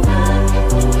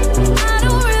 I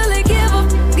don't really give a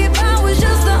f- if I was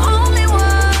just the only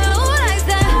one who likes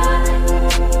that.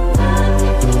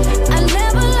 I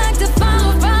never like to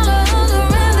follow others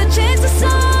around to chase the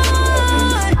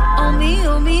sun. Oh me,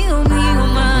 oh me, oh me, oh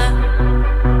my.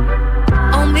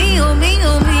 Oh me, oh me,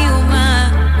 oh me, oh my.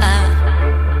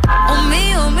 Oh me,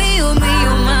 oh me, oh me,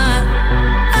 oh my.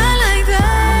 I like that.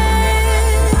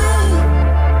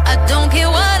 I don't care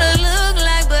what I look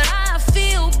like, but I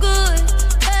feel good.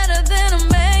 Better than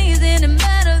amazing and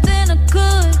better than I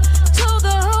could. Told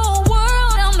the whole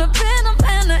world I'm the venom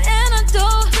and the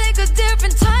antidote. Take a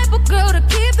different type of girl to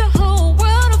keep the whole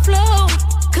world afloat.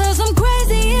 Cause I'm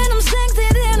crazy and I'm sexy,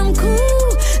 then I'm cool.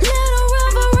 Little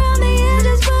rough around the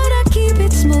edges, but I keep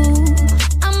it smooth.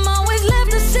 I'm always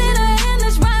left to center, and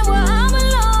that's right where I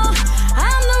belong.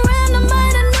 I'm the random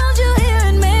mind, and don't you hear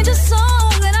in major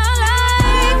songs, and I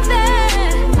like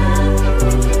that.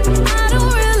 I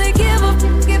don't really give a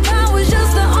f- if I was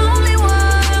just the only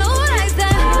one who likes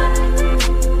that.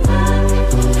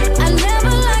 I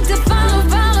never like to follow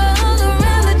others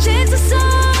around to chase the sun.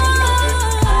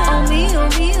 Oh me, oh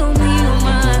me, oh me, oh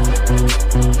my.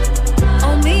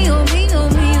 Oh me, oh me, oh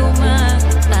me, oh my.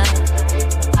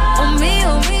 Oh me,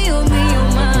 oh me, oh me, oh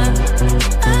my.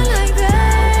 I like that.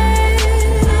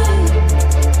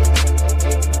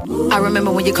 I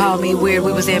remember when you called me weird.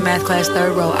 We was in math class,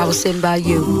 third row. I was sitting by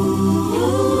you,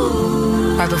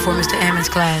 right before Mr. Ammons'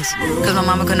 class. Cause my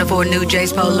mama couldn't afford new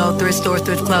J's Polo, thrift store,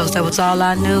 thrift clothes. That was all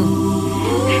I knew.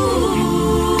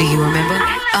 Do you remember?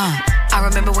 I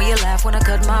remember when you laughed when I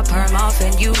cut my perm off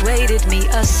and you rated me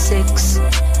a 6.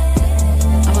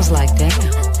 I was like, damn.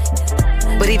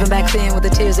 But even back then with the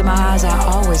tears in my eyes, I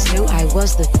always knew I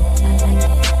was the.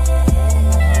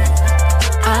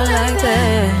 I like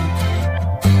that.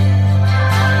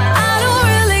 I don't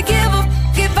really give a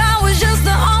f- if I was just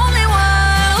the only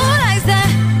one who likes that.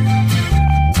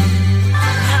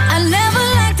 I never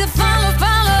like to follow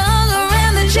others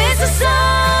around to chase the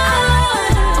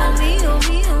sun. Oh me, oh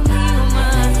me, oh me, oh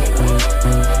my.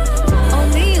 Oh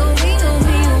me, oh me, oh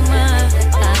me, oh my.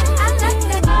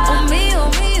 Oh me, oh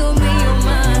me, oh me, oh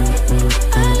my.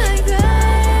 I like that.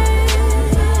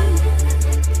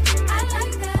 I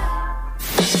like that.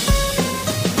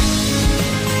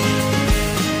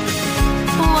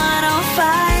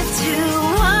 105 to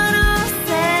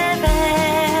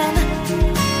 107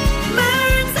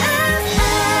 Burns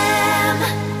FM.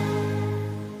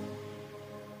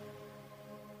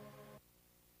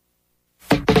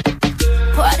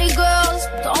 Party girls,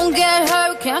 don't get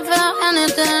hurt, can't feel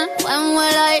anything. When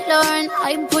will I learn?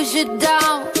 I push it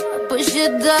down, push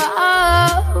it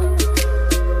down.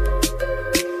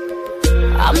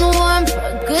 I'm the one for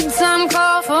a good time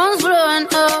call, phone's blowing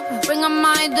up. Bring on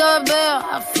my doorbell,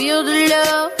 I feel the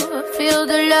love, I feel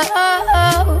the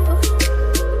love.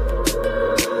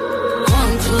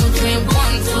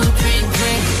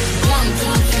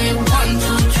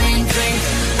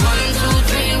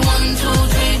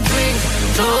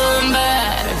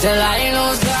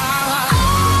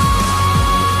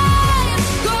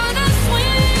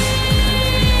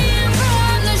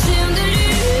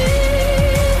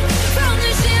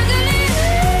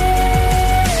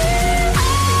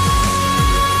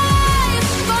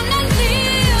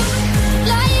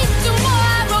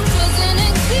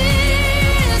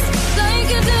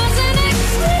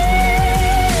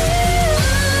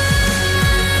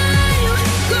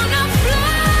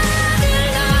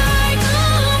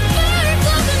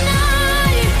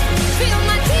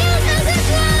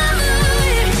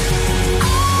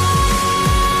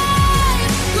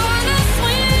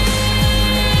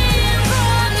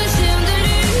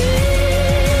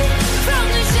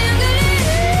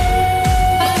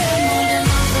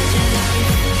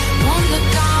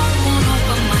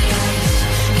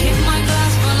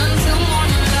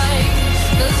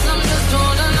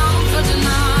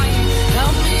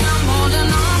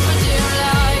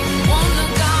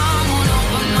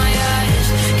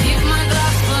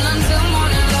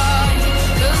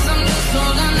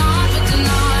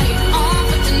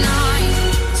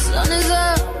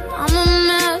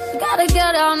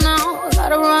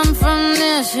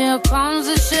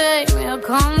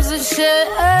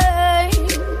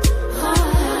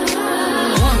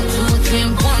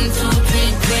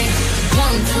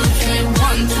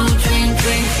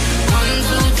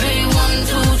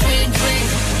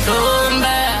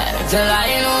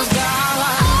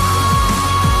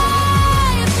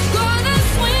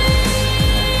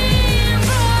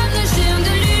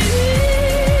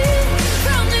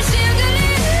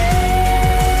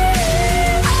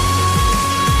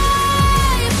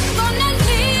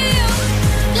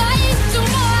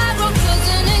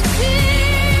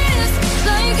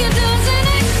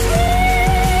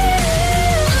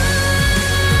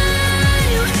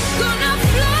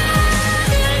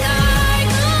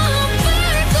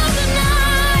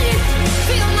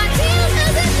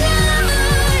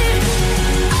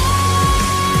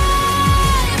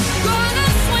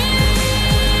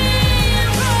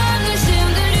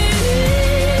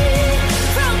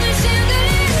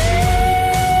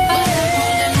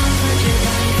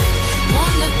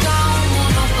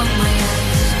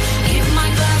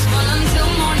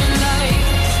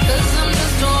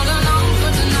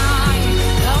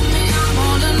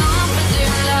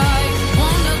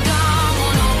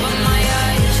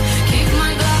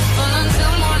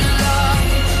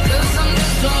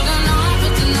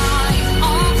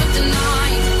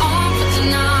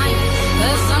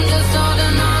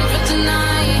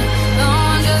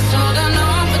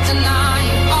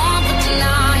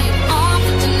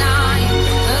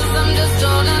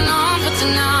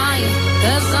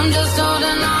 I'm just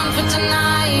holding on for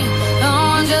tonight.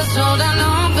 Oh, I'm just holding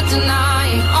on for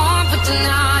tonight. On for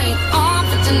tonight. On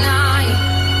for tonight.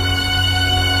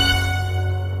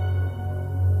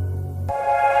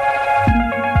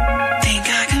 Think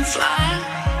I can fly.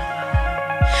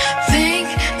 Think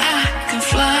I can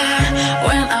fly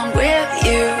when I'm with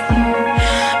you.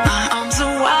 My arms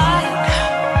are wide,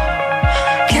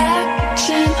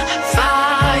 catching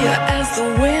fire as the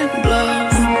wind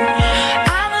blows.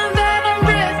 I know that I'm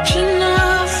rich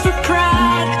enough for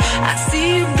pride. I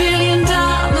see $1 billion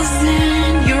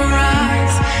in your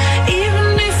eyes, even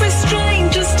if we're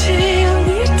strangers till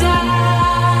we die.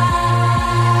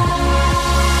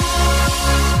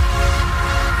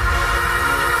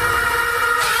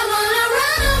 I wanna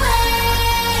run away.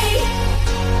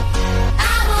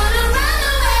 I wanna run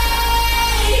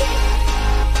away.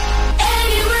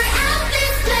 Anywhere out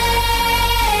this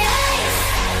place.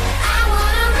 I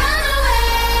wanna run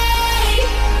away.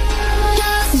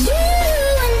 Just you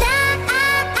and I.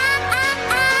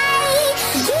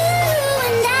 You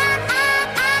and I. You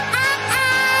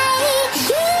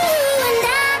and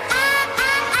I.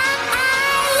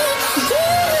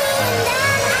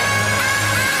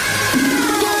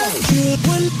 Just you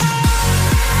and I.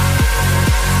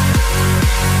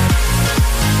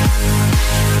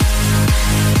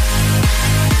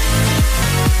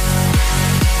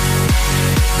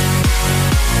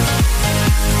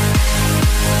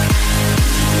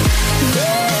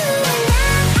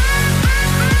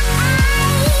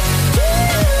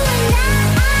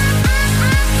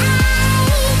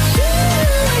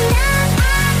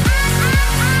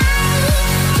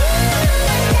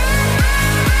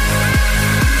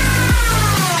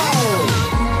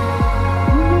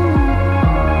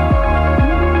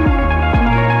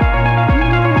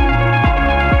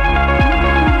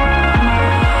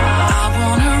 I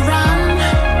wanna run,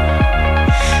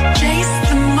 chase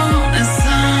the morning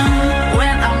sun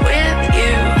when I'm with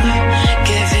you.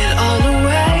 Give it all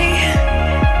away,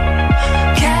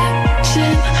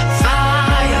 catching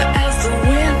fire as the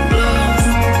wind blows.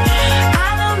 I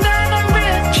know that I'm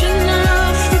rich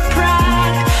enough for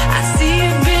pride. I see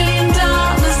 $1 billion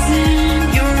in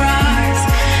your eyes,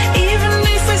 even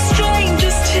if we're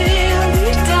strangers till we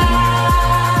die.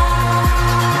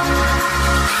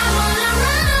 I wanna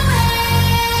run away.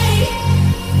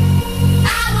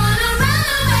 I wanna run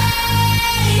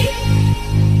away.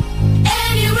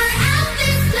 Anywhere out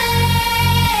this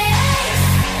place.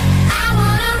 I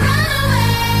wanna run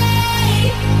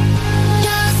away.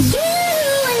 Just you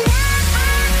and I.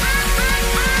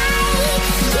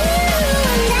 You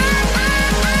and I.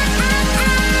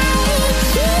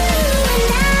 You and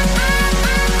I.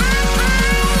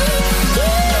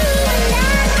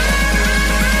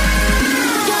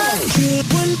 Just you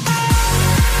and I.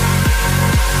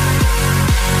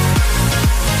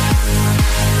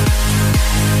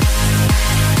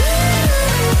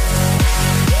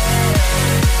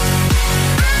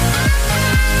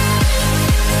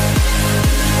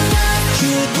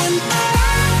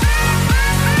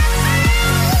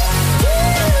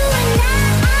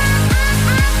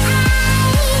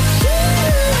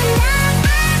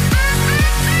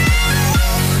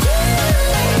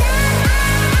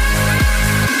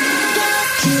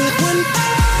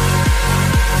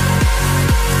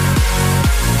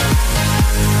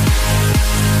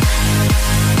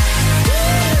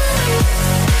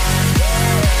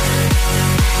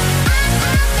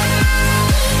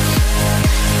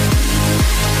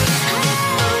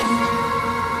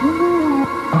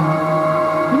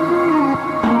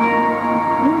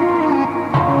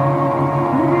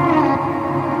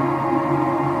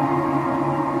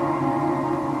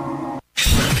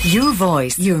 Your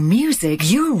voice, your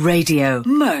music, your radio.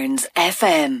 Mearns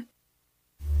FM.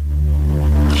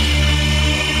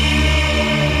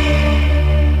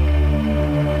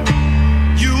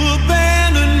 You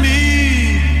abandoned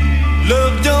me.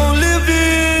 Love don't live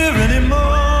here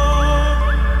anymore.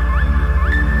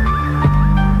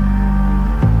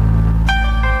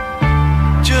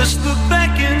 Just look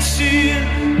back and see it.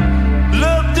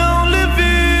 Love don't live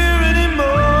here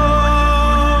anymore.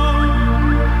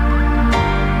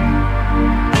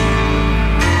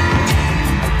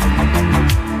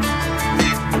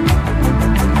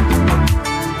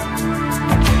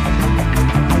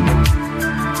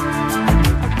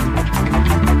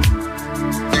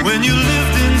 When you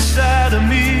lived inside of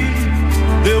me,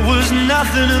 there was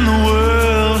nothing in the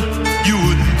world you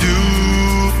wouldn't do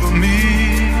for me.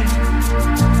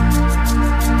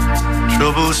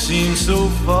 Trouble seemed so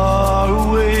far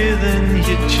away, then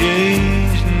you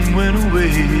changed and went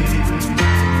away.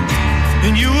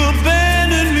 And you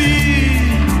abandoned me.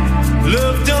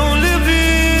 Love don't live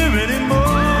here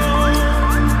anymore.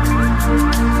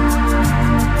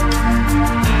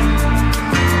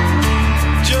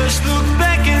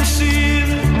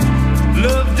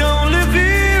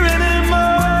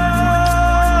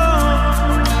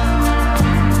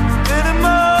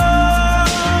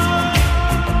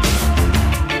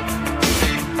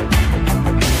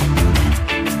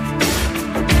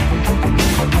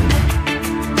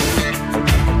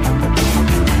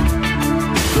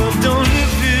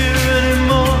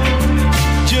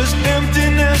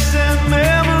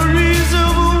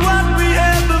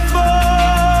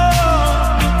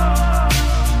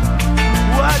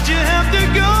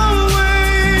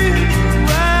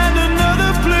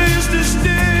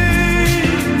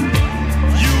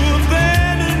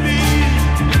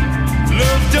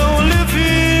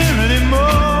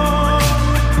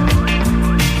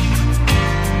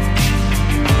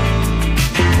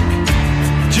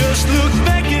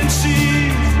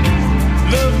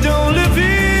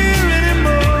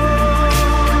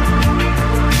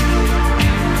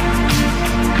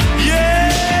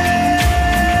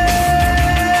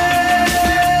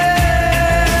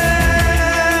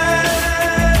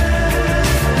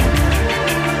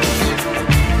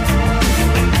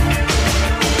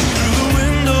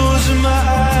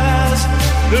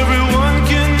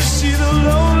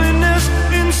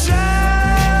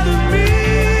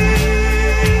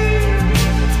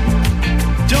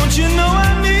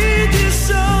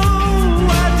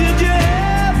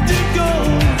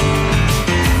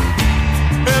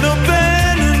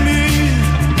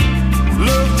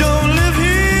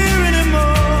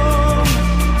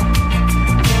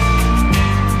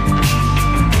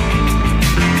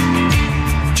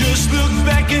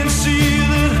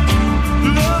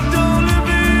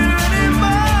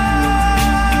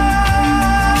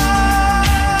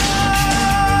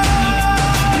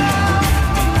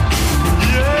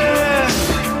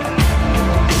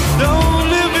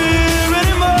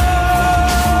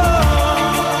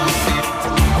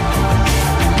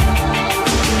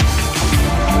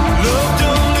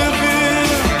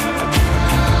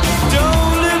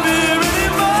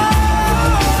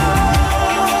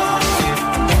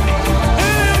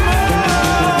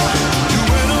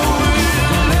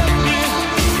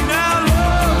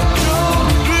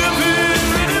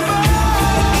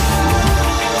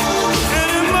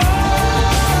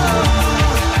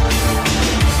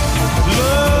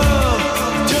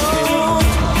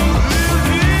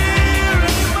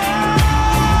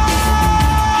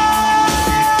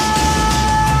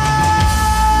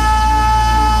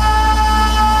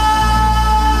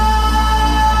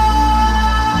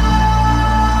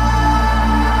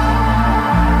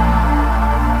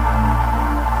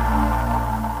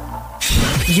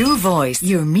 voice,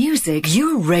 your music,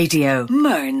 your radio.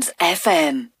 Mearns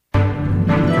FM.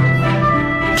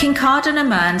 Kincardine and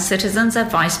Mearns Citizens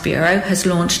Advice Bureau has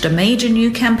launched a major new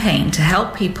campaign to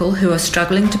help people who are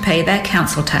struggling to pay their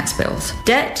council tax bills.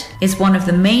 Debt is one of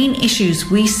the main issues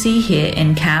we see here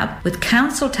in CAB, with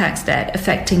council tax debt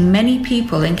affecting many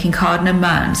people in Kincardine and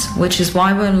Mearns, which is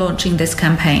why we're launching this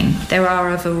campaign. There are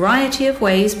a variety of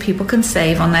ways people can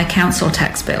save on their council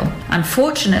tax bill.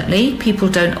 Unfortunately, people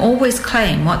don't always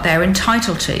claim what they're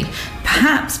entitled to,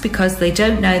 perhaps because they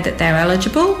don't know that they're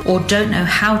eligible or don't know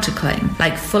how to claim,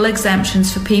 like full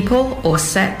exemptions for people or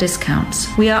set discounts.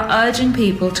 We are urging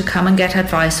people to come and get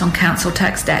advice on council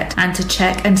tax debt and to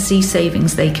check and see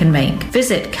savings they can make.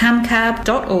 Visit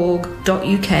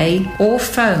camcab.org.uk or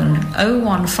phone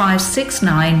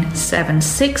 01569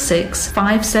 766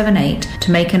 578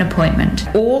 to make an appointment.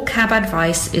 All CAB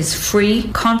advice is free,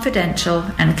 confidential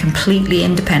and completely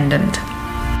independent.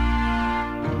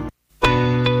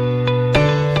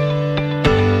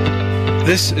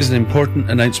 This is an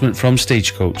important announcement from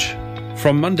Stagecoach.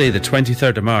 From Monday the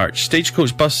 23rd of March,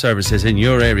 Stagecoach bus services in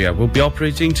your area will be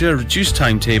operating to a reduced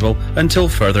timetable until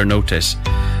further notice.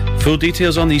 Full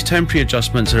details on these temporary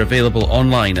adjustments are available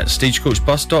online at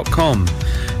stagecoachbus.com.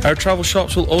 Our travel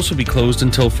shops will also be closed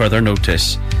until further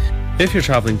notice. If you're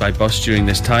travelling by bus during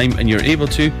this time and you're able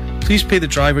to, please pay the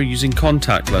driver using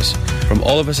contactless. From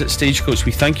all of us at Stagecoach,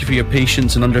 we thank you for your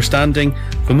patience and understanding.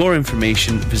 For more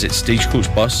information, visit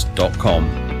stagecoachbus.com.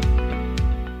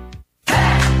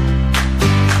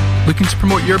 Looking to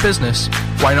promote your business?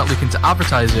 Why not look into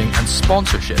advertising and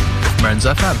sponsorship with Mearns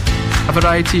FM? A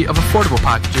variety of affordable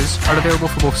packages are available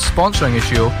for both sponsoring a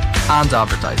show and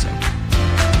advertising.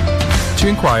 To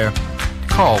inquire,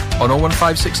 call on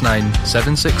 01569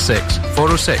 766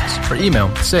 406 or email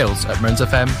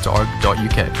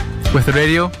sales@mearnsfm.org.uk. With the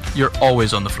radio, you're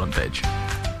always on the front page.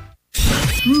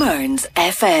 Mearns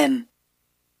FM.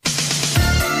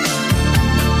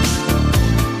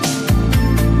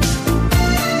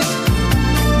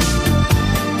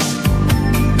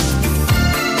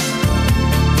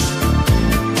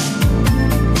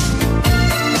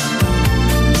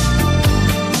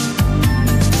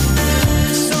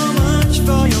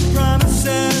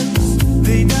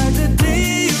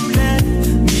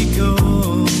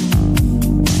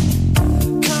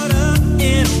 Caught up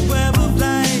in a web of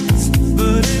lights,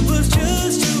 but it was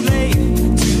just too late.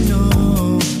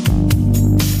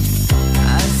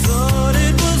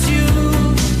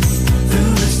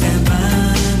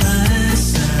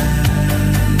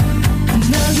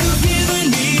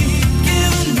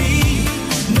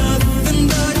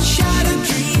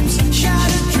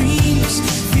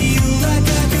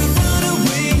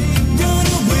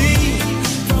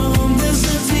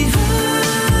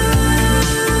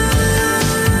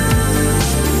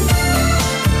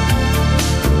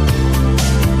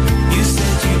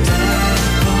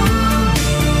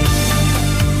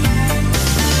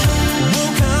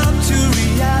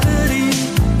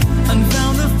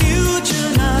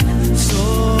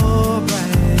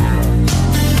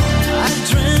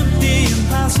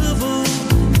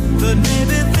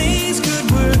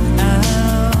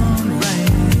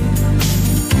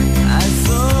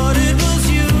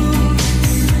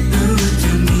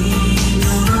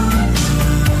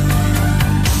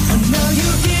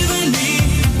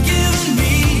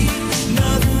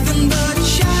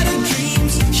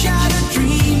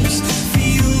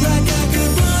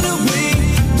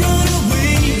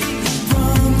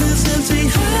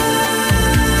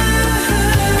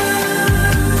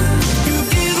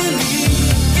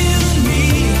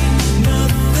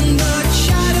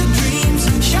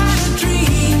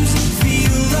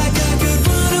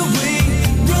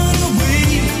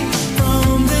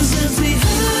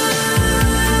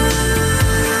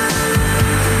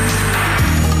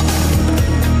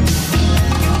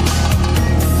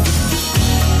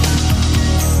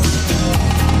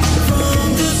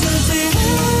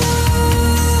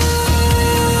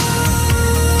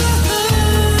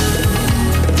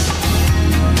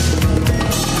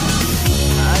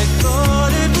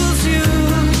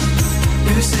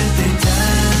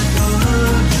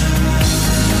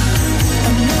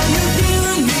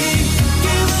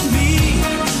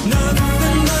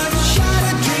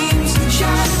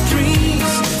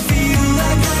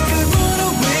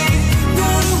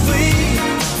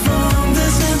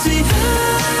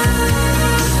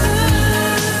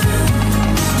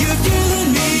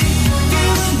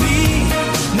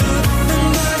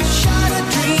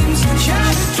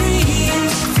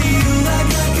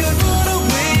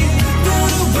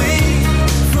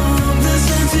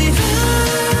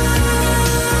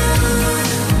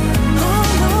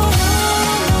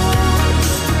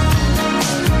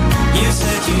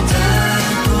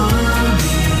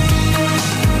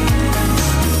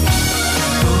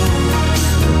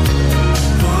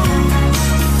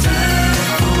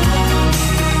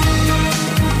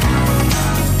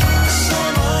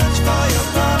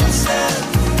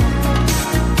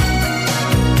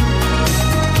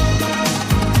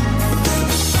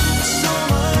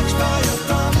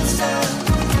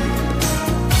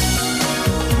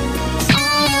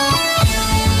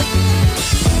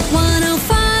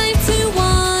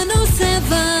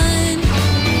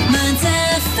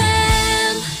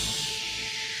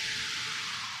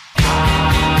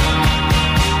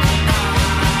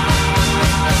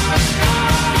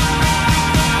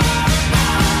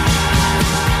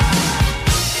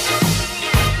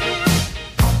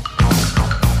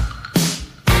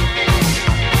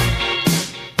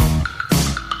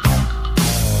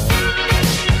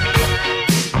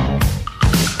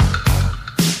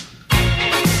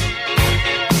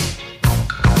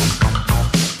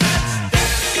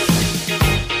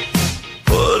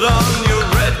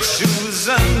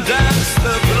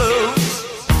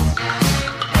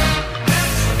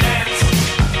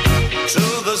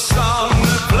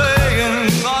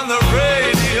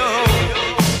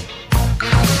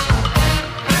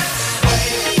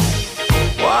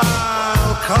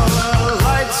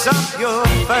 up your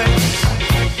face.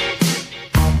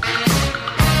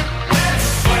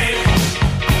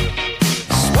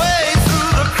 Sway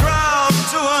through the crowd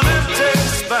to an empty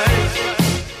space.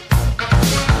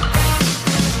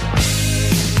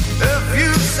 If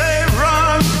you say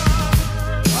run,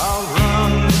 I'll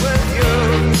run with you.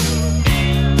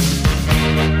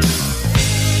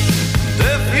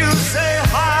 If you say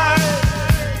hide,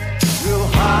 we'll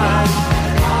hide.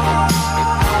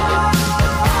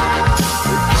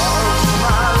 Because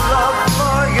my love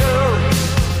for you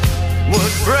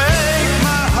would break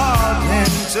my heart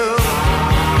in two.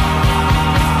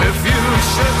 If you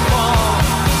should fall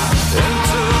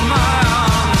into my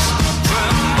arms,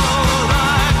 tremble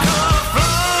like a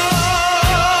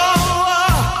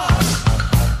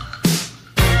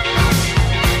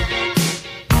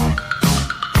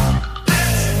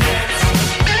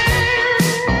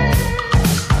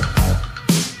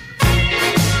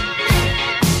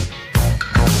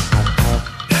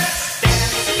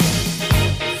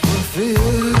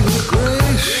feel the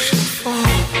grace should fall.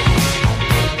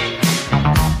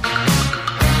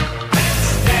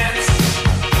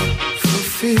 For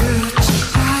fear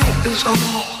tonight is all.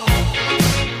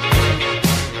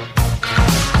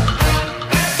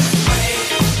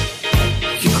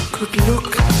 You could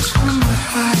look into my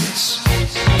eyes.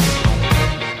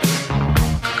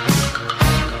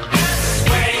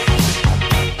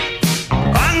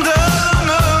 Under the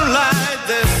moonlight,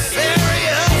 this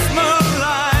serious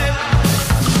moonlight.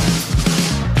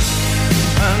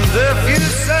 And if you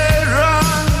say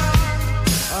run,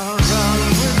 I'll run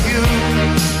with you.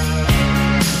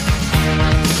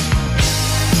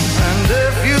 And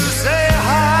if you say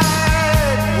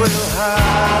hide, we'll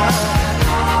hide.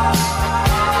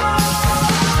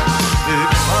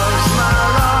 Because my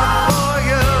love for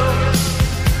you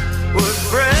would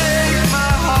break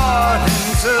my heart in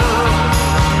two.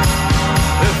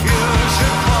 If you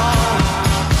should fall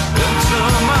into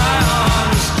my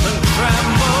arms and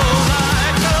tremble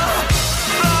like a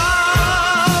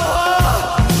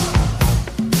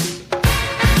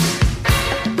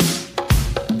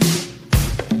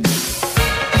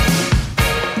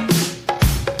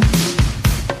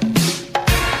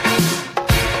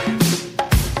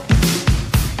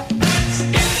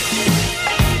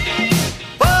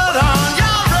put on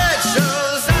your red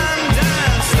shoes and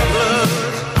dance the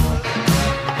blues.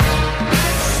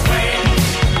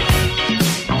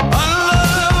 Under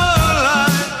the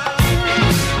moonlight,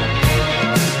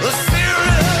 the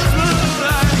serious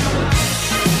moonlight.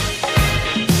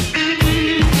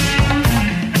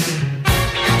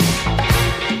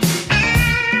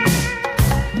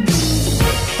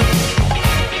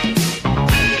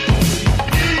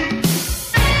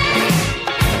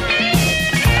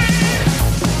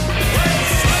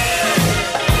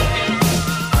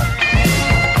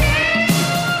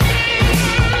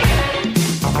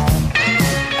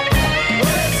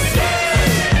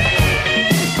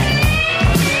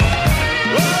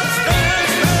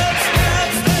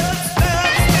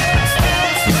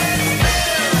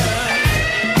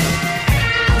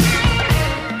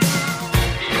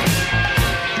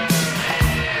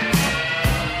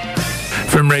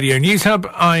 From Radio News Hub,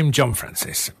 I'm John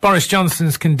Francis. Boris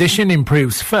Johnson's condition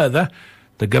improves further.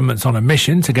 The government's on a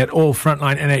mission to get all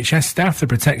frontline NHS staff the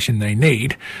protection they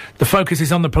need. The focus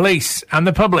is on the police and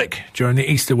the public during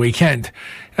the Easter weekend.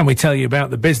 And we tell you about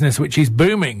the business which is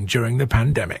booming during the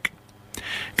pandemic.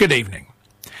 Good evening.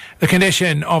 The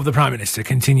condition of the Prime Minister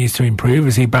continues to improve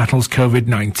as he battles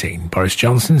COVID-19. Boris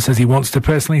Johnson says he wants to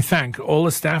personally thank all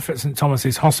the staff at St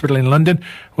Thomas's Hospital in London,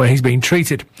 where he's been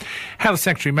treated. Health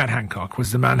Secretary Matt Hancock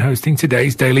was the man hosting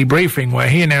today's daily briefing, where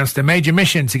he announced a major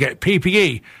mission to get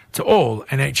PPE to all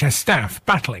NHS staff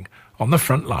battling on the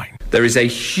front line. There is a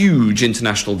huge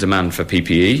international demand for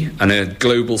PPE and a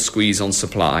global squeeze on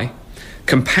supply.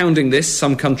 Compounding this,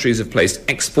 some countries have placed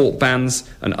export bans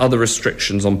and other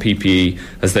restrictions on PPE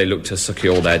as they look to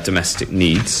secure their domestic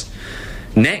needs.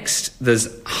 Next, there's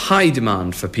high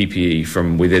demand for PPE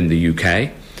from within the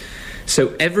UK.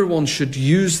 So everyone should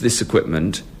use this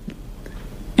equipment,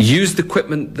 use the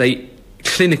equipment they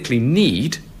clinically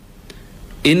need,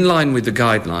 in line with the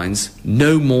guidelines,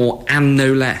 no more and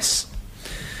no less.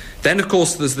 Then, of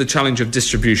course, there's the challenge of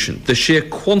distribution. The sheer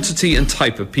quantity and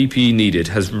type of PPE needed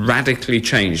has radically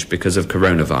changed because of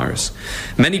coronavirus.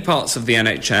 Many parts of the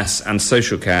NHS and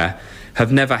social care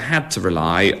have never had to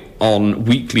rely on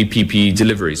weekly PPE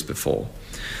deliveries before.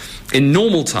 In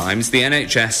normal times, the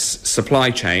NHS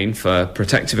supply chain for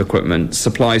protective equipment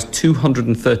supplies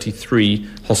 233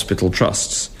 hospital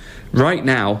trusts. Right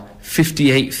now,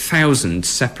 58,000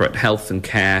 separate health and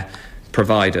care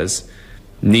providers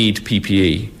need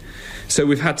PPE. So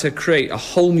we've had to create a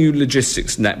whole new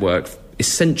logistics network,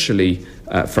 essentially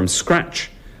from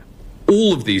scratch.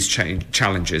 All of these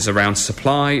challenges around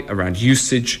supply, around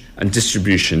usage and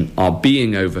distribution are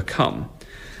being overcome.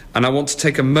 And I want to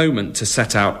take a moment to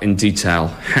set out in detail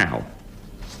how.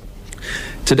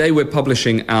 Today we're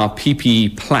publishing our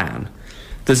PPE plan.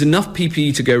 There's enough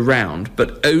PPE to go round,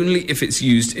 but only if it's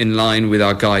used in line with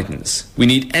our guidance. We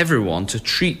need everyone to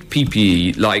treat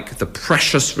PPE like the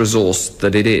precious resource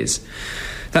that it is.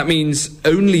 That means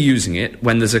only using it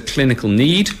when there's a clinical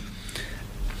need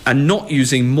and not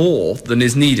using more than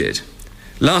is needed.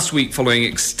 Last week, following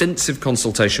extensive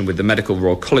consultation with the medical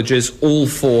Royal Colleges, all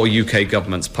 4 UK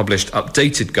governments published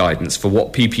updated guidance for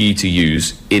what PPE to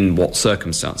use in what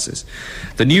circumstances.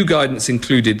 The new guidance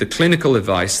included the clinical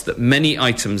advice that many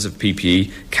items of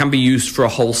PPE can be used for a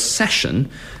whole session,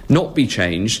 not be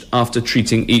changed after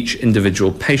treating each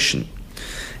individual patient.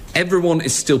 Everyone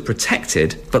is still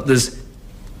protected, but there's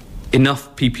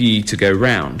enough PPE to go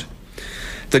round.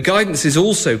 The guidance is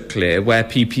also clear where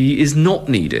PPE is not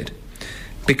needed.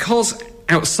 Because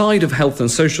outside of health and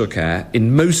social care,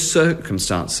 in most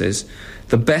circumstances,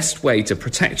 the best way to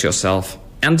protect yourself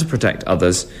and to protect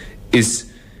others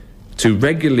is to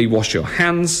regularly wash your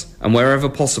hands and wherever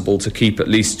possible to keep at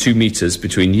least 2 meters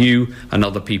between you and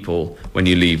other people when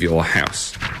you leave your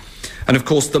house. And of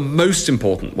course, the most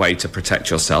important way to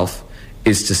protect yourself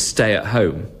is to stay at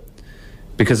home,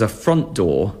 because a front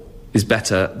door is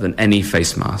better than any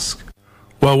face mask.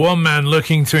 Well, one man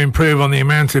looking to improve on the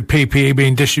amount of PPE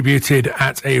being distributed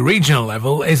at a regional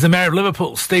level is the Mayor of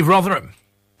Liverpool, Steve Rotherham.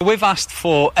 We've asked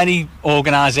for any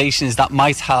organisations that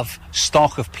might have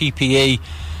stock of PPE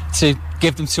to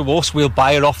give them to us. We'll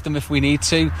buy it off them if we need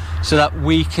to, so that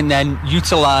we can then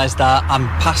utilise that and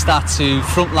pass that to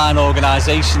frontline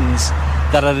organisations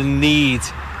that are in need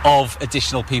of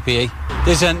additional PPE.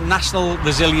 There's a National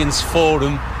Resilience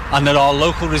Forum and there are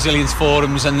local resilience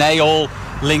forums, and they all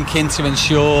link in to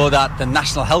ensure that the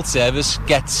National Health Service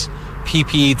gets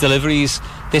PPE deliveries.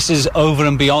 This is over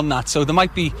and beyond that. So there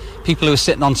might be people who are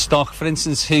sitting on stock, for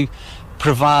instance, who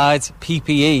provide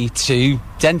PPE to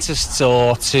dentists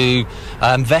or to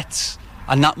vets,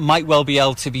 and that might well be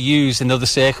able to be used in other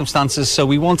circumstances. So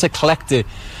we want to collect it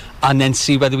and then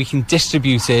see whether we can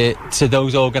distribute it to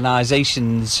those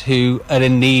organisations who are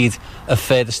in need of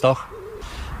further stock.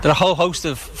 There are a whole host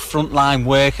of frontline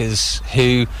workers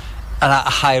who are at a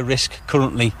higher risk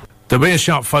currently. There'll be a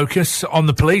sharp focus on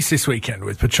the police this weekend,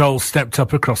 with patrols stepped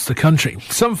up across the country.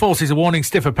 Some forces are warning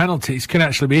stiffer penalties can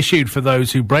actually be issued for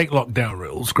those who break lockdown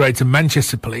rules. Greater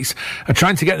Manchester Police are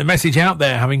trying to get the message out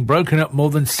there, having broken up more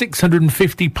than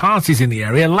 650 parties in the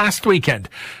area last weekend.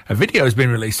 A video has been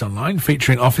released online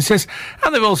featuring officers,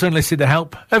 and they've also enlisted the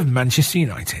help of Manchester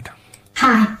United.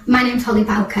 Hi, my name's Holly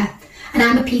Bowker, and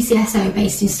I'm a PCSO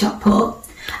based in Stockport.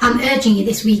 I'm urging you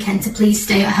this weekend to please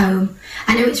stay at home.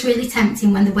 I know it's really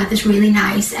tempting when the weather's really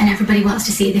nice and everybody wants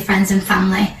to see their friends and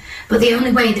family, but the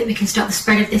only way that we can stop the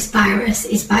spread of this virus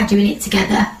is by doing it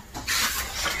together.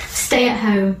 Stay at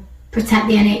home, protect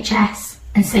the NHS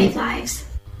and save lives.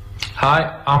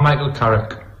 Hi, I'm Michael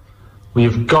Carrick.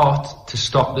 We've got to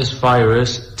stop this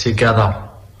virus together.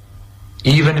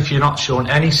 Even if you're not showing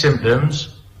any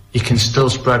symptoms, you can still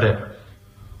spread it.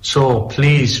 So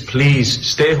please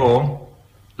stay home,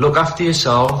 look after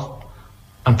yourself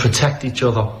and protect each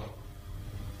other.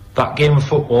 That game of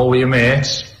football with your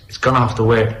mates, it's going to have to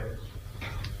wait.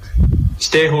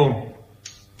 Stay home,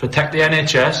 protect the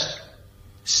NHS,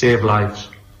 save lives.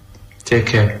 Take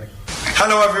care.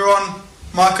 Hello everyone,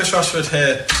 Marcus Rashford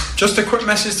here. Just a quick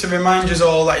message to remind you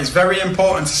all that it's very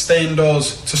important to stay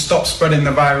indoors to stop spreading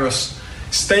the virus.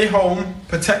 Stay home,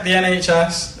 protect the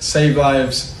NHS, save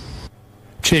lives.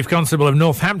 Chief Constable of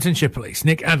Northamptonshire Police,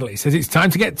 Nick Adley, says it's time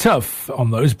to get tough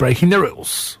on those breaking the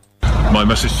rules. My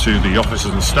message to the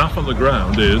officers and staff on the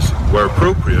ground is, where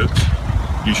appropriate,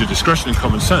 use your discretion and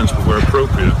common sense, but where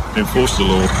appropriate, enforce the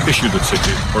law, issue the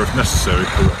ticket, or if necessary,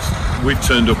 arrest. We've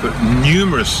turned up at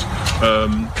numerous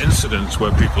incidents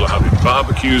where people are having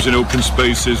barbecues in open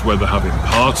spaces, where they're having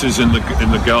parties in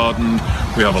the garden.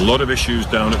 We have a lot of issues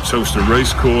down at Toaster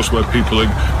Racecourse where people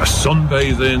are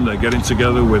sunbathing, they're getting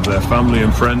together with their family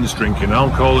and friends, drinking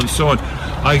alcohol and so on.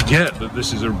 I get that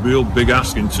this is a real big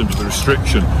ask in terms of the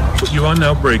restriction, but you are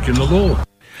now breaking the law.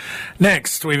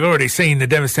 Next, we've already seen the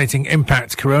devastating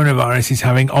impact coronavirus is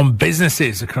having on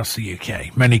businesses across the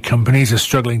UK. Many companies are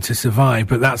struggling to survive,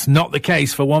 but that's not the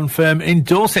case for one firm in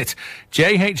Dorset.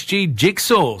 JHG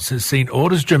Jigsaws has seen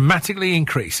orders dramatically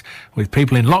increase, with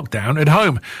people in lockdown at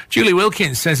home. Julie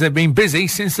Wilkins says they've been busy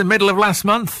since the middle of last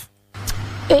month.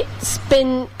 It's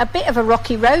been a bit of a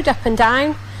rocky road up and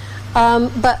down,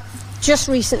 but just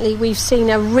recently we've seen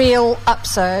a real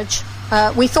upsurge.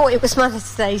 We thought it was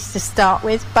Mother's Day to start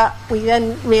with, but we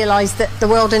then realised that the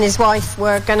world and his wife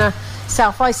were going to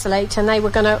self-isolate and they were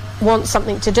going to want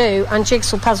something to do, and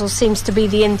jigsaw puzzles seems to be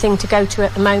the in thing to go to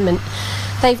at the moment.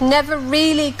 They've never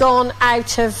really gone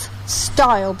out of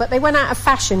style, but they went out of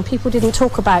fashion. People didn't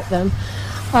talk about them.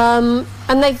 And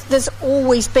there's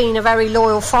always been a very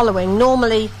loyal following.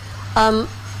 Normally,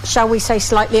 shall we say,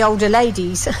 slightly older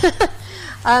ladies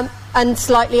and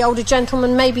slightly older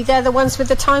gentlemen, maybe they're the ones with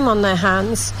the time on their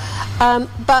hands.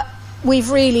 But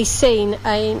we've really seen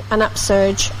an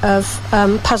upsurge of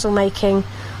puzzle making.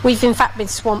 We've in fact been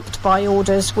swamped by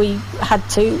orders. We had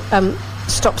to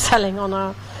stop selling on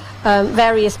our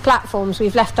various platforms.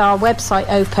 We've left our website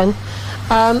open.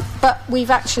 But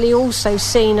we've actually also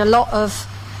seen a lot of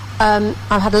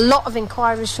I've had a lot of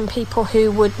inquiries from people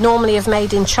who would normally have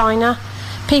made in China,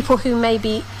 people who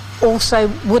maybe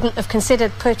also wouldn't have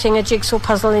considered putting a jigsaw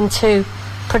puzzle into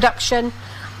production,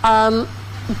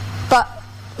 but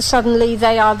suddenly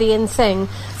they are the in thing.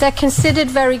 They're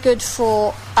considered very good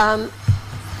for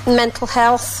mental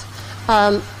health.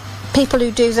 People who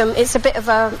do them, it's a bit of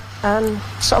a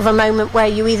sort of a moment where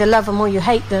you either love them or you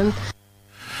hate them.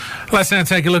 Let's now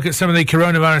take a look at some of the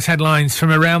coronavirus headlines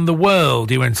from around the world.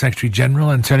 UN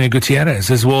Secretary-General Antonio Guterres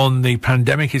has warned the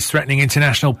pandemic is threatening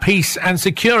international peace and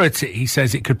security. He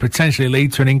says it could potentially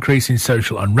lead to an increase in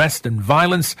social unrest and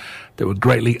violence that would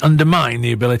greatly undermine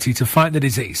the ability to fight the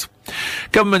disease.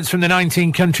 Governments from the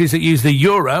 19 countries that use the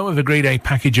euro have agreed a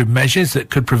package of measures that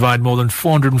could provide more than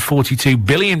 £442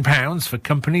 billion for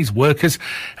companies, workers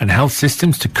and health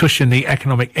systems to cushion the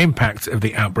economic impact of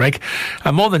the outbreak.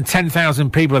 And more than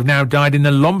 10,000 people have now died in the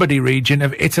Lombardy region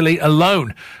of Italy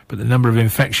alone, but the number of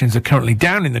infections are currently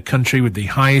down in the country with the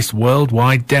highest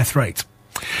worldwide death rate.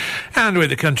 And with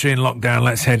the country in lockdown,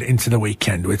 let's head into the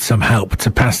weekend with some help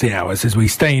to pass the hours as we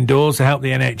stay indoors to help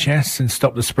the NHS and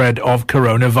stop the spread of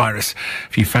coronavirus.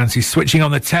 If you fancy switching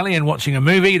on the telly and watching a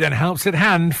movie, then help's at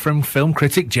hand from film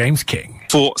critic James King.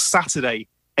 For Saturday,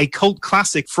 a cult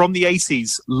classic from the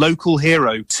 80s, Local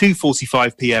Hero,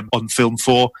 2:45pm on Film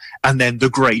 4, and then the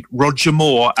great Roger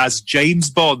Moore as James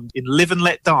Bond in Live and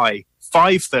Let Die,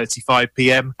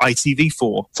 5:35pm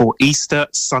ITV4 for Easter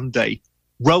Sunday.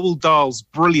 Roald Dahl's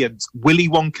brilliant Willy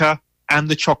Wonka and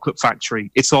the Chocolate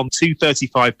Factory. It's on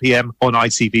 2:35pm on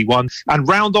ITV1. And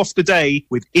round off the day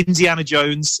with Indiana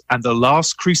Jones and the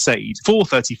Last Crusade,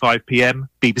 4:35pm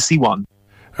BBC One.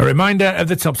 A reminder of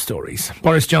the top stories.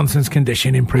 Boris Johnson's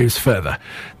condition improves further.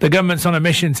 The government's on a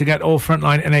mission to get all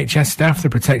frontline NHS staff the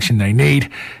protection they need,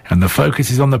 and the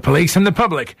focus is on the police and the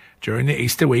public during the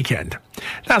Easter weekend.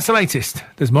 That's the latest.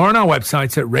 There's more on our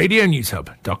website at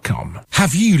radionewshub.com.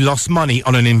 Have you lost money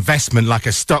on an investment like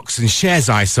a stocks and shares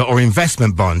ISA or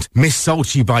investment bond,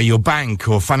 missold to you by your bank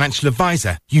or financial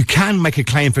advisor? You can make a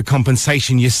claim for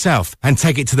compensation yourself and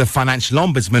take it to the Financial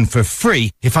Ombudsman for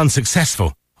free if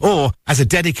unsuccessful. Or, as a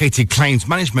dedicated claims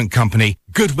management company,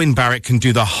 Goodwin Barrett can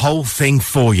do the whole thing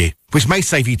for you, which may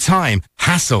save you time,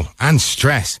 hassle and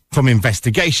stress. From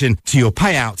investigation to your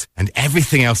payout and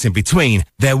everything else in between,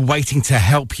 they're waiting to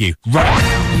help you.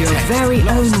 Your very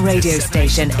own radio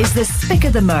station is the Spick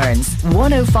of the Mearns,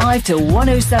 105 to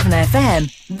 107 FM.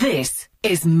 This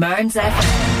is Mearns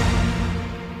FM.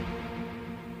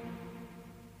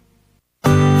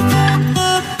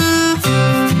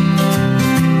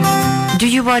 Do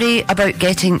you worry about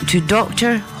getting to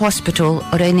doctor, hospital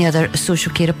or any other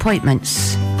social care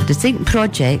appointments? The Think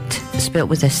Project, spelt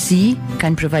with a C,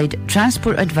 can provide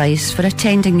transport advice for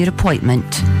attending your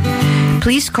appointment.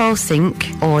 Please call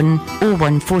Think on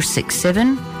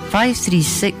 01467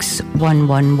 536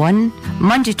 111,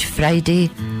 Monday to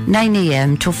Friday,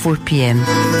 9am till 4pm.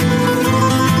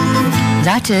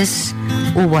 That is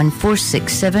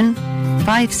 01467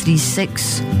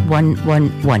 536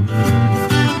 111.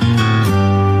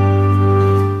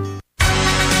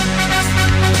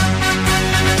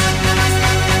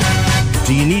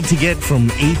 Do you need to get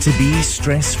from A to B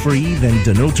stress-free? Then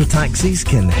Denotor Taxis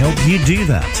can help you do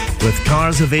that. With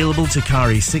cars available to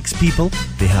carry 6 people,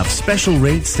 they have special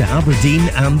rates to Aberdeen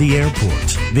and the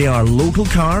airport. They are local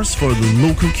cars for the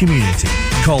local community.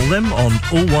 Call them on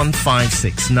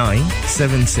 01569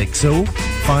 760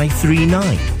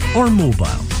 539 or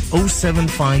mobile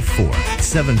 0754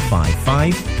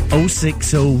 755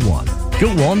 0601. Go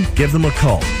on, give them a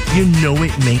call. You know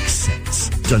it makes sense.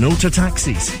 Denotor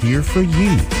Taxis, here for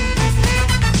you.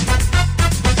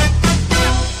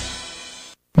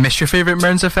 Miss your favourite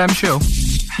Mearns FM show?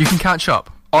 You can catch up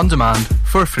on demand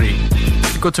for free.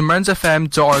 Go to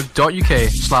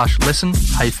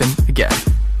mearnsfm.org.uk/listen-again.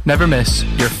 Never miss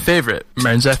your favourite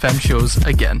Mearns FM shows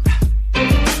again.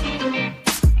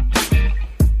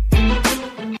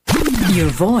 Your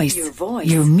voice.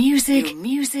 Your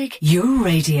music. Your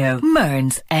radio.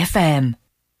 Mearns FM.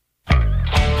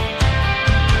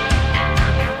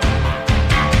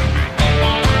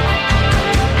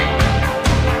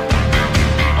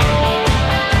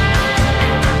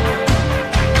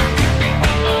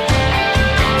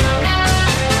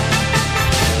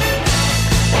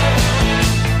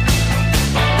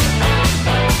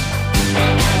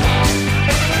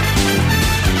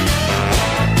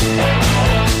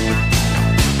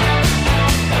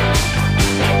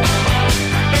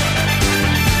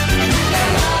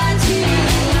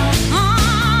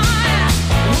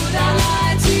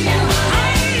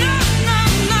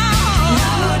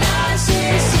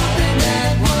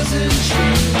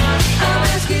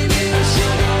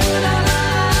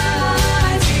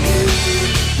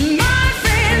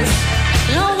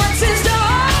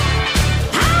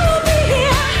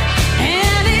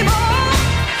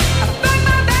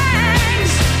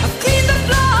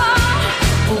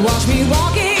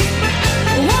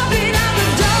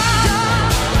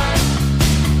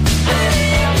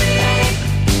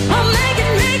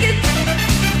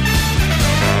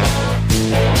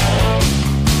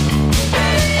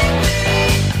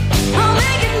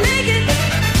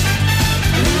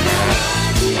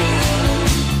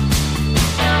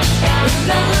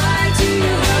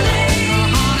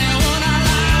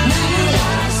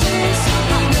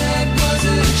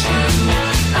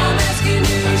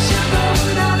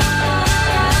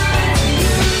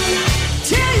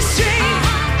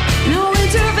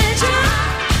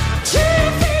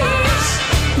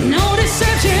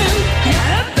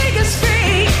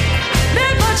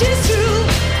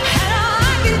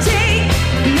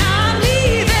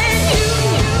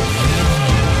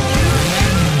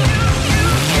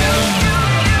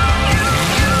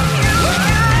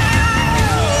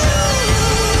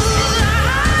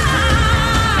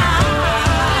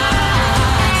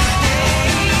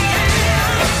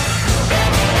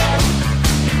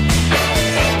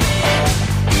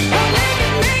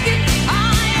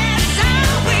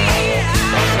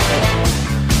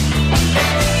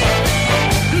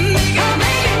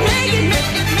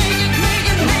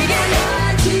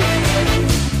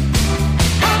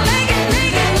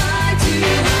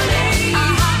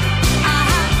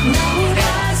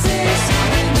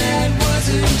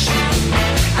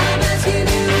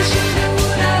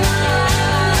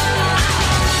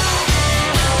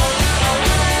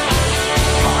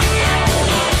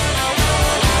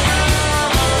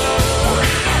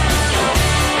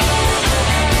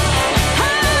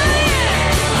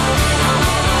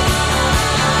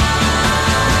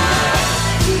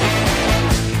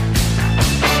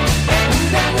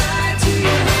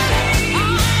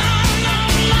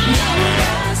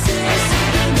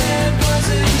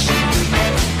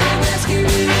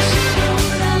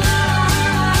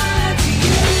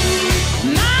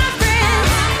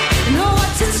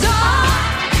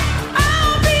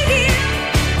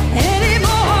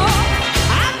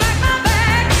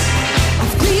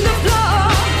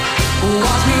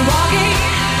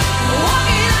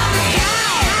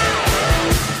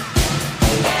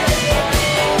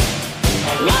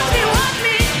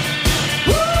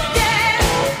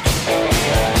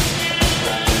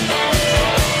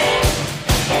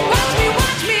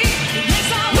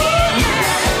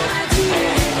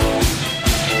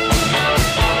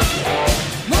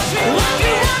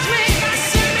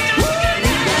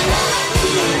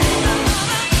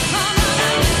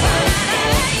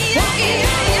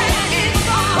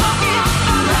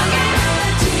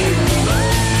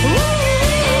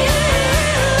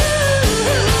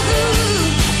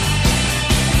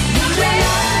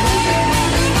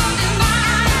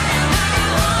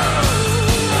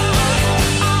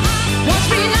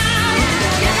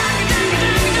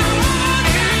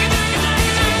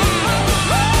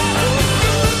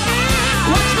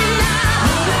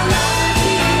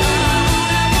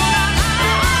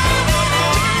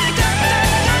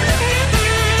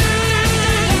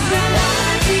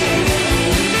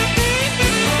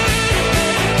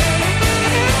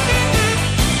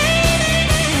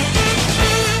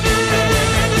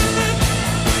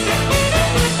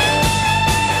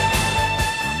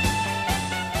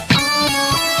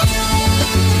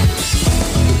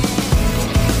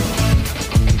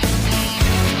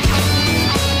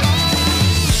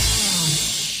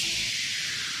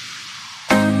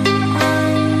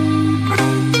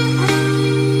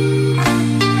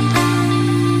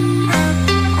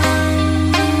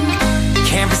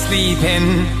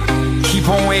 sleeping, keep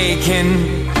on waking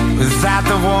without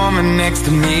the woman next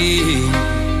to me.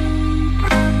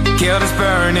 Guilt is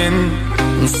burning,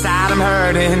 inside I'm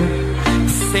hurting,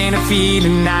 This ain't a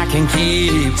feeling I can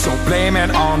keep, so blame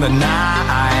it on the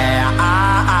night.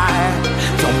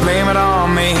 Don't blame it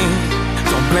on me.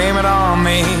 Don't blame it on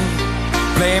me.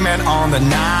 Blame it on the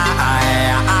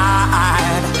night.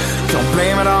 Don't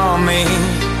blame it on me.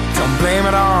 Don't blame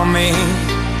it on me.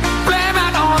 Blame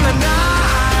it on the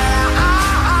night.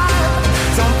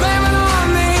 Don't blame it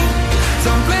on me.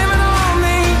 Don't blame it on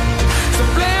me. So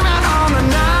blame it on the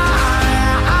night.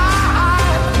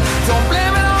 Don't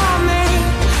blame it on me.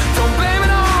 Don't blame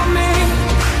it on me.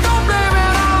 Don't blame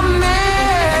it on me.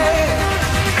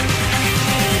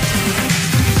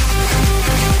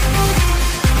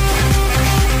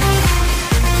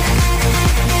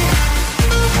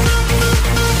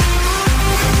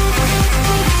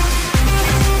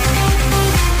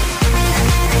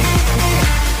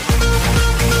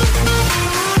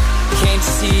 Can't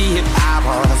you see it? I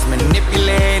was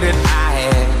manipulated. I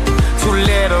had too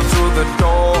little through the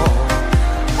door.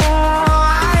 Oh,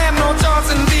 I had no choice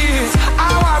in this.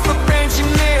 I was the pain she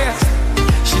missed.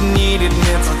 She needed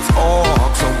me to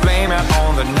talk, so blame it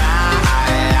on the night.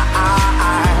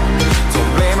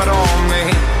 Don't blame it on me.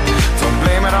 Don't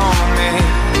blame it on me.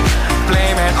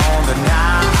 Blame it on the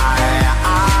night.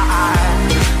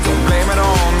 Don't blame it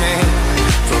on me.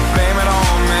 Don't blame it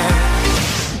on me.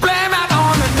 Blame it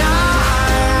on the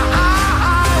night.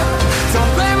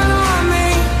 Don't blame it on me.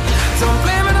 Don't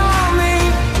blame it on me.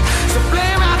 So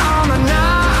blame it on the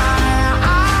night.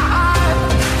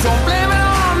 Don't blame it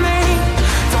on me.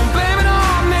 Don't blame it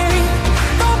on me.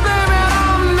 Don't blame it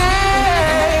on me.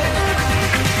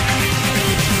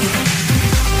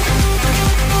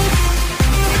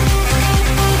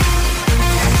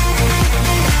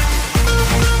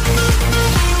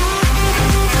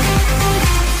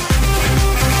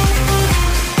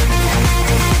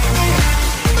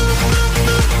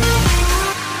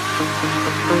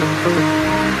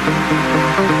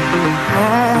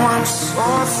 Oh, I'm so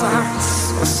sorry,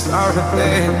 so sorry,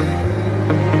 babe.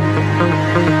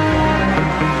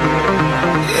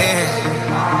 Yeah.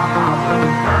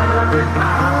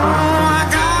 Oh, I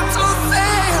got to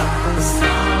say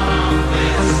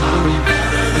sorry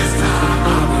better this time.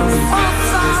 I'm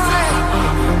sorry.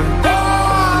 Oh,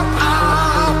 I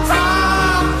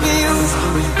promise.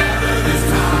 Sorry better this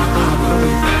time.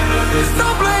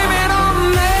 Don't blame it on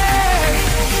me.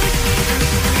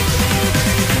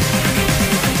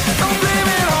 Don't blame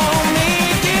it on me.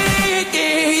 Yeah,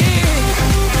 yeah, yeah.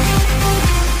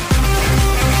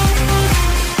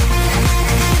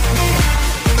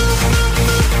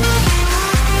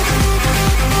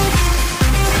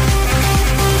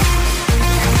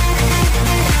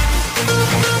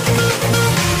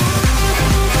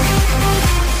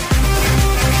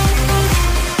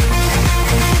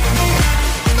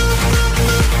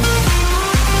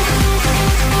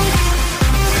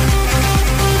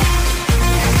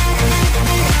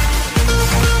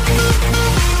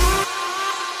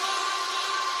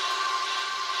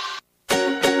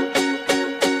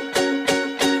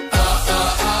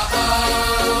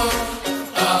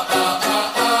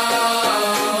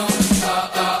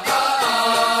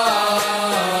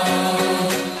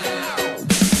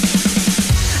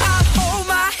 I hold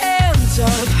my hands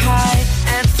up high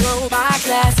and throw my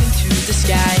glass into the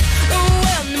sky.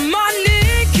 When the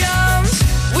morning comes,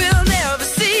 we'll never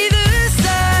see the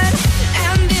sun.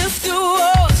 And if the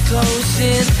walls close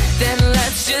in, then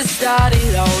let's just start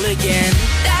it all again.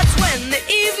 That's when the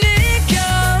evening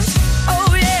comes.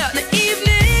 Oh yeah, the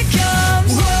evening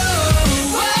comes.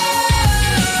 Whoa, whoa.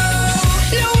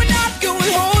 No, we're not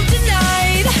going home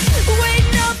tonight.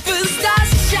 Waiting up for the stars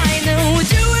to shine, and we'll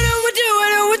do it, and we'll do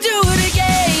it, and we'll do it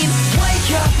again.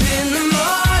 Wake up in the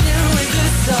morning with the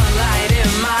sunlight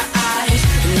in my eyes.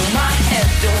 You know my head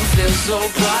don't feel so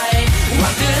bright.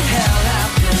 What the hell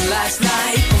happened last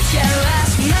night? Oh yeah,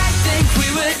 last night think we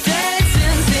were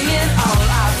dancing, singing all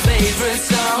our favorite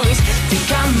songs. Think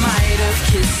I might have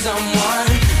kissed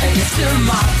someone, and if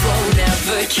tomorrow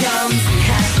never comes, we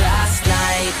had last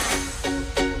night.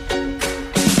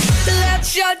 Let's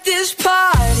shut this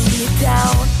party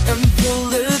down and pull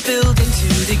the building to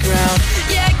the ground.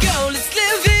 Yeah, go, let's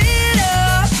live it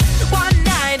up. One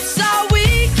night is all we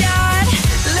got.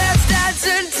 Let's dance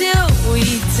until we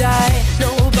die.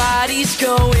 Nobody's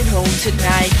going home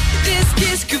tonight. This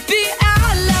kiss could be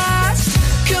our last.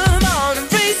 Come on and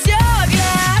raise your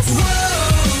glass.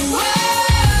 Whoa,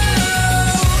 whoa.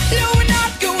 No, we're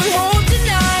not going home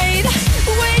tonight.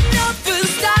 Waiting up for the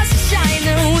stars to shine,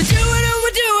 and we'll do it, and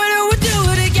we'll do it, and we'll do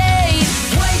it again.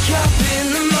 Wake up in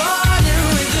the morning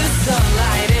with the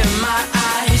sunlight in my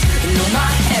eyes. You know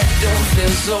my head don't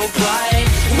feel so bright.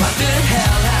 What the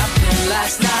hell happened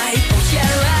last night? Oh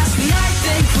yeah, last night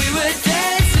think we were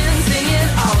dancing, singing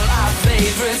all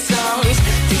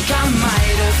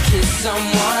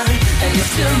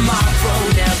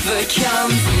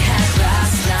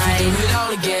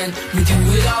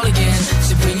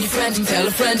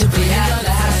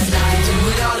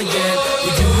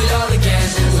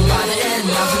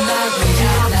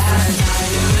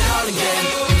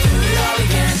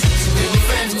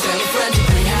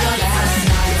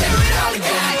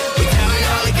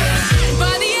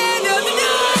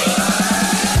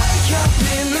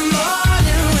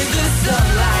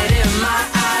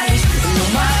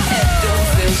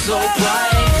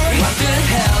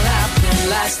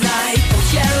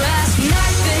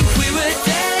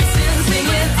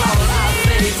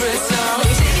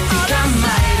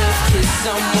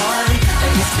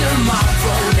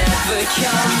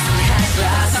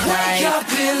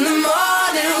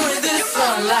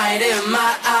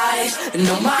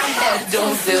No, my head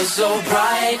don't feel so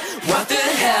bright. What the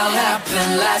hell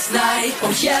happened last night?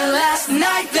 Oh yeah, last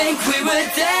night think we were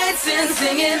dancing,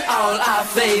 singing all our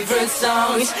favorite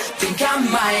songs. Think I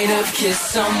might have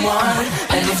kissed someone.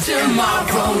 And if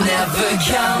tomorrow never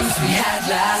comes, we had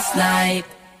last night.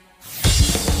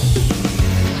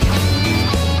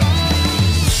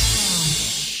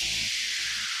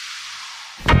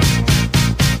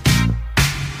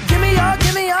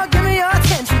 Give me your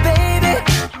attention, baby.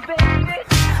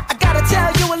 I gotta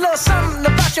tell you a little something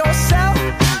about yourself.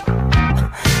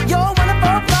 You're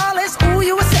wonderful, flawless, ooh,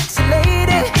 you a sexy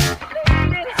lady.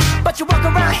 But you walk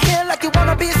around here like you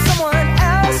wanna be someone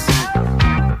else.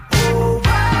 Ooh,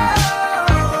 whoa.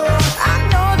 I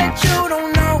know that you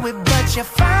don't know it, but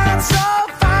you're fine, so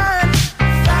fine.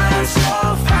 Fine, so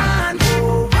fine.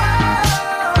 Ooh,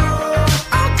 whoa.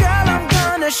 Oh, girl, I'm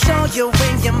gonna show you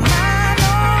when you're mine.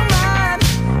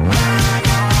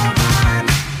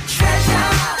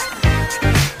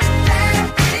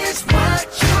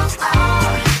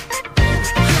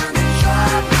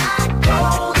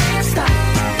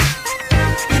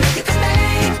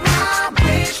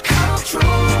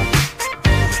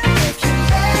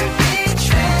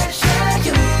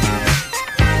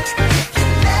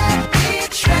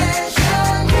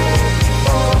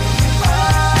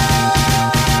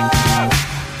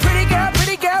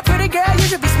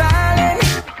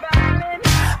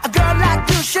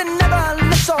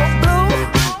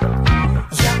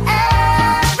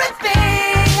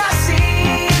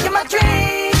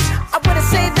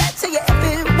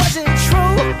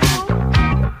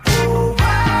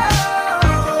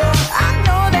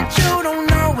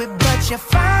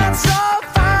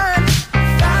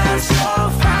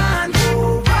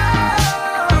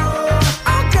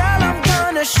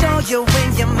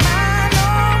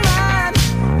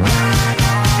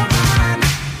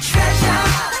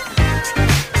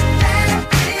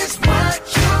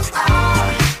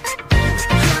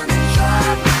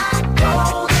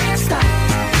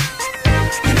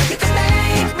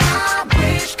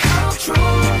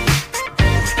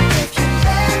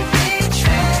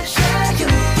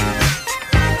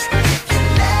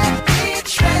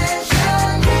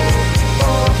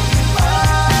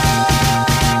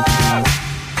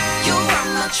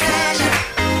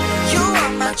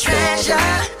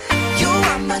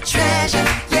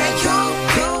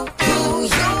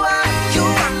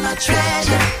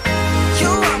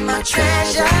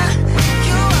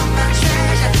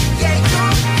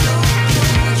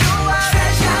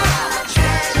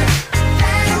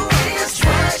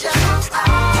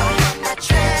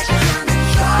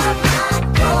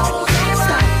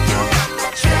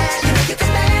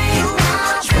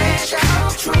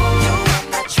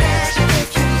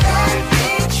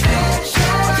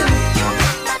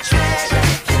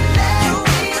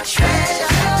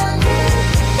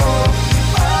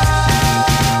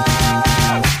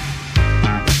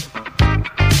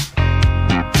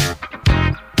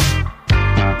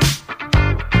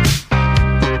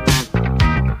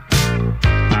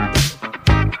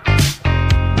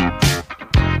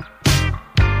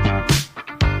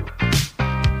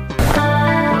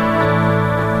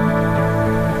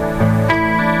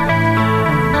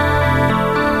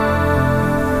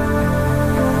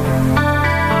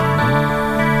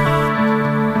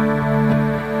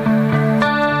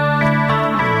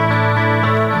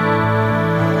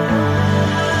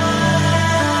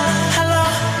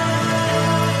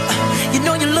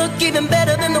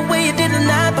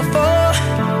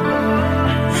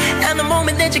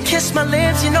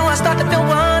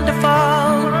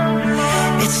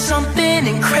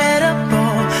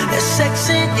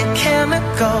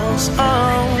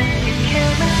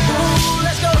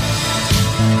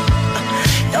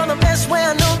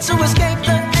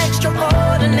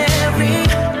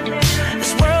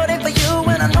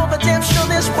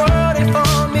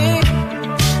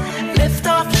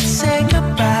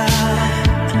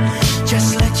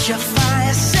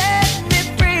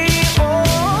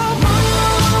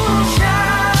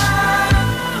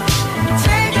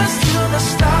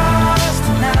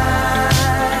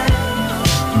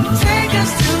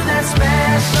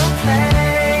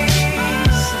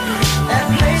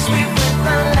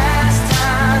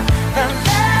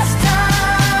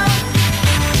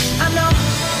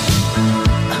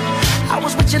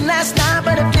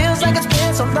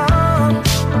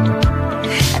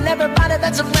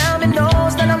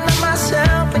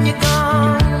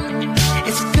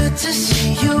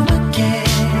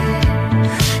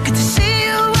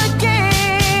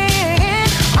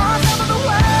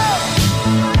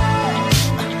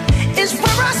 Is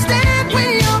where I stand.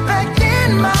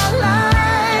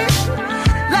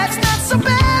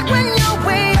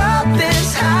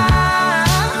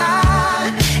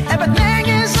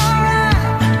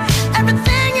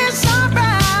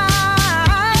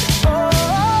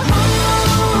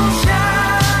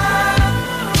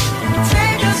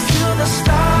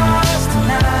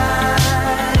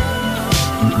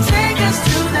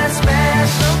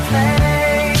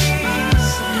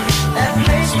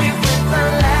 we